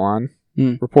Do Go On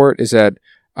report, is that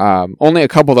only a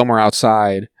couple of them were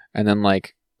outside, and then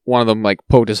like one of them like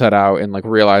poked his head out and like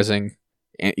realizing,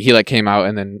 and he like came out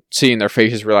and then seeing their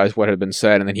faces realized what had been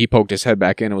said, and then he poked his head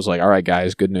back in and was like, all right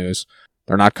guys, good news,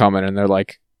 they're not coming. And they're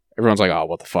like, everyone's like, oh,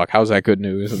 what the fuck, how's that good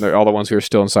news? And they're all the ones who are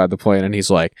still inside the plane, and he's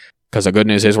like, because the good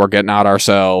news is we're getting out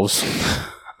ourselves.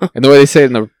 And the way they say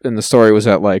it in the story was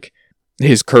that like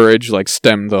his courage like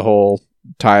stemmed the whole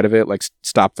tide of it, like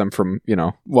stopped them from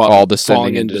all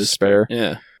descending into despair.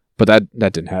 Yeah, but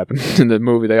that didn't happen in the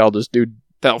movie. They all just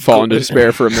fall into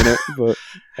despair for a minute, but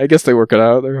I guess they work it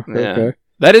out. They're okay.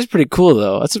 That is pretty cool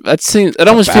though. It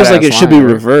almost feels like it should be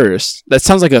reversed. That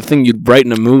sounds like a thing you'd write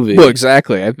in a movie. Well,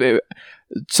 exactly.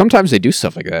 Sometimes they do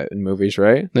stuff like that in movies,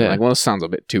 right? Yeah. Like, well, it sounds a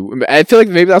bit too. I feel like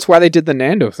maybe that's why they did the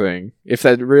Nando thing. If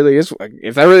that really is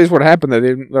what happened,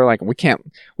 they're like, we can't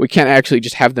actually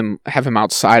just have him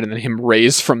outside and then him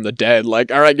raised from the dead. Like,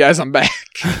 all right, guys, I'm back.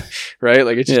 Right?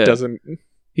 Like, it just doesn't.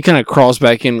 He kind of crawls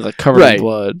back in, like covered in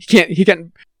blood. He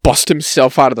can't bust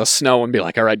himself out of the snow and be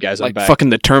like, all right, guys, I'm back. Like fucking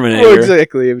the Terminator. Well,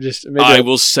 exactly. I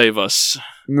will save us.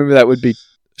 Maybe that would be,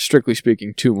 strictly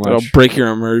speaking, too much. It'll break your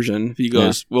immersion. If he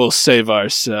goes, we'll save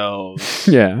ourselves.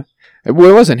 Yeah. Well,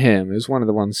 it wasn't him. It was one of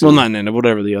the ones. Well, not Nando,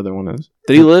 whatever the other one is.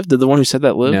 Did he live? Did the one who said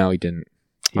that live? No, he didn't.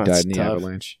 He died in the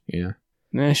avalanche. Yeah.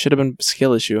 It should have been a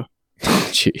skill issue.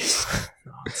 Jeez.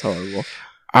 That's horrible.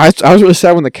 I was really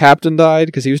sad when the captain died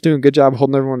because he was doing a good job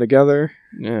holding everyone together.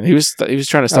 Yeah, he was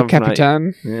trying to stop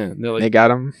Capitan. Yeah, they got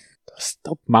him.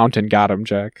 The mountain got him,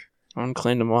 Jack.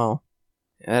 Unclaimed them all.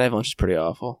 Yeah, that avalanche is pretty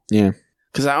awful. Yeah.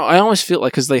 Because I almost feel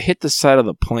like, because they hit the side of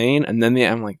the plane, and then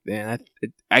I'm like, man,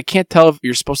 I can't tell if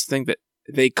you're supposed to think that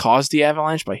they caused the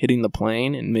avalanche by hitting the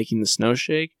plane and making the snow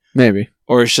shake. Maybe.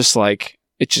 Or it's just like,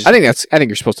 I think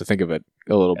you're supposed to think of it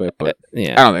a little bit, but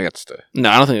yeah. I don't think that's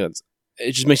No, I don't think that's...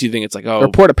 It just makes you think it's like, oh...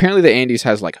 Report, apparently the Andes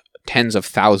has like tens of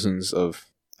thousands of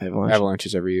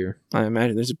avalanches every year. I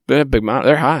imagine. There's a big mountain.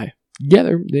 They're high. Yeah,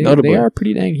 they are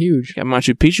pretty dang huge. Got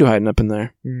Machu Picchu hiding up in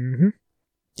there. Mm-hmm.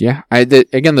 Yeah.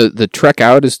 The trek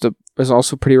out is is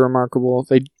also pretty remarkable.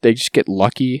 They just get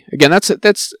lucky. Again,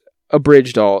 that's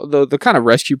abridged all. The kind of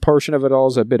rescue portion of it all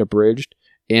is a bit abridged.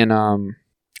 In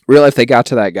real life, they got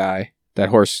to that guy,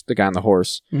 the guy on the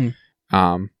horse. Mm.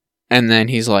 And then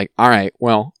he's like, all right,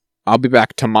 well, I'll be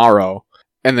back tomorrow.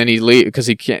 And then he leaves because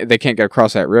they can't get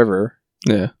across that river.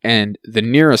 Yeah. And the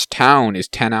nearest town is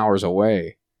 10 hours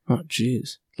away. Oh,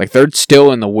 jeez. Like, they're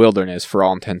still in the wilderness for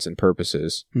all intents and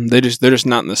purposes. They're just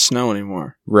not in the snow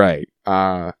anymore. Right.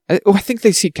 I think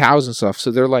they see cows and stuff, so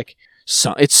they're like,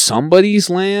 it's somebody's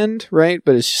land, right?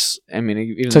 But it's just, I mean,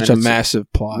 even such a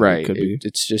massive plot. Right. It could be.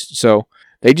 It's just, so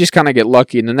they just kind of get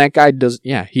lucky, and then that guy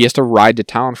he has to ride to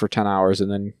town for 10 hours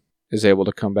and then is able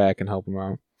to come back and help him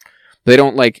out. They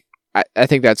don't, like, I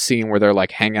think that scene where they're,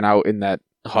 like, hanging out in that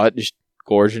hut, just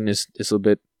gorging is a little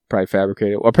bit probably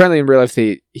fabricated. Well, apparently in real life,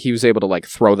 he was able to, like,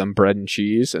 throw them bread and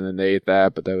cheese, and then they ate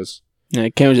that, but that was... Yeah, I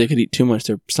can't imagine they could eat too much.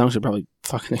 Their stomachs would probably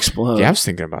fucking explode. Yeah, I was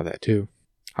thinking about that, too.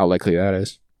 How likely that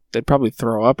is. They'd probably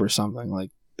throw up or something.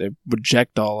 Like, they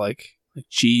reject all, like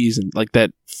cheese and, like,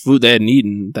 that food they hadn't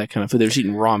eaten, that kind of food. They were just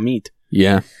eating raw meat.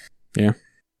 Yeah. Yeah.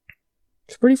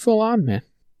 It's pretty full on, man.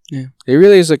 Yeah. It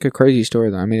really is, like, a crazy story,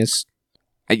 though. I mean, it's...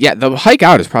 Yeah, the hike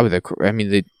out is probably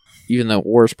even the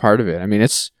worst part of it. I mean,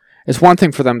 it's one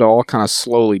thing for them to all kind of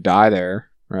slowly die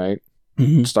there, right?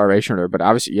 Mm-hmm. Starvation or whatever, but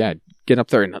obviously, yeah, getting up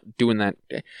there and doing that.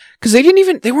 Because they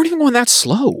weren't even going that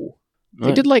slow.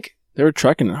 Right. They were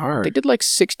trekking it hard. They did like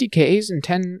 60 Ks in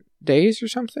 10 days or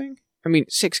something. I mean,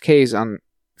 6 Ks on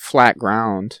flat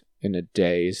ground in a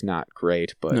day is not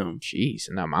great, but geez,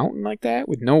 in a mountain like that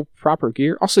with no proper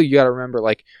gear. Also, you got to remember,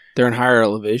 like, they're in higher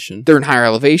elevation. They're in higher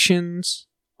elevations.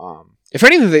 If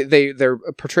anything, they're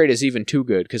portrayed as even too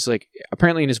good, because, like,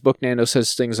 apparently in his book, Nando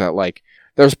says things that, like,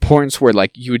 there's points where,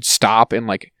 like, you would stop and,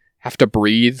 like, have to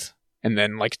breathe and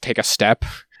then, like, take a step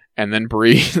and then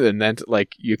breathe, and then,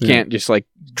 like, you can't just, like,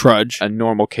 trudge a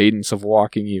normal cadence of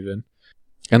walking even.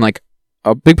 And, like,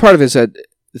 a big part of it is that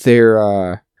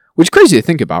they're which is crazy to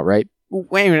think about, right?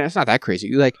 Wait a minute, it's not that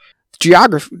crazy. Like,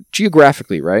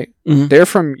 geographically, right? Mm-hmm. They're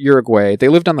from Uruguay. They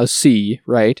lived on the sea,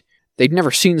 right? They'd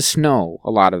never seen snow, a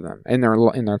lot of them, in their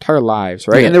entire lives,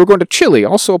 right? Yeah. And they were going to Chile,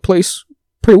 also a place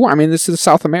pretty warm. I mean, this is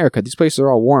South America. These places are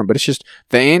all warm, but it's just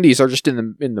the Andes are just in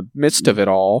the midst of it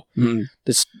all. Mm-hmm.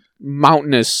 This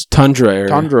mountainous tundra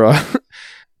area.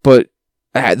 But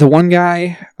the one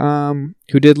guy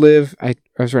who did live, I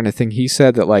was reading a thing. He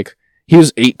said that, like, he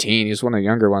was 18. He was one of the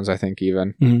younger ones, I think,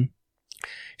 even. Mm-hmm.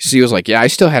 So he was like, yeah, I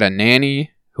still had a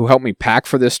nanny who helped me pack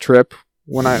for this trip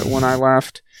when I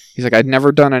left. He's like, I'd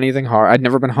never done anything hard. I'd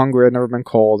never been hungry. I'd never been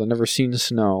cold. I'd never seen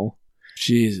snow.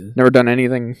 Jesus. Never done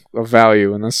anything of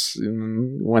value, and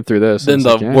went through this. Then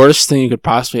the worst thing you could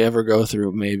possibly ever go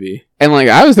through, maybe. And, like,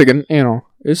 I was thinking,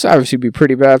 it's obviously be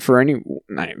pretty bad for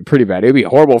pretty bad. It'd be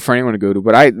horrible for anyone to go to,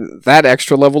 but that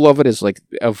extra level of it is, like,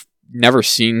 of never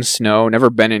seen snow, never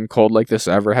been in cold like this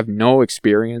ever, have no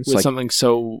experience. With like, something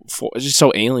just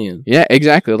so alien. Yeah,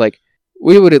 exactly. Like,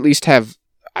 we would at least have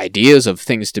ideas of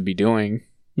things to be doing.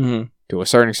 Mm-hmm. To a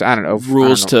certain extent, I don't know,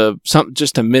 rules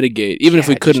just to mitigate, even if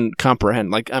we couldn't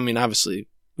comprehend. Like, I mean, obviously,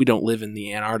 we don't live in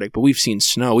the Antarctic, but we've seen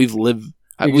snow. We've lived.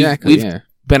 Exactly. We've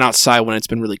been outside when it's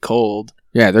been really cold.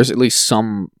 Yeah, there's at least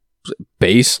some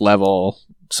base level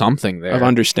something there of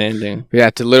understanding. Yeah,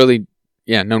 to literally,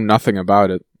 know nothing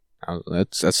about it.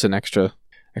 That's an extra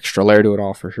layer to it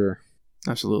all for sure.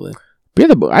 Absolutely. But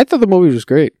yeah, I thought the movie was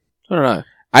great. So did I.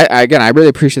 I really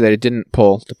appreciate that it didn't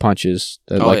pull the punches.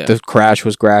 The crash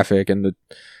was graphic, and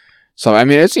so I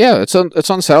mean, it's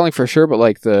unsettling for sure. But,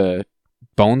 like, the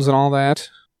bones and all that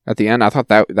at the end, I thought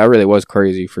that really was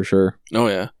crazy for sure. Oh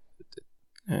yeah,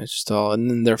 it's just all, and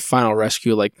then their final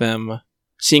rescue, like them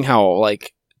seeing how,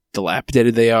 like,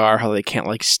 dilapidated they are, how they can't,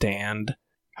 like, stand,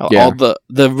 how all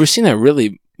we're seeing that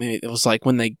really. It was like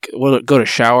when they go to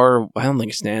shower. I don't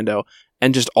think it's Nando.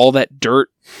 And just all that dirt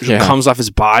comes off his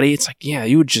body. It's like, yeah,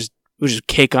 it would just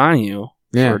cake on you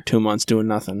for 2 months doing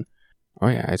nothing. Oh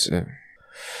yeah, it's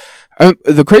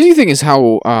the crazy thing is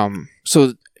how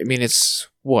so I mean, it's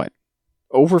what,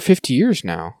 over 50 years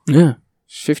now. Yeah,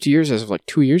 50 years as of, like,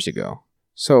 2 years ago.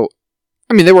 So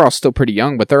I mean, they were all still pretty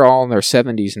young, but they're all in their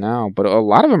 70s now. But a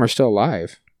lot of them are still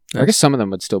alive. I guess some of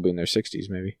them would still be in their 60s,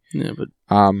 maybe. Yeah, but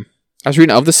I was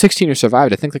reading, of the 16 who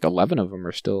survived, I think, like, 11 of them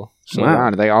are still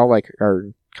around. They all, like, are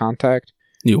in contact.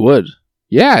 You would.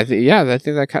 Yeah, I think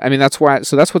that. I mean, that's why.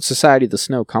 So that's what Society of the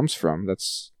Snow comes from.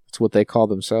 That's what they call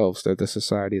themselves. They're the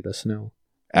Society of the Snow.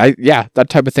 That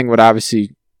type of thing would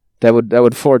obviously that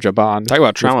would forge a bond. Talk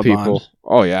about trauma people. Bond.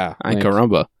 Oh yeah, ay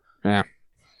caramba. Yeah,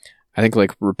 I think,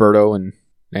 like, Roberto and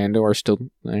Nando are still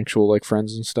actual, like,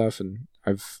 friends and stuff, and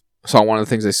saw one of the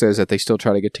things they say is that they still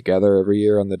try to get together every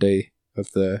year on the day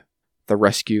of the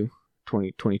rescue,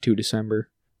 2022 December.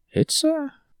 It's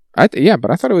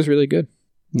but I thought it was really good.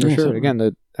 For sure. Something.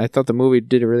 Again, I thought the movie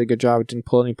did a really good job. It didn't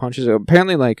pull any punches.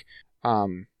 Apparently, like,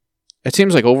 it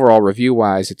seems like overall review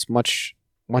wise, it's much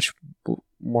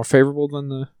more favorable than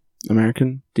the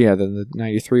American. Yeah, than the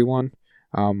 93 one.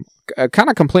 A kind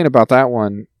of complaint about that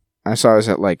one I saw is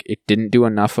that, like, it didn't do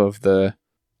enough of the,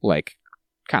 like,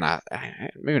 kind of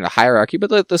maybe the hierarchy,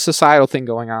 but the societal thing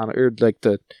going on, or like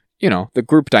the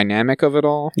group dynamic of it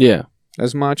all. Yeah.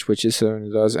 As much, which is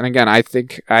it does. And again, I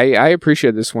think I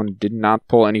appreciate this one did not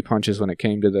pull any punches when it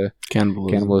came to the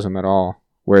cannibalism at all.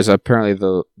 Whereas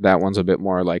apparently that one's a bit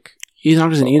more like he's not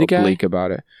just an eat a guy bleak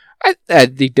about it.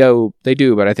 They do,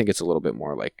 but I think it's a little bit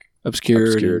more like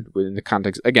obscured within the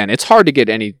context. Again, it's hard to get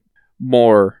any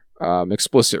more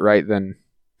explicit, right, than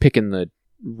picking the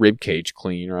rib cage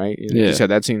clean, right? Yeah. You said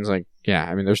that seems like, yeah.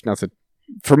 I mean, there's nothing.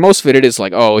 For most of it, it is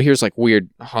like, oh, here's like weird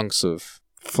hunks of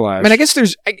flesh. I mean, I guess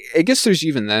there's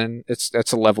even then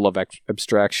that's a level of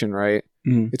abstraction, right?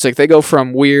 Mm-hmm. It's like they go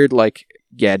from weird, like,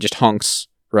 yeah, just hunks,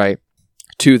 right,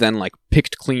 to then like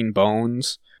picked clean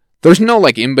bones. There's no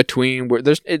like in between where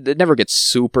it never gets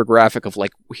super graphic of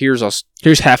like here's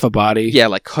half a body, yeah,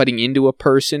 like cutting into a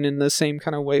person in the same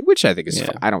kind of way, which I think is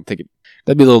fine. I don't think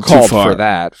that'd be a little called too far for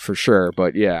that for sure,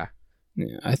 but yeah.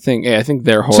 Yeah, I think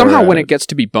their horror somehow when it gets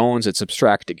to be bones, it's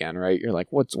abstract again, right? You're like,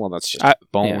 that's just a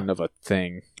bone of a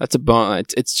thing. That's a bone.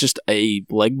 It's just a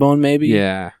leg bone, maybe.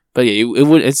 Yeah, but yeah,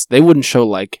 they wouldn't show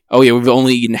like, oh yeah, we've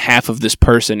only eaten half of this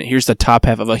person. Here's the top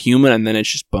half of a human, and then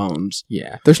it's just bones.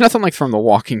 Yeah, there's nothing like from The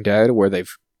Walking Dead where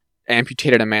they've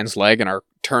amputated a man's leg and are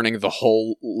turning the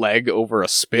whole leg over a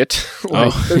spit.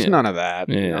 There's none of that.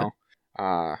 Yeah.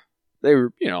 They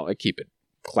were, they keep it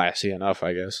classy enough,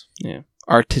 I guess. Yeah.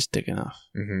 Artistic enough.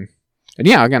 Mm-hmm. And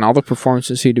yeah, again, all the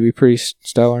performances seem to be pretty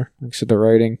stellar. Like I said, the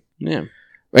writing. Yeah.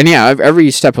 And yeah,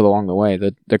 every step along the way,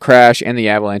 the crash and the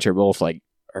avalanche are both like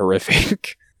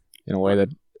horrific in a way that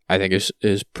I think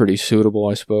is pretty suitable,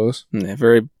 I suppose. Yeah,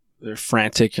 very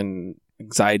frantic and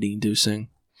anxiety inducing.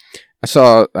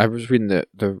 I was reading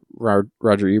the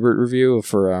Roger Ebert review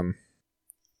for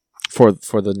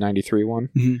the 93 one.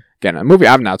 Mm-hmm. Again, a movie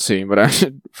I've not seen,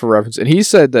 but for reference, and he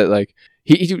said that like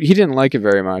he didn't like it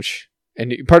very much,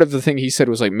 and part of the thing he said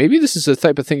was like, maybe this is the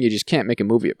type of thing you just can't make a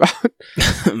movie about.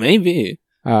 Maybe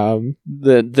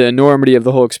the enormity of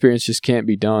the whole experience just can't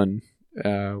be done,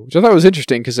 which I thought was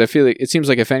interesting because I feel like it seems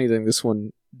like if anything, this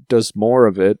one does more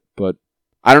of it, but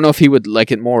I don't know if he would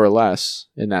like it more or less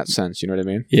in that sense. You know what I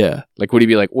mean? Yeah. Like, would he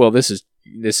be like, well, this is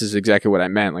exactly what I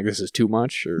meant. Like, this is too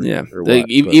much, or yeah. Or what?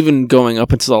 Even going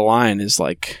up into the line is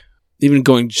like. Even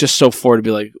going just so far to be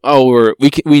like, oh,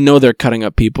 we know they're cutting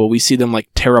up people. We see them like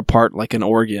tear apart like an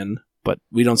organ, but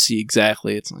we don't see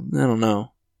exactly. It's like, I don't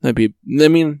know.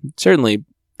 Certainly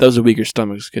those with weaker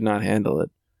stomachs could not handle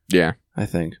it. Yeah, I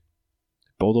think.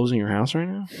 Bulldozing your house right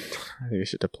now? I think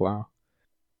it's just a plow.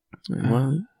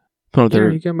 You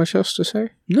got much else to say?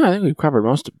 No, I think we covered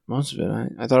most of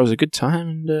it. I thought it was a good time,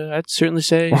 and I'd certainly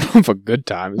say a good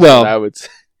time. Well, I would say.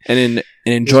 And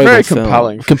an enjoyable very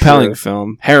film. compelling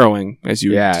film. Harrowing, as you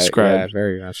described. Yeah,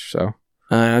 very much so.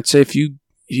 I'd say if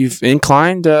you've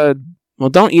inclined,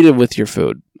 don't eat it with your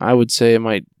food. I would say it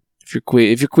might.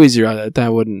 If you're queasy about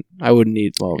that, I wouldn't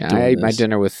eat. Well, yeah, I ate my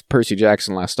dinner with Percy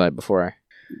Jackson last night before I.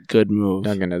 Good move.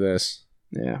 Dug into this.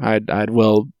 Yeah, I'd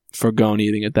well forgone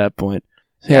eating at that point.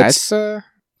 Yeah, it's give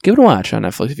it a watch on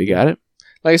Netflix if you got it.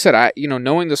 Like I said,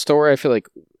 knowing the story, I feel like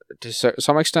to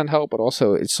some extent help, but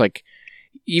also it's like.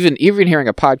 Even hearing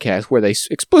a podcast where they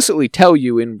explicitly tell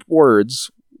you in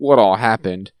words what all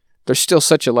happened, there's still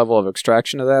such a level of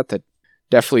abstraction of that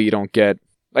definitely you don't get.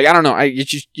 Like, I don't know, you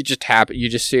just happen, you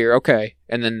just see, okay,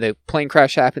 and then the plane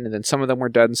crash happened, and then some of them were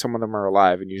dead and some of them are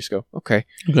alive, and you just go, okay.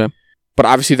 But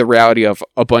obviously the reality of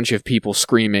a bunch of people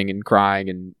screaming and crying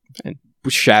and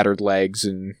with shattered legs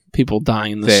and people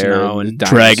dying in the snow and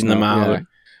dragging them out, yeah.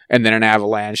 And then an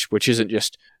avalanche, which isn't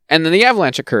just. And then the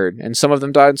avalanche occurred, and some of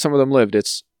them died and some of them lived.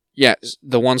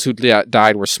 The ones who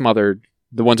died were smothered.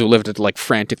 The ones who lived had to, like,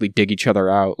 frantically dig each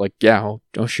other out. Like, yeah,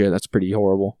 oh shit, that's pretty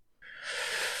horrible.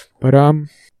 But,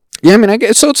 yeah, I mean, I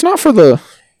guess, so it's not for the...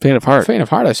 Faint of heart. Faint of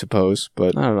heart, I suppose,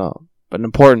 but... I don't know, but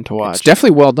important to watch. It's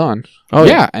definitely well done. Oh,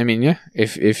 yeah. I mean, yeah,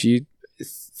 if you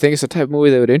think it's the type of movie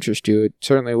that would interest you, it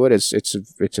certainly would. It's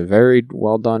a very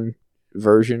well done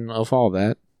version of all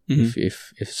that. Mm-hmm.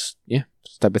 If it's the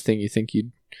type of thing you think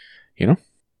you'd...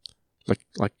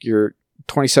 like your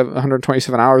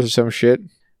 127 hours or some shit.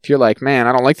 If you're like, man,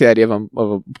 I don't like the idea of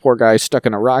a poor guy stuck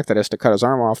in a rock that has to cut his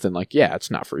arm off, then like, yeah, it's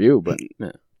not for you, but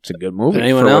it's a good movie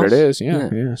for what it is.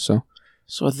 Yeah. So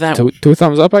So with that, two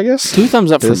thumbs up, I guess. 2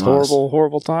 thumbs up for this us.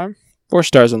 horrible time. 4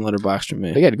 stars on Letterboxd from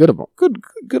me. They had good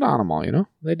on them all. You know,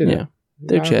 they did. Yeah,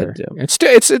 they chatted too. It's still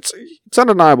it's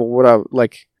undeniable. What I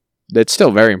like, it's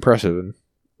still very impressive. And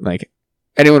like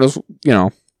anyone who's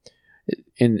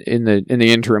in the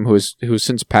interim who's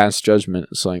since passed judgment,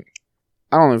 it's like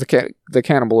I don't know if the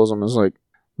cannibalism is like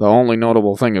the only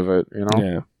notable thing of it. You know.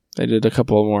 Yeah, they did a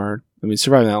couple more. I mean,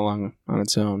 surviving that long on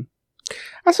its own.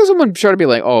 I saw someone try to be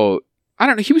like, oh, I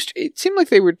don't know. It seemed like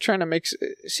they were trying to make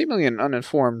seemingly an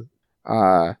uninformed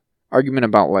argument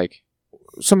about like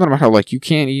something about how like you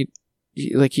can't eat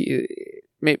like it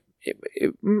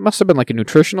must have been like a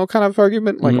nutritional kind of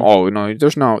argument. Like, oh no,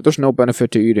 there's no benefit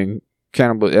to eating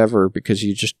cannibal ever because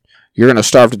you're gonna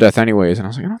starve to death anyways. And I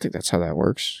was like, I don't think that's how that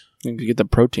works. You get the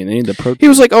protein. They need the protein. He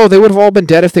was like, oh, they would have all been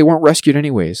dead if they weren't rescued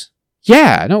anyways.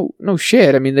 Yeah, no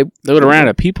shit. I mean, they would have ran out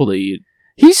of people to eat.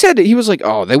 He said he was like,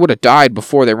 oh, they would have died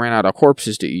before they ran out of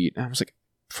corpses to eat. And I was like,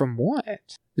 from what?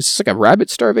 Is this like a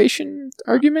rabbit starvation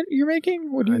argument you're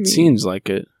making? What do you mean? It seems like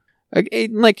it.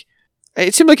 It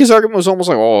seemed like his argument was almost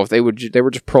like, oh, if they were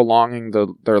just prolonging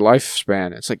their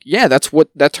lifespan. It's like, yeah,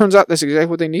 that turns out that's exactly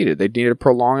what they needed. They needed to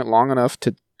prolong it long enough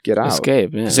to get out,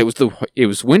 escape. Yeah, because it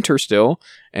was winter still,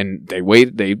 and they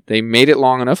waited. They made it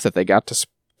long enough that they got to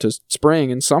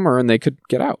spring and summer, and they could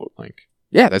get out. Like,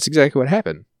 yeah, that's exactly what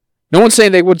happened. No one's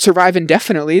saying they would survive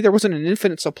indefinitely. There wasn't an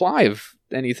infinite supply of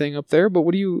anything up there, but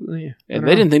what do you... Yeah, and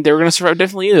they didn't think they were going to survive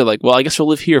definitely either. Like, well, I guess we'll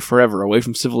live here forever, away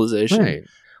from civilization. Right.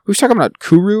 We were talking about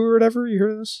Kuru or whatever. You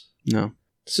heard of this? No.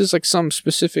 This is like some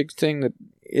specific thing that...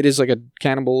 It is like a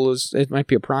cannibal... It might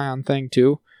be a prion thing,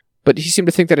 too. But he seemed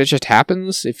to think that it just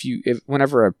happens if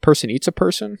whenever a person eats a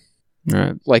person.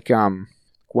 Right. Like,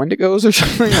 Wendigos or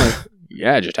something. Like,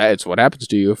 yeah, it's what happens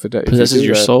to you if it possesses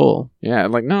your soul. Yeah,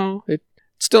 like, no, it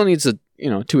still needs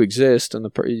to exist, and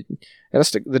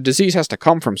the disease has to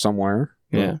come from somewhere.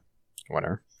 Yeah,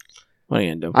 whatever. What are you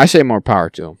gonna do? I say more power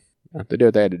to them. They did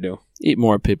what they had to do. Eat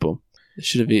more, people. They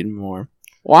should have eaten more.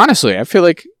 Well, honestly, I feel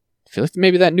like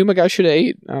maybe that Numa guy should have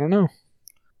ate. I don't know.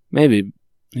 Maybe.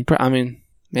 I mean,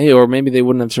 maybe they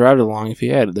wouldn't have survived as long if he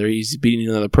had. They're easy beating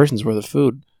another person's worth of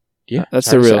food. Yeah, that's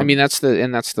the real. I mean, that's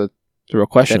the real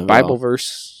question. That Bible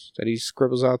verse that he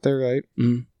scribbles out there, right?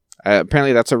 Mm-hmm.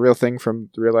 Apparently, that's a real thing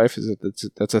from real life. Is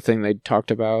that's a thing they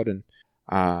talked about, and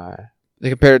they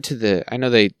compared it to I know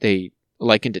they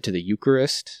likened it to the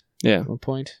Eucharist. Yeah, at one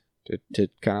point to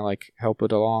kind of like help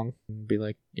it along and be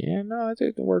like, yeah, no, I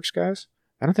think it works, guys.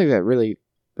 I don't think that really.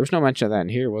 There's no mention of that in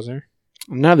here, was there?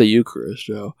 Not the Eucharist,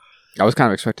 though. I was kind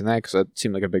of expecting that because that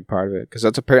seemed like a big part of it. Because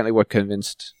that's apparently what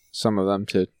convinced some of them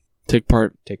to take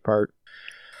part.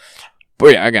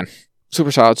 But yeah, again,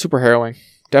 super solid, super harrowing.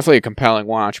 Definitely a compelling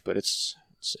watch, but it's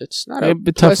not a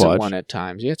tough pleasant watch. one at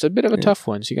times. Yeah, it's a bit of a tough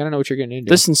one, so you got to know what you're getting into.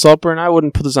 This and Saltburn, I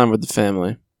wouldn't put this on with the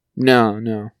family.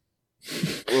 No.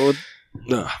 Well,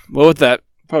 with that,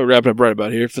 probably wrap it up right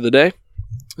about here for the day.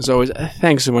 As always,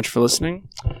 thanks so much for listening.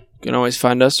 You can always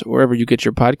find us wherever you get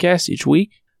your podcasts each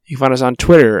week. You can find us on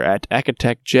Twitter at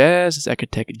AcatechJazz, it's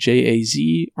Acatech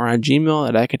J-A-Z, or on Gmail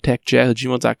at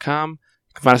acatechjazz@gmail.com.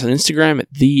 You can find us on Instagram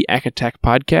at The Acatech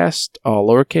Podcast, all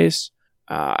lowercase.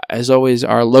 As always,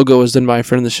 our logo is done by a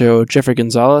friend of the show, Jeffrey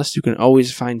Gonzalez. You can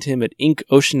always find him at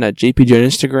inkocean.jpg on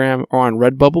Instagram or on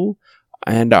Redbubble.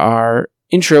 And our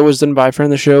intro was done by a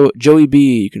friend of the show, Joey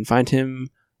B. You can find him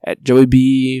at Joey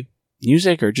B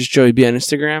Music or just Joey B on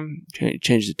Instagram.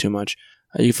 Changed it too much.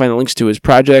 You can find the links to his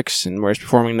projects and where he's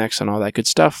performing next and all that good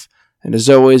stuff. And as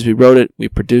always, we wrote it, we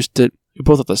produced it, we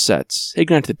both have the sets. Hey,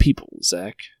 good night to the people,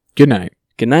 Zach. Good night.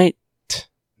 Good night.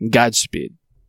 Godspeed.